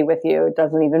can't be with you. It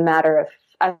doesn't even matter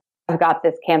if I've got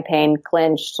this campaign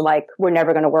clinched. Like, we're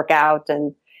never going to work out.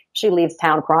 And she leaves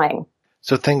town crying.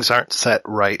 So things aren't set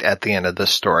right at the end of this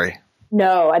story.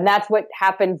 No, and that's what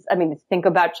happens. I mean, think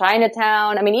about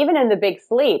Chinatown. I mean, even in The Big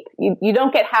Sleep, you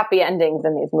don't get happy endings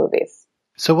in these movies.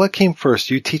 So what came first,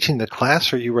 you teaching the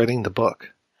class or you writing the book?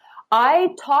 I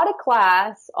taught a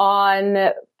class on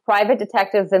private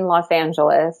detectives in Los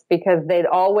Angeles because they'd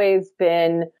always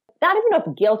been, not even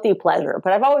a guilty pleasure,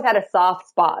 but I've always had a soft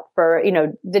spot for,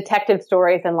 detective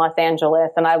stories in Los Angeles.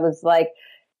 And I was like,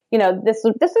 this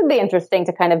would be interesting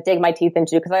to kind of dig my teeth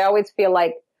into because I always feel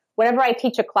like whenever I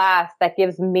teach a class, that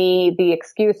gives me the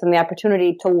excuse and the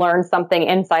opportunity to learn something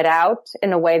inside out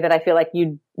in a way that I feel like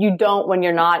you don't when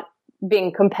you're not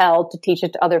being compelled to teach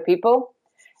it to other people.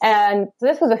 And so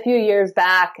this was a few years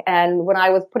back, and when I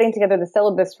was putting together the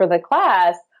syllabus for the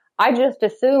class, I just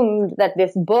assumed that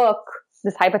this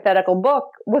hypothetical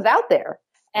book, was out there.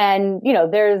 And,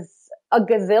 there's a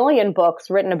gazillion books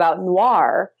written about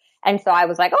noir. And so I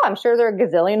was like, I'm sure there are a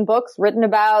gazillion books written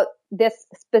about this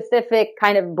specific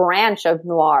kind of branch of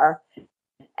noir.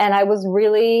 And I was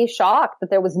really shocked that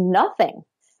there was nothing.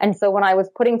 And so when I was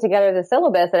putting together the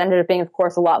syllabus, it ended up being, of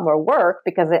course, a lot more work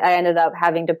because I ended up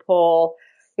having to pull,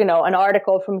 an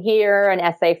article from here, an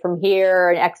essay from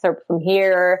here, an excerpt from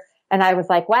here. And I was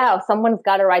like, wow, someone's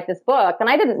got to write this book. And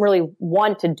I didn't really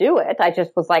want to do it. I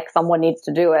just was like, someone needs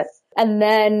to do it. And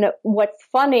then what's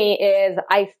funny is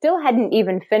I still hadn't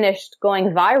even finished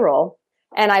going viral.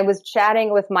 And I was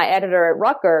chatting with my editor at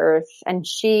Rutgers, and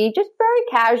she just very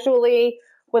casually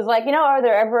was like, are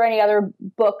there ever any other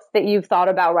books that you've thought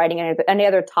about writing, any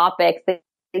other topics that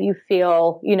you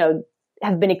feel,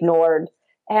 have been ignored?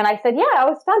 And I said, yeah, I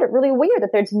always found it really weird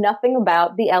that there's nothing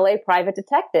about the LA private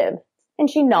detective. And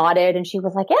she nodded and she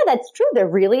was like, yeah, that's true. There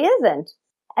really isn't.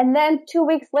 And then 2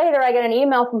 weeks later, I get an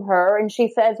email from her and she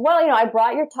says, well, I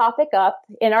brought your topic up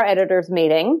in our editor's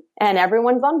meeting and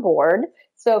everyone's on board.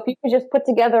 So if you could just put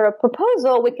together a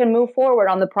proposal, we can move forward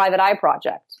on the Private Eye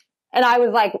project. And I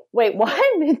was like, wait, what?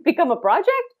 It's become a project?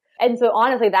 And so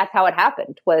honestly, that's how it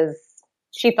happened, was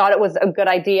she thought it was a good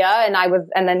idea. And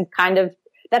then kind of,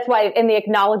 that's why in the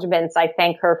acknowledgments, I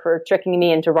thank her for tricking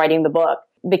me into writing the book,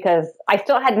 because I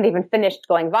still hadn't even finished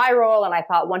going viral. And I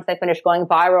thought once I finished going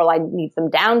viral, I'd need some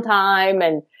downtime.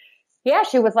 And yeah,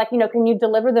 she was like, can you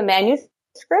deliver the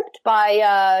manuscript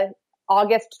by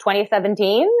August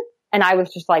 2017? And I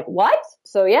was just like, what?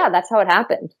 So yeah, that's how it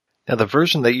happened. Now, the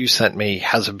version that you sent me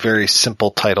has a very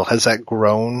simple title. Has that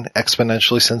grown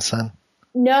exponentially since then?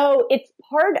 No, it's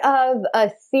part of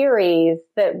a series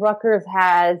that Rutgers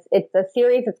has. It's a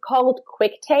series, it's called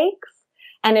Quick Takes.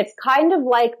 And it's kind of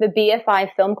like the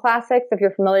BFI film classics, if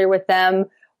you're familiar with them,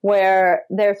 where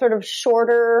they're sort of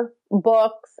shorter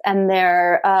books and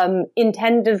they're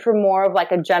intended for more of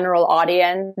like a general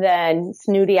audience than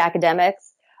snooty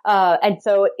academics. And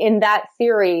so in that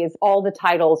series, all the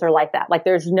titles are like that. Like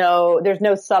there's no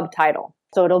subtitle.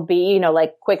 So it'll be,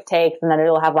 like quick takes, and then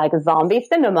it'll have like a zombie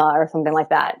cinema or something like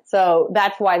that. So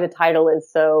that's why the title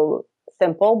is so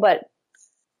simple, but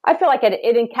I feel like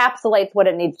it encapsulates what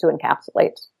it needs to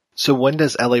encapsulate. So when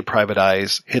does LA Private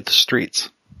Eyes hit the streets?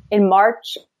 In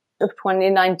March of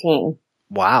 2019.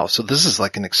 Wow. So this is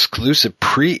like an exclusive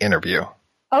pre-interview.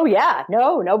 Oh yeah.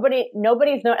 No, nobody's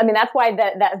known. I mean, that's why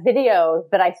that video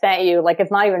that I sent you, like,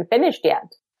 it's not even finished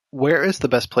yet. Where is the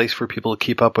best place for people to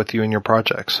keep up with you and your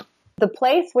projects? The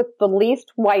place with the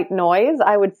least white noise,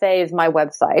 I would say, is my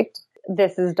website.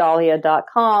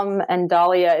 thisisdahlia.com, and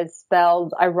Dahlia is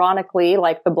spelled ironically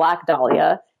like the Black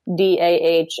Dahlia,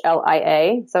 Dahlia.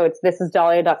 So it's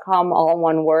thisisdahlia.com, all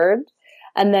one word.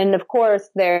 And then, of course,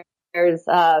 there's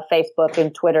Facebook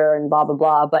and Twitter and blah, blah,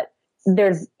 blah. But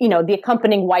there's, the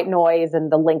accompanying white noise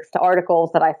and the links to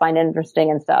articles that I find interesting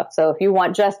and stuff. So if you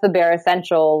want just the bare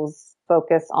essentials,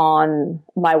 focus on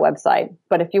my website.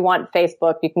 But if you want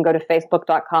Facebook, you can go to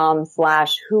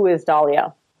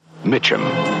facebook.com/whoisdahlia. Mitchum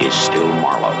is still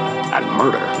Marlowe, and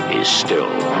murder is still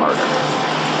murder.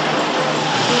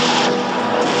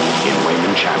 In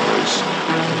Raymond Chandler's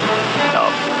The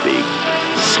Big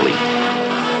Sleep,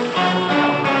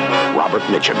 Robert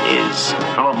Mitchum is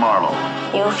Philip Marlowe.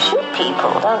 You shoot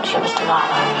people, don't you, Mr.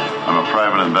 Marlowe? I'm a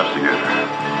private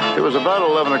investigator. It was about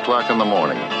 11 o'clock in the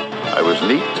morning. I was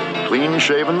neat,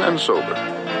 clean-shaven, and sober.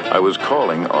 I was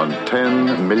calling on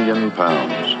 10 million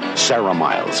pounds. Sarah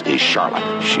Miles is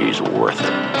Charlotte. She's worth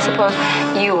it. Suppose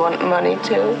you want money,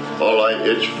 too? All I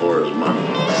itch for is money.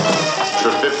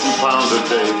 For 50 pounds a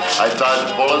day, I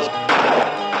dodge bullets. I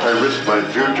risk my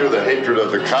future, the hatred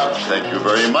of the cops. Thank you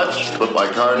very much. Put my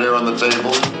card here on the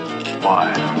table.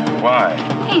 Why? Why?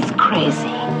 He's crazy.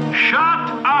 Shut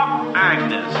up,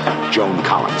 Agnes. Joan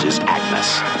Collins is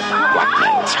Agnes.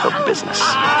 Blackmails her business.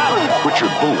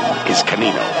 Richard Boone is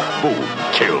Canino. Boone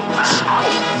kills.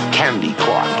 Candy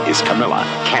Clark is Camilla.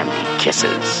 Candy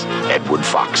kisses. Edward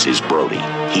Fox is Brody.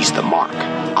 He's the Mark.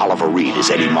 Oliver Reed is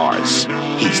Eddie Mars.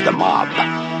 He's the mob.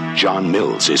 John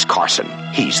Mills is Carson.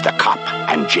 He's the cop.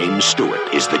 And James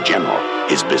Stewart is the general.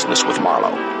 His business with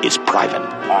Marlowe is private.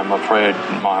 I'm afraid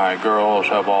my girls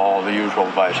have all the usual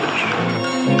vices.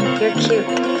 You're cute.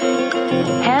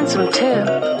 Handsome, too.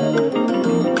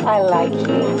 I like you.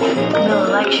 Mila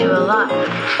likes you a lot.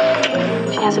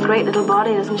 She has a great little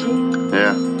body, doesn't she?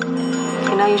 Yeah.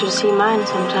 You should see mine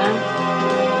sometime.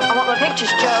 I want my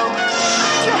pictures, Joe.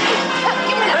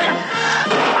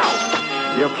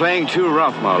 You're playing too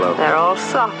rough, Marlowe. They're all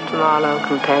soft, Marlowe,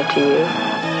 compared to you.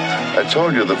 I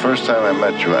told you the first time I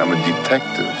met you, I'm a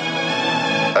detective.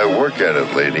 I work at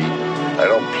it, lady. I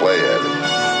don't play at it.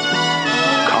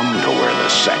 Come to where the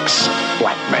sex,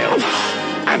 blackmail,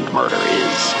 and murder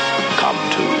is. Come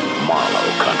to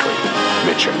Marlowe Country.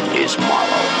 Mitchum is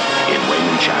Marlowe in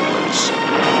Raymond Chandler's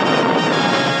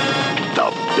The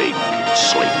Big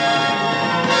Sleep.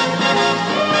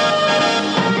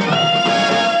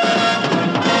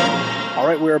 All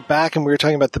right, we're back and we were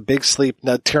talking about The Big Sleep.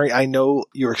 Now, Terry, I know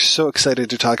you're so excited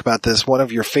to talk about this, one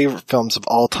of your favorite films of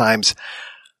all times.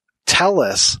 Tell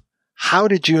us, how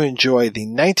did you enjoy the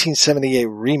 1978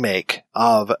 remake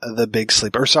of The Big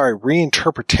Sleep,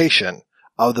 reinterpretation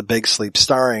of The Big Sleep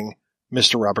starring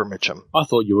Mr. Robert Mitchum? I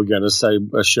thought you were going to say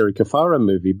a Sherry Kafara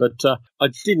movie, but I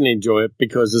didn't enjoy it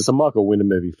because it's a Michael Winner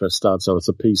movie for a start, so it's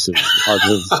a piece of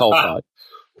sulfite.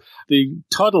 The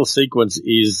title sequence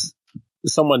is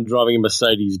someone driving a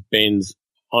Mercedes-Benz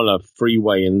on a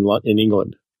freeway in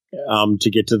England to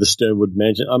get to the Sternwood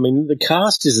Mansion. I mean, the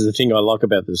cast is the thing I like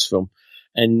about this film,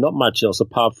 and not much else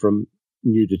apart from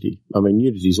nudity. I mean,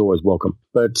 nudity is always welcome.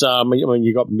 But I mean,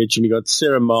 you got Mitchum, you got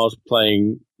Sarah Miles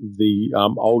playing the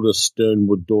older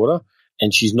Sternwood daughter,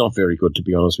 and she's not very good, to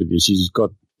be honest with you. She's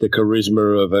got the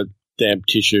charisma of a damp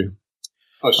tissue.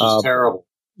 Oh, she's terrible.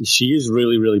 She is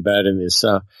really, really bad in this.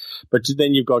 But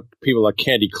then you've got people like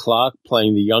Candy Clark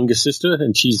playing the younger sister,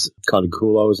 and she's kind of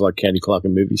cool. I always like Candy Clark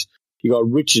in movies. You got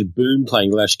Richard Boone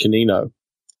playing Lash Canino,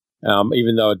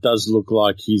 even though it does look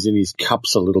like he's in his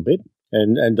cups a little bit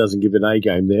and doesn't give an A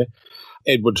game there.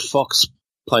 Edward Fox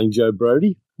playing Joe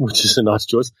Brody, which is a nice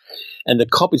choice. And the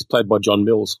cop is played by John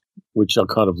Mills, which I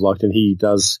kind of liked, and he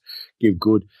does give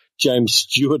good. James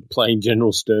Stewart playing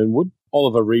General Sternwood.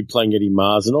 Oliver Reed playing Eddie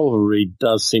Mars, and Oliver Reed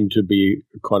does seem to be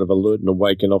kind of alert and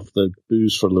awake and off the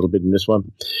booze for a little bit in this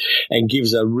one, and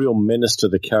gives a real menace to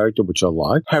the character, which I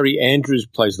like. Harry Andrews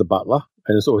plays the butler,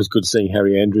 And it's always good seeing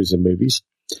Harry Andrews in movies.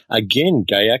 Again,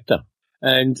 gay actor.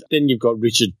 And then you've got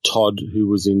Richard Todd, who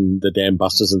was in The Dam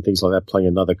Busters and things like that, playing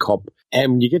another cop.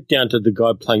 And when you get down to the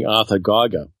guy playing Arthur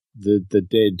Geiger, the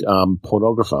dead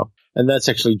pornographer, and that's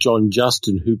actually John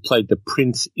Justin, who played the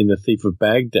prince in The Thief of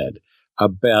Baghdad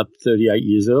about 38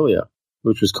 years earlier,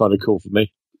 which was kind of cool for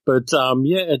me. But,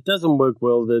 it doesn't work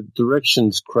well. The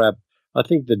direction's crap. I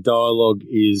think the dialogue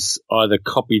is either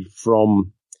copied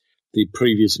from the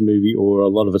previous movie or a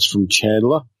lot of it's from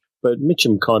Chandler. But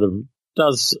Mitchum kind of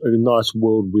does a nice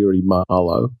world-weary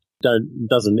Marlowe.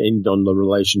 Doesn't end on the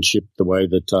relationship the way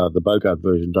that the Bogart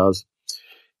version does.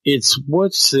 It's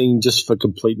worth seeing just for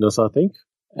completeness, I think,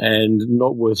 and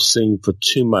not worth seeing for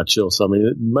too much else. I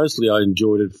mean, mostly I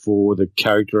enjoyed it for the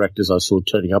character actors I saw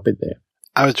turning up in there.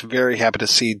 I was very happy to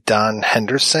see Don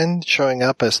Henderson showing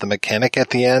up as the mechanic at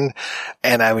the end.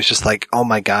 And I was just like, oh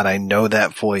my God, I know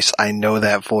that voice. I know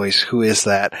that voice. Who is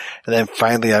that? And then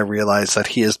finally I realized that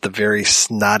he is the very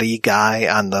snotty guy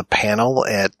on the panel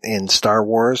in Star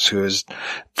Wars who is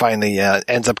finally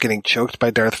ends up getting choked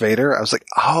by Darth Vader. I was like,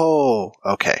 oh,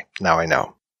 okay. Now I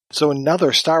know. So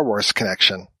another Star Wars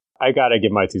connection. I gotta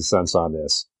give my 2 cents on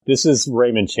this. This is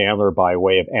Raymond Chandler by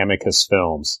way of Amicus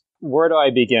Films. Where do I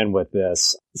begin with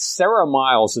this? Sarah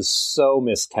Miles is so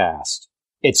miscast.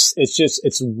 It's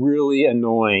really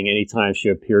annoying anytime she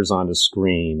appears on the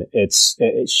screen.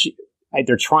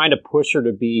 They're trying to push her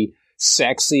to be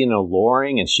sexy and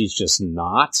alluring, and she's just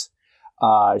not.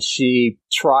 She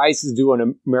tries to do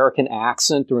an American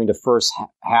accent during the first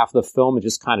half of the film and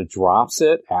just kind of drops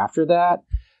it after that.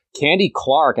 Candy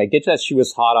Clark, I get that she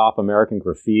was hot off American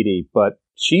Graffiti, but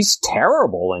she's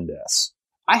terrible in this.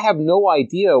 I have no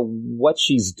idea what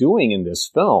she's doing in this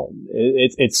film.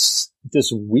 It's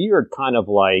this weird kind of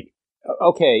like,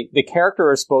 okay, the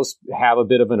character is supposed to have a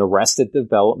bit of an Arrested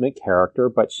Development character,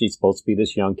 but she's supposed to be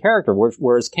this young character.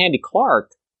 Whereas Candy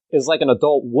Clark is like an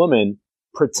adult woman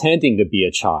pretending to be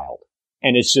a child.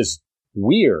 And it's just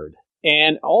weird.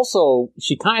 And also,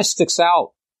 she kind of sticks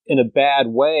out in a bad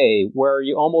way where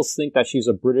you almost think that she's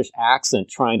a British accent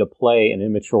trying to play an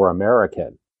immature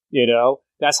American, you know?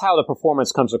 That's how the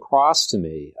performance comes across to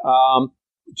me.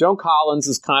 Joan Collins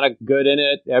is kind of good in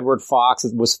it. Edward Fox,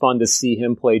 it was fun to see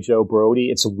him play Joe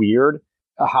Brody. It's weird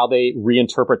how they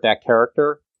reinterpret that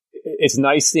character. It's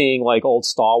nice seeing like old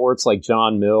stalwarts like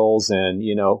John Mills and,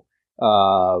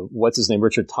 what's his name,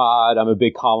 Richard Todd. I'm a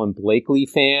big Colin Blakely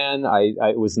fan.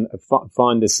 It was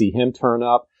fun to see him turn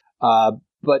up.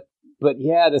 But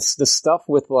yeah, the stuff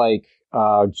with like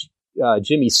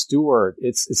Jimmy Stewart,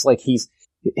 it's like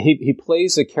he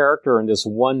plays a character in this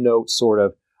one note sort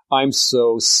of, I'm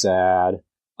so sad.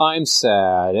 I'm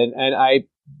sad. And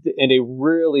they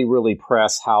really, really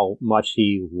press how much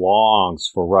he longs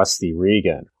for Rusty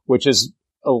Regan, which is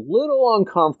a little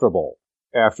uncomfortable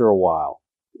after a while,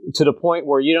 to the point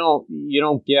where you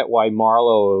don't get why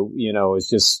Marlowe, is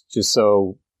just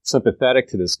so sympathetic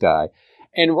to this guy.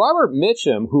 And Robert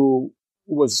Mitchum, who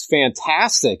was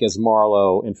fantastic as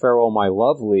Marlowe in Farewell My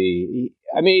Lovely.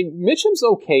 Mitchum's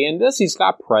okay in this. He's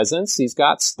got presence. He's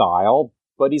got style,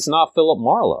 but he's not Philip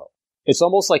Marlowe. It's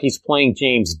almost like he's playing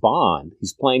James Bond.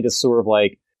 He's playing this sort of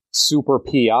like super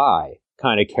PI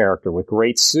kind of character with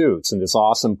great suits and this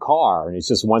awesome car. And he's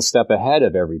just one step ahead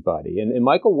of everybody. And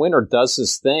Michael Winner does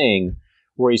this thing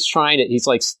where he's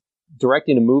like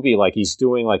directing a movie like he's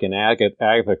doing like an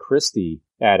Agatha Christie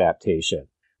adaptation,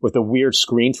 with the weird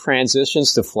screen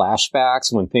transitions to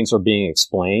flashbacks when things are being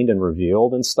explained and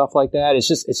revealed and stuff like that. It's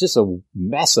just a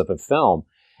mess of a film.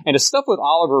 And the stuff with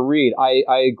Oliver Reed, I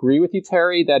agree with you,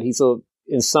 Terry, that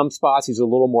in some spots he's a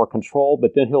little more controlled,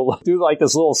 but then he'll do like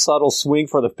this little subtle swing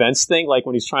for the fence thing, like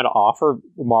when he's trying to offer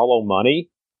Marlowe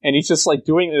money. And he's just like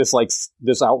doing this like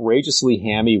this outrageously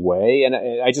hammy way. And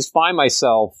I just find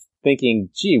myself thinking,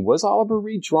 gee, was Oliver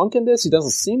Reed drunk in this? He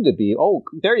doesn't seem to be. Oh,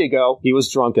 there you go. He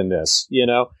was drunk in this,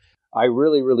 I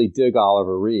really, really dig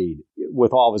Oliver Reed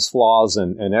with all of his flaws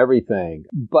and everything.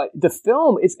 But the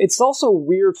film, it's also a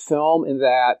weird film in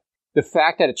that the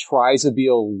fact that it tries to be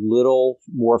a little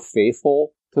more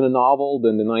faithful to the novel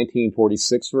than the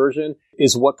 1946 version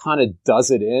is what kind of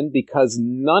does it in, because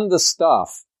none of the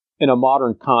stuff in a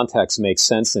modern context makes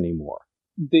sense anymore.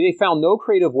 They found no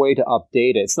creative way to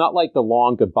update it. It's not like The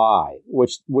Long Goodbye,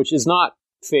 which is not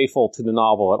faithful to the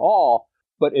novel at all,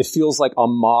 but it feels like a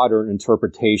modern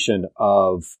interpretation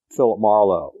of Philip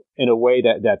Marlowe in a way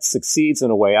that succeeds in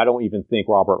a way I don't even think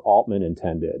Robert Altman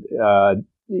intended.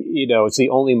 It's the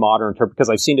only modern because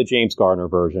I've seen the James Gardner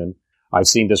version. I've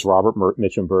seen this Robert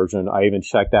Mitchum version. I even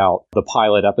checked out the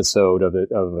pilot episode of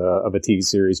a TV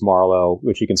series, Marlowe,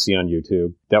 which you can see on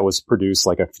YouTube, that was produced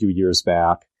like a few years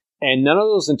back. And none of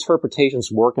those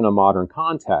interpretations work in a modern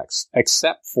context,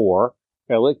 except for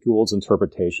Elliot Gould's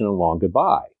interpretation of Long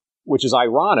Goodbye, which is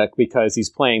ironic because he's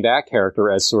playing that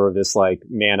character as sort of this like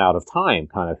man out of time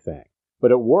kind of thing. But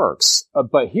it works.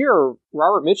 But here,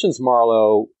 Robert Mitchum's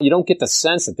Marlowe, you don't get the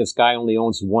sense that this guy only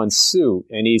owns one suit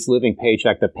and he's living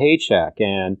paycheck to paycheck,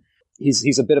 and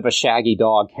he's a bit of a shaggy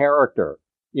dog character.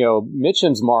 You know,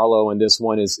 Mitchum's Marlowe in this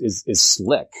one is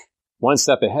slick, one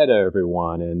step ahead of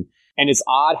everyone, and it's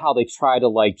odd how they try to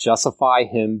like justify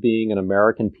him being an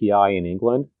American PI in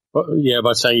England. Yeah,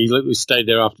 by saying he stayed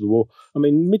there after the war. I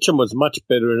mean, Mitchum was much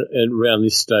better around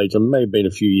this stage. It may have been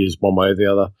a few years one way or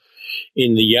the other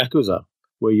in the Yakuza,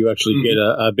 where you actually get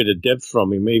a bit of depth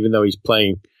from him, even though he's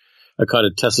playing a kind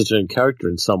of taciturn character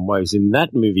in some ways. In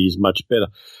that movie, he's much better.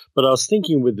 But I was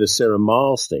thinking with the Sarah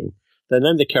Miles thing, they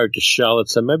named the character Charlotte,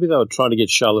 so maybe they were trying to get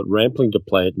Charlotte Rampling to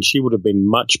play it, and she would have been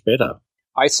much better.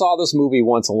 I saw this movie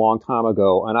once a long time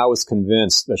ago, and I was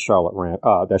convinced that Charlotte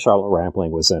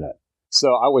Rampling was in it.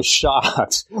 So I was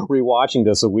shocked rewatching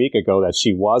this a week ago that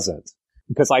she wasn't,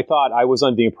 because I thought I was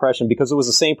under the impression, because it was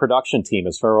the same production team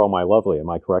as Farewell My Lovely. Am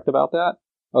I correct about that?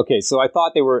 Okay, so I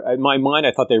thought they were, in my mind,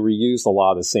 I thought they reused a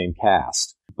lot of the same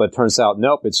cast. But it turns out,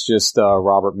 nope, it's just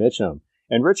Robert Mitchum.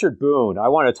 And Richard Boone, I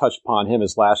want to touch upon him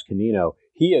as Lash Canino.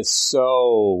 He is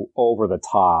so over the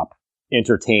top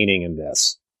entertaining in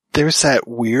this. There's that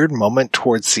weird moment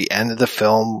towards the end of the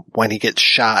film when he gets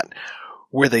shot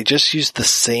where they just use the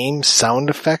same sound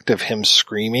effect of him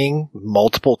screaming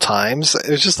multiple times. It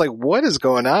was just like, what is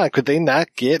going on? Could they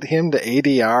not get him to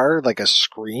ADR like a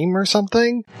scream or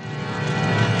something?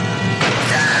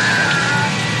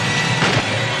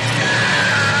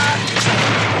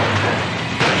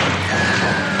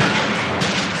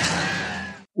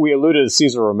 We alluded to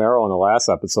Cesar Romero in the last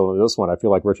episode. In this one, I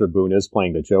feel like Richard Boone is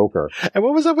playing the Joker. And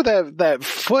what was up with that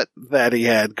foot that he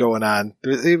had going on?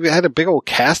 He had a big old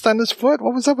cast on his foot?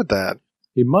 What was up with that?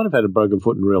 He might have had a broken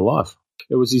foot in real life.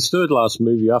 It was his third last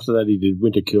movie. After that, he did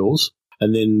Winter Kills,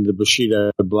 and then the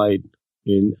Bushido Blade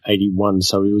in 81,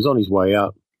 so he was on his way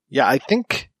out. Yeah, I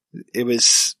think it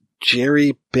was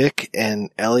Jerry Bick and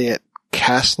Elliot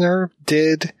Kastner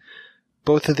did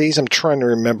both of these. I'm trying to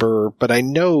remember, but I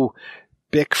know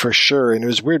Bick for sure, and it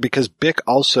was weird because Bick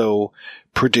also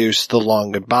produced The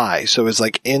Long Goodbye. So it was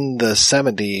like in the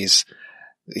 70s,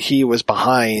 he was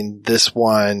behind this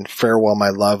one, Farewell My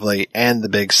Lovely, and The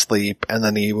Big Sleep, and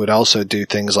then he would also do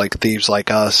things like Thieves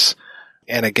Like Us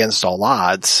and Against All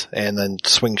Odds, and then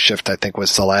Swing Shift, I think,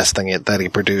 was the last thing that he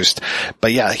produced.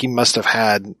 But yeah, he must have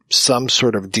had some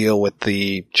sort of deal with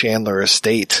the Chandler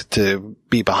estate to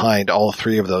be behind all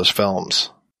three of those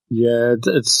films. Yeah,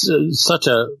 it's such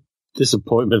a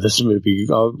disappointment, this movie.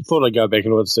 I thought I'd go back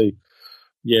and see,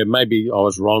 yeah, maybe I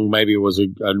was wrong. Maybe it was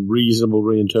a reasonable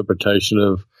reinterpretation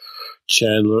of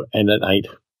Chandler, and it ain't.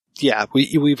 Yeah,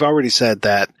 we've already said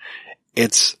that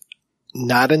it's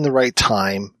not in the right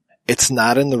time. It's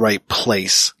not in the right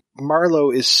place.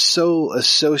 Marlowe is so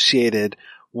associated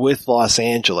with Los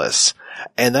Angeles.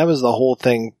 And that was the whole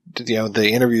thing, you know, the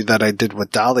interview that I did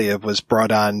with Dahlia was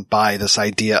brought on by this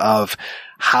idea of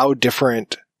how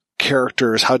different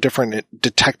characters, how different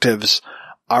detectives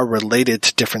are related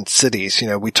to different cities. You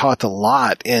know, we talked a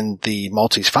lot in the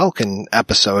Maltese Falcon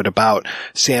episode about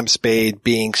Sam Spade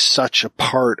being such a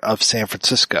part of San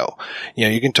Francisco. You know,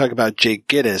 you can talk about Jake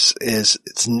Gittes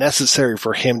it's necessary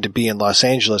for him to be in Los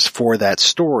Angeles for that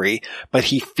story, but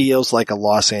he feels like a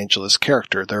Los Angeles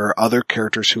character. There are other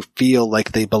characters who feel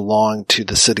like they belong to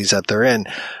the cities that they're in.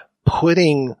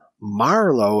 Putting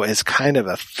Marlowe as kind of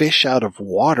a fish out of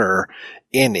water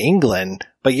in England,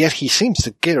 but yet he seems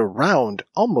to get around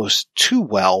almost too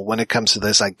well when it comes to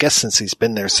this. I guess since he's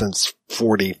been there since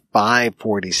 45,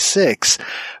 46,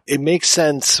 it makes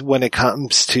sense when it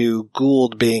comes to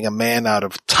Gould being a man out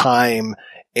of time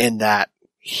in that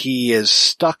he is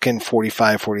stuck in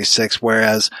 45, 46,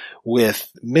 whereas with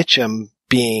Mitchum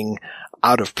being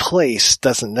out of place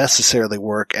doesn't necessarily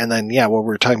work. And then, yeah, what we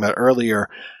were talking about earlier,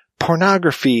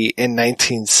 pornography in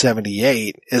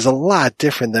 1978 is a lot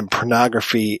different than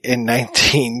pornography in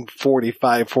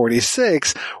 1945,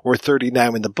 46, or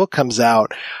 39 when the book comes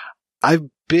out. I've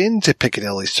been to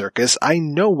Piccadilly Circus. I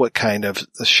know what kind of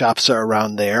shops are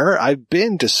around there. I've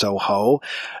been to Soho.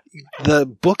 The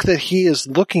book that he is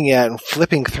looking at and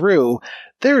flipping through,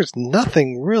 there's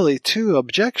nothing really too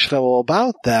objectionable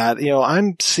about that. You know,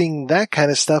 I'm seeing that kind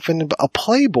of stuff in a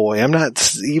Playboy. I'm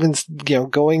not even, you know,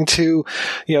 going to,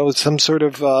 you know, some sort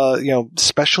of, you know,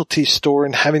 specialty store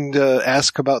and having to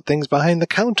ask about things behind the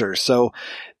counter. So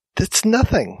that's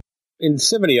nothing. In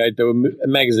 78, there were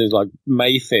magazines like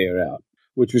Mayfair out,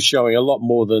 which was showing a lot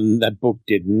more than that book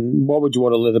did. And why would you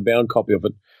want a leather-bound copy of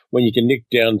it when you can nick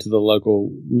down to the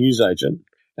local newsagent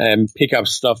and pick up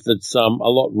stuff that's a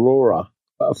lot rawer.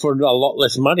 For a lot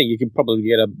less money, you can probably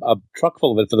get a truck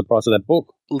full of it for the price of that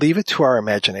book. Leave it to our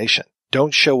imagination.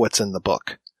 Don't show what's in the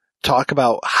book. Talk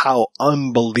about how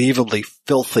unbelievably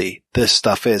filthy this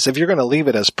stuff is. If you're going to leave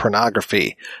it as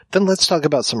pornography, then let's talk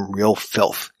about some real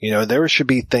filth. You know, there should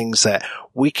be things that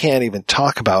we can't even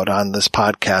talk about on this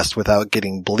podcast without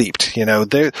getting bleeped. You know,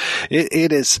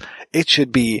 it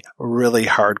should be really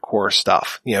hardcore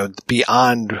stuff, you know,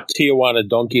 beyond Tijuana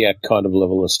Donkey Act kind of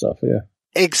level of stuff. Yeah.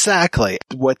 Exactly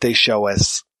what they show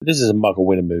us. This is a Michael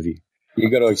Winner movie.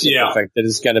 You got to accept the fact that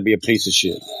it's going to be a piece of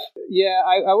shit. Yeah,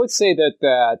 I would say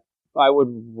that I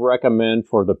would recommend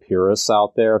for the purists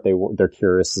out there, if they're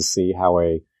curious to see how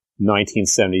a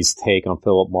 1970s take on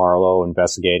Philip Marlowe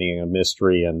investigating a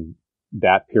mystery in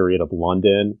that period of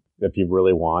London, if you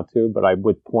really want to. But I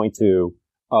would point to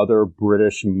other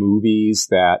British movies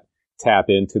that tap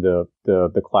into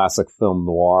the classic film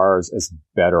noirs as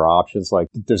better options. Like,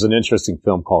 there's an interesting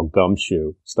film called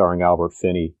Gumshoe starring Albert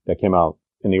Finney that came out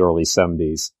in the early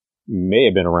 70s. May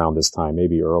have been around this time,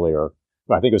 maybe earlier.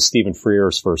 But I think it was Stephen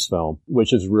Frears' first film,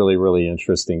 which is really, really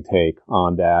interesting take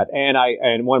on that.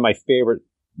 And one of my favorite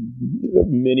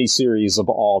miniseries of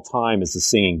all time is The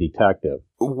Singing Detective.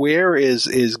 Where is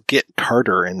Get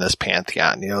Carter in this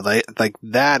pantheon? You know, like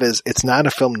that is, it's not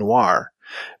a film noir,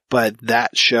 but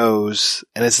that shows,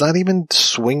 and it's not even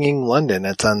swinging London.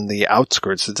 It's on the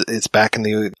outskirts. It's back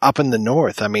up in the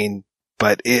north. I mean,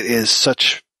 but it is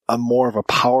such a more of a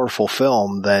powerful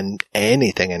film than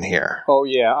anything in here. Oh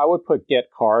yeah, I would put Get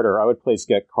Carter. I would place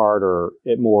Get Carter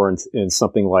more in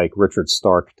something like Richard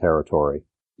Stark territory.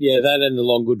 Yeah, that and The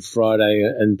Long Good Friday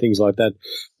and things like that.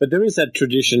 But there is that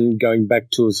tradition going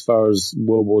back to as far as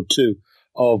World War II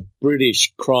of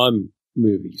British crime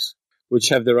movies, which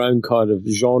have their own kind of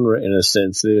genre in a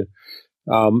sense.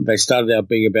 They started out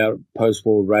being about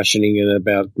post-war rationing and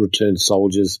about returned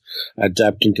soldiers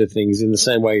adapting to things in the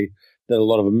same way that a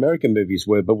lot of American movies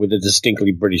were, but with a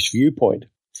distinctly British viewpoint.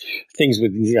 Things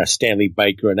with, you know, Stanley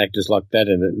Baker and actors like that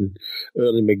in it, and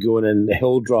Early McGowan and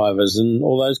Hell Drivers and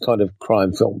all those kind of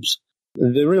crime films.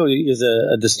 There really is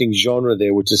a distinct genre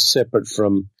there, which is separate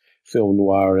from film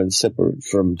noir and separate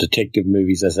from detective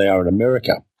movies as they are in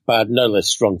America, but no less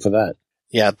strong for that.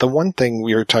 Yeah, the one thing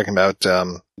we were talking about,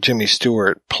 Jimmy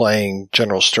Stewart playing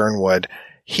General Sternwood,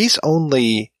 he's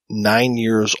only 9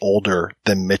 years older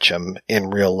than Mitchum in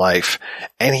real life,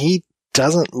 and he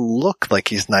doesn't look like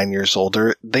he's 9 years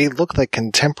older. They look like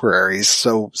contemporaries.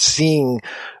 So seeing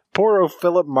poor old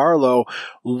Philip Marlowe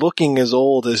looking as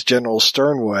old as General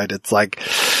Sternwood, it's like,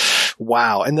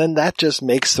 wow. And then that just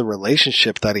makes the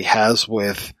relationship that he has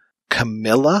with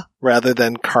Camilla rather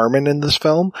than Carmen in this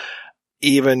film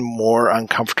even more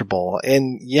uncomfortable.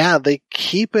 And yeah, they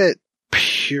keep it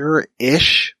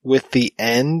pure-ish with the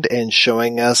end and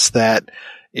showing us that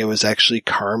it was actually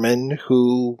Carmen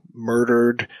who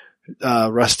murdered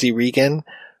Rusty Regan.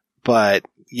 But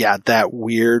yeah, that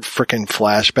weird frickin'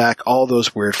 flashback, all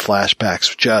those weird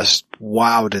flashbacks, just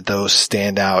wow, did those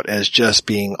stand out as just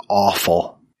being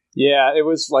awful. Yeah, it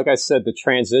was, like I said, the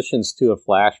transitions to the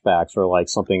flashbacks are like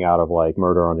something out of like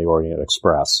Murder on the Orient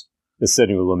Express, the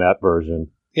Sidney Lumet version.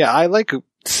 Yeah, I like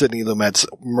Sidney Lumet's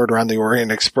Murder on the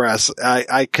Orient Express.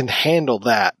 I can handle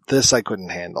that. This I couldn't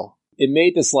handle. It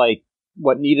made this like,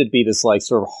 what needed to be this like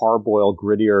sort of hard-boiled,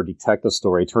 grittier detective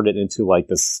story, turned it into like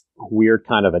this weird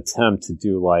kind of attempt to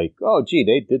do like, oh gee,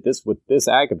 they did this with this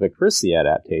Agatha Christie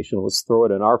adaptation, let's throw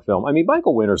it in our film. I mean,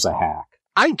 Michael Winner's a hack.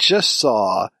 I just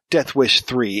saw Death Wish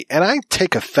 3, and I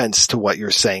take offense to what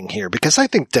you're saying here, because I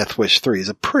think Death Wish 3 is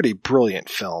a pretty brilliant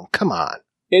film. Come on.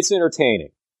 It's entertaining.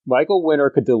 Michael Winner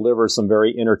could deliver some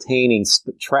very entertaining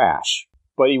trash,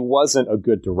 but he wasn't a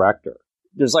good director.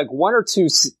 There's like one or two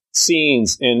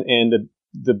scenes in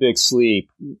the Big Sleep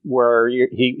where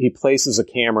he places a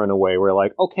camera in a way where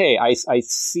like, okay, I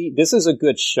see this is a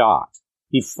good shot.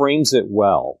 He frames it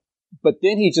well, but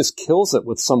then he just kills it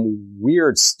with some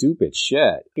weird, stupid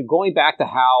shit. Going back to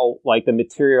how like the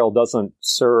material doesn't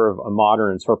serve a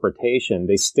modern interpretation,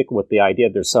 they stick with the idea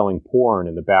they're selling porn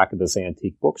in the back of this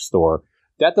antique bookstore.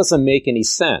 That doesn't make any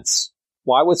sense.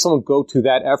 Why would someone go to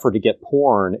that effort to get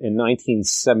porn in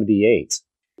 1978?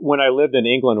 When I lived in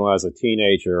England when I was a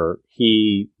teenager,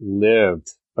 he lived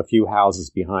a few houses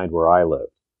behind where I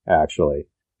lived, actually.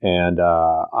 And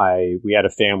we had a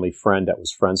family friend that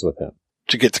was friends with him.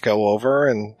 Did you get to go over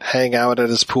and hang out at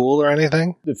his pool or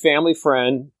anything? The family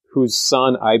friend whose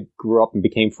son I grew up and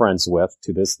became friends with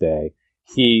to this day,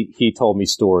 he told me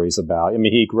stories about, I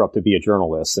mean, he grew up to be a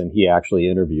journalist and he actually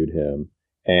interviewed him.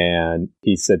 And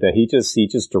he said that he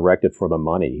just directed for the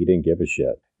money. He didn't give a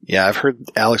shit. Yeah, I've heard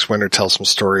Alex Winter tell some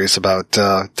stories about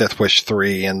Death Wish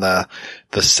 3 and the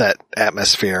set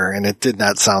atmosphere, and it did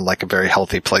not sound like a very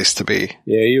healthy place to be.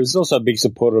 Yeah, he was also a big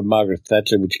supporter of Margaret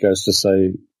Thatcher, which goes to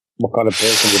say what kind of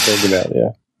person we're talking about,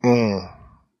 yeah.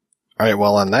 All right,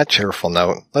 well, on that cheerful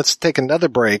note, let's take another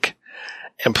break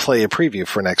and play a preview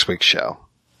for next week's show.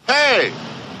 Hey!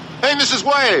 Hey, Mrs.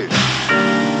 Wade!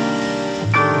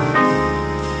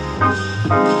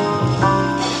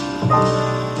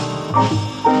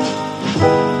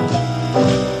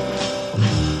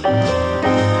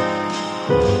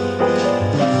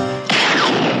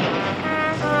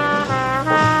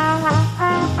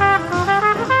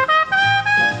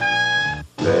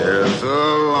 There's a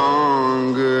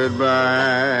long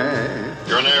goodbye.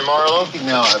 Your name, Marlowe?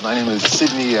 No, my name is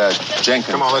Sidney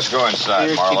Jenkins. Come on, let's go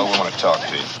inside, Marlowe. We want to talk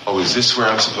to you. Oh, is this where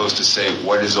I'm supposed to say,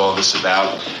 what is all this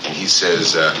about? And he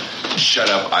says, shut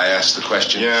up, I asked the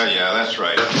question. Yeah, that's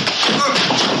right.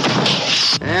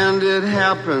 And it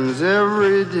happens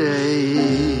every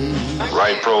day.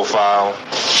 Right profile.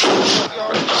 Sit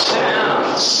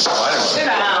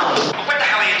down. What the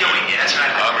hell are you doing here? That's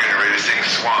right. I'm getting ready to sing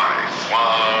Swanee.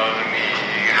 Swanee,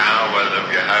 how I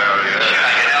love you, how I love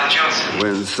you.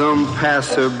 When some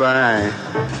passerby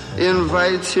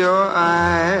invites your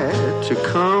eye to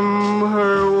come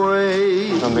her way.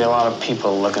 There's going to be a lot of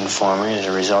people looking for me as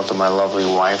a result of my lovely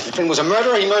wife. If it was a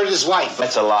murder, he murdered his wife.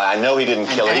 That's a lie. I know he didn't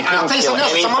kill her. He couldn't kill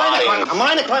anybody. It's a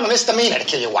minor crime, a misdemeanor to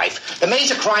kill your wife. The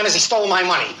major crime is he stole my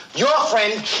money. Your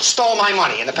friend stole my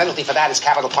money, and the penalty for that is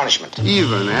capital punishment.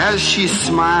 Even as she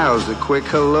smiles a quick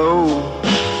hello,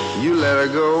 you let her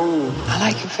go. I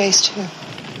like your face, too.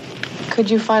 Could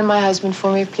you find my husband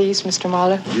for me, please, Mr.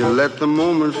 Marlowe? You let the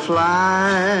moment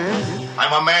fly.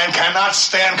 I'm a man cannot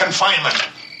stand confinement.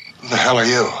 Who the hell are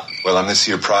you? Well, I'm this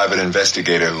here private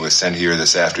investigator who was sent here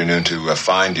this afternoon to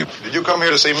find you. Did you come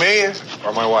here to see me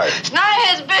or my wife? It's none of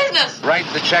his business. Write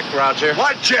the check, Roger.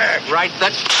 What check? Write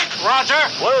the check, Roger.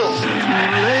 Whoa.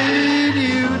 Lady,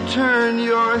 you turn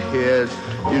your head.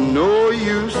 You know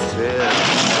you said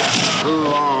a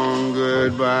long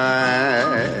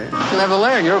goodbye. You'll never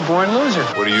learn. You're a born loser.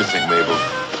 What do you think, Mabel?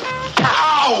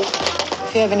 Ow!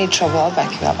 If you have any trouble, I'll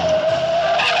back you up.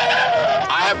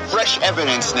 I have fresh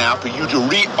evidence now for you to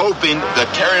reopen the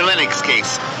Terry Lennox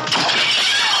case.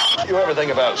 You ever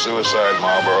think about suicide,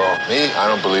 Marlboro? Me? I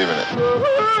don't believe in it.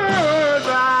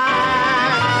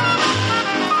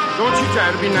 Don't you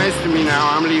try to be nice to me now.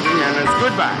 I'm leaving, and it's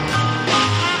goodbye.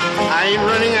 I ain't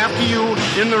running after you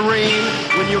in the rain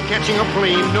when you're catching a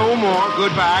plane. No more.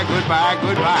 Goodbye, goodbye,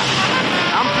 goodbye.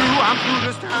 I'm through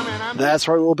this time, and That's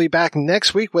right. We'll be back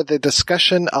next week with a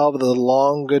discussion of The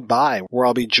Long Goodbye, where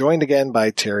I'll be joined again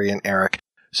by Terry and Eric.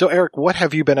 So, Eric, what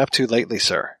have you been up to lately,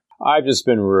 sir? I've just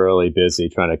been really busy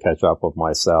trying to catch up with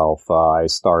myself. I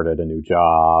started a new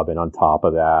job, and on top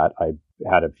of that, I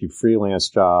had a few freelance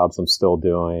jobs I'm still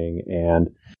doing,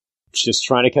 and just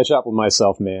trying to catch up with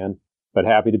myself, man. But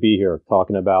happy to be here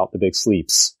talking about The Big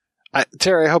Sleeps.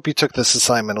 Terry, I hope you took this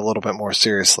assignment a little bit more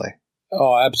seriously.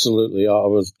 Oh, absolutely. I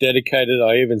was dedicated.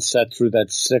 I even sat through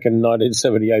that second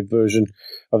 1978 version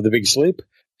of The Big Sleep.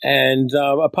 And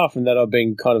apart from that, I've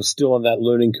been kind of still on that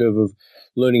learning curve of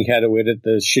learning how to edit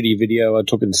the shitty video I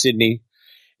took in Sydney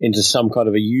into some kind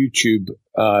of a YouTube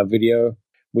video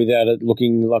without it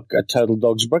looking like a total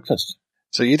dog's breakfast.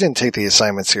 So you didn't take the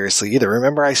assignment seriously either.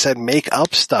 Remember I said make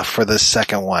up stuff for this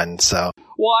second one, so.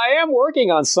 Well, I am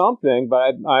working on something,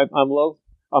 but I'm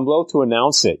loath to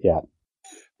announce it yet.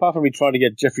 Apart from me trying to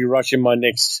get Jeffrey Rush in my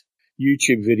next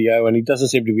YouTube video, and he doesn't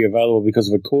seem to be available because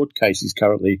of a court case he's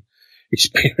currently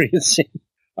experiencing.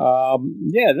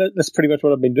 That's pretty much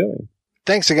what I've been doing.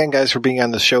 Thanks again, guys, for being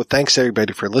on the show. Thanks,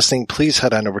 everybody, for listening. Please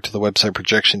head on over to the website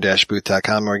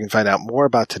projection-booth.com where you can find out more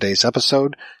about today's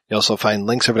episode. You also find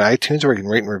links over to iTunes where you can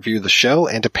rate and review the show,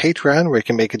 and to Patreon where you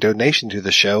can make a donation to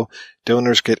the show.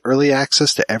 Donors get early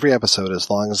access to every episode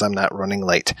as long as I'm not running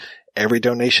late. Every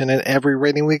donation and every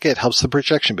rating we get helps the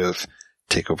Projection Booth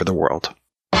take over the world.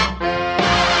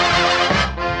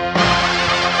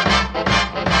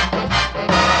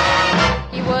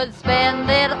 He would spend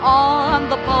it on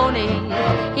the pony.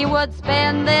 He would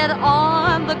spend it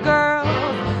on the girls.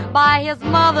 Buy his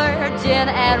mother gin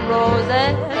and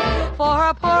roses for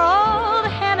her poor old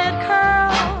headed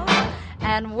curls.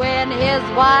 And when his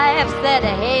wife said,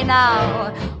 hey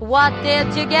now, what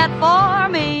did you get for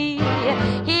me?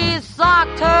 He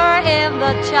socked her in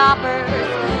the choppers.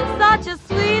 Such a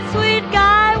sweet, sweet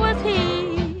guy was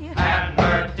he. And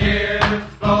her tears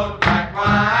flowed like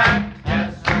wine.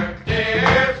 Yes, her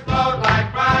tears flowed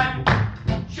like wine.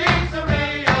 She's a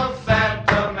real sad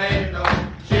tomato.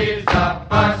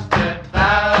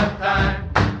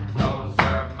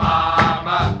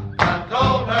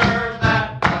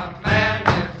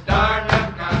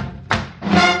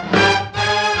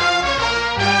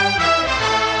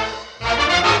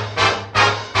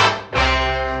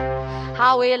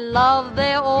 How he loved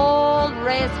the old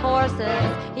race horses.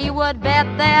 He would bet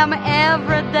them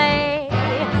every day.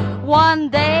 One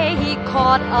day he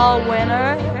caught a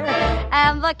winner,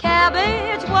 and the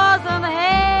cabbage wasn't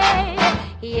hay.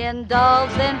 He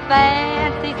indulged in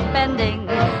fancy spending,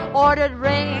 ordered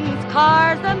rings,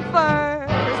 cars, and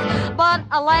furs. But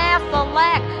alas,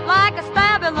 alack, like a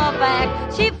stab in the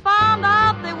back, she found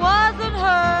out they wasn't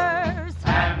hers.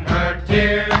 And her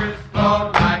tears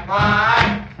flowed like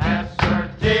wine. Yes, her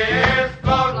tears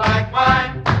flowed like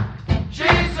wine.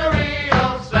 She's a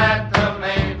real sad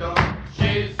tomato.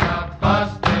 She's a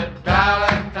busted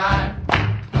Valentine.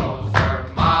 Knows her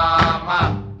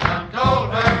mama done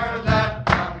told her that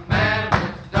a man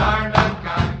is darned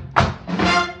unkind.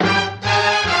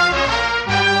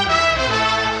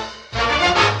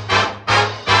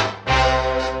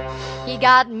 He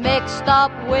got mixed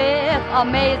up with a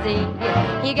Maisie.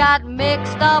 He got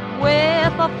mixed up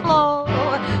with a Flo.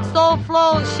 So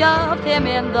Flo shoved him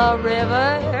in the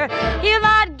river. He'll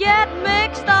not get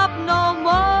mixed up no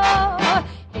more.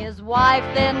 His wife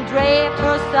then draped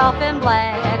herself in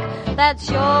black. That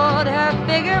showed her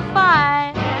figure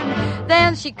fine.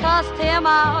 Then she cussed him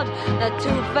out, the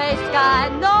two-faced guy.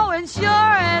 No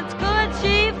insurance could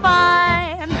she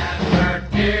find. And her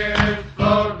tears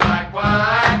flowed like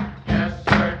wine. Yes,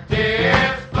 her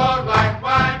tears flowed like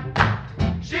wine.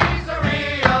 She's a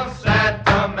real sad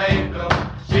tomato.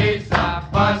 She's a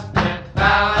busted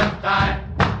Valentine.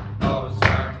 Knows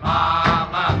her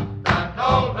mama done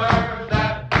told her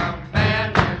that a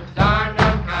man is darned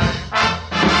unkind.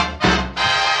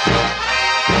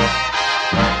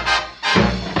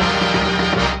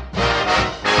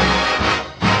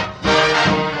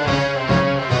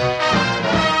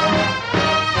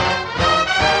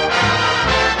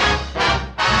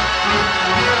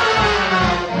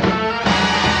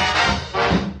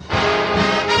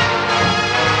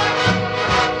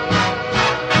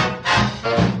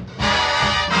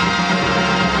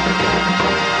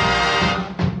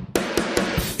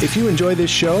 If you enjoy this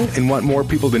show and want more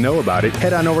people to know about it,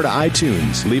 head on over to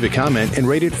iTunes, leave a comment, and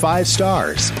rate it 5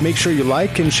 stars. Make sure you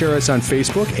like and share us on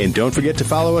Facebook, and don't forget to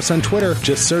follow us on Twitter.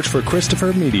 Just search for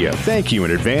Christopher Media. Thank you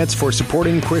in advance for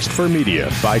supporting Christopher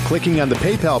Media by clicking on the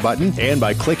PayPal button and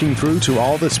by clicking through to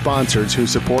all the sponsors who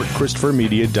support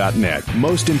ChristopherMedia.net.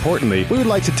 Most importantly, we would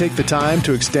like to take the time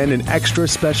to extend an extra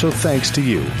special thanks to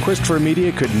you. Christopher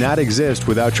Media could not exist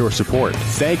without your support.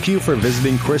 Thank you for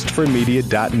visiting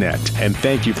ChristopherMedia.net, and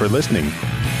thank you for listening.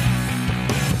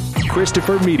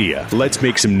 Christopher Media. Let's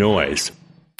make some noise.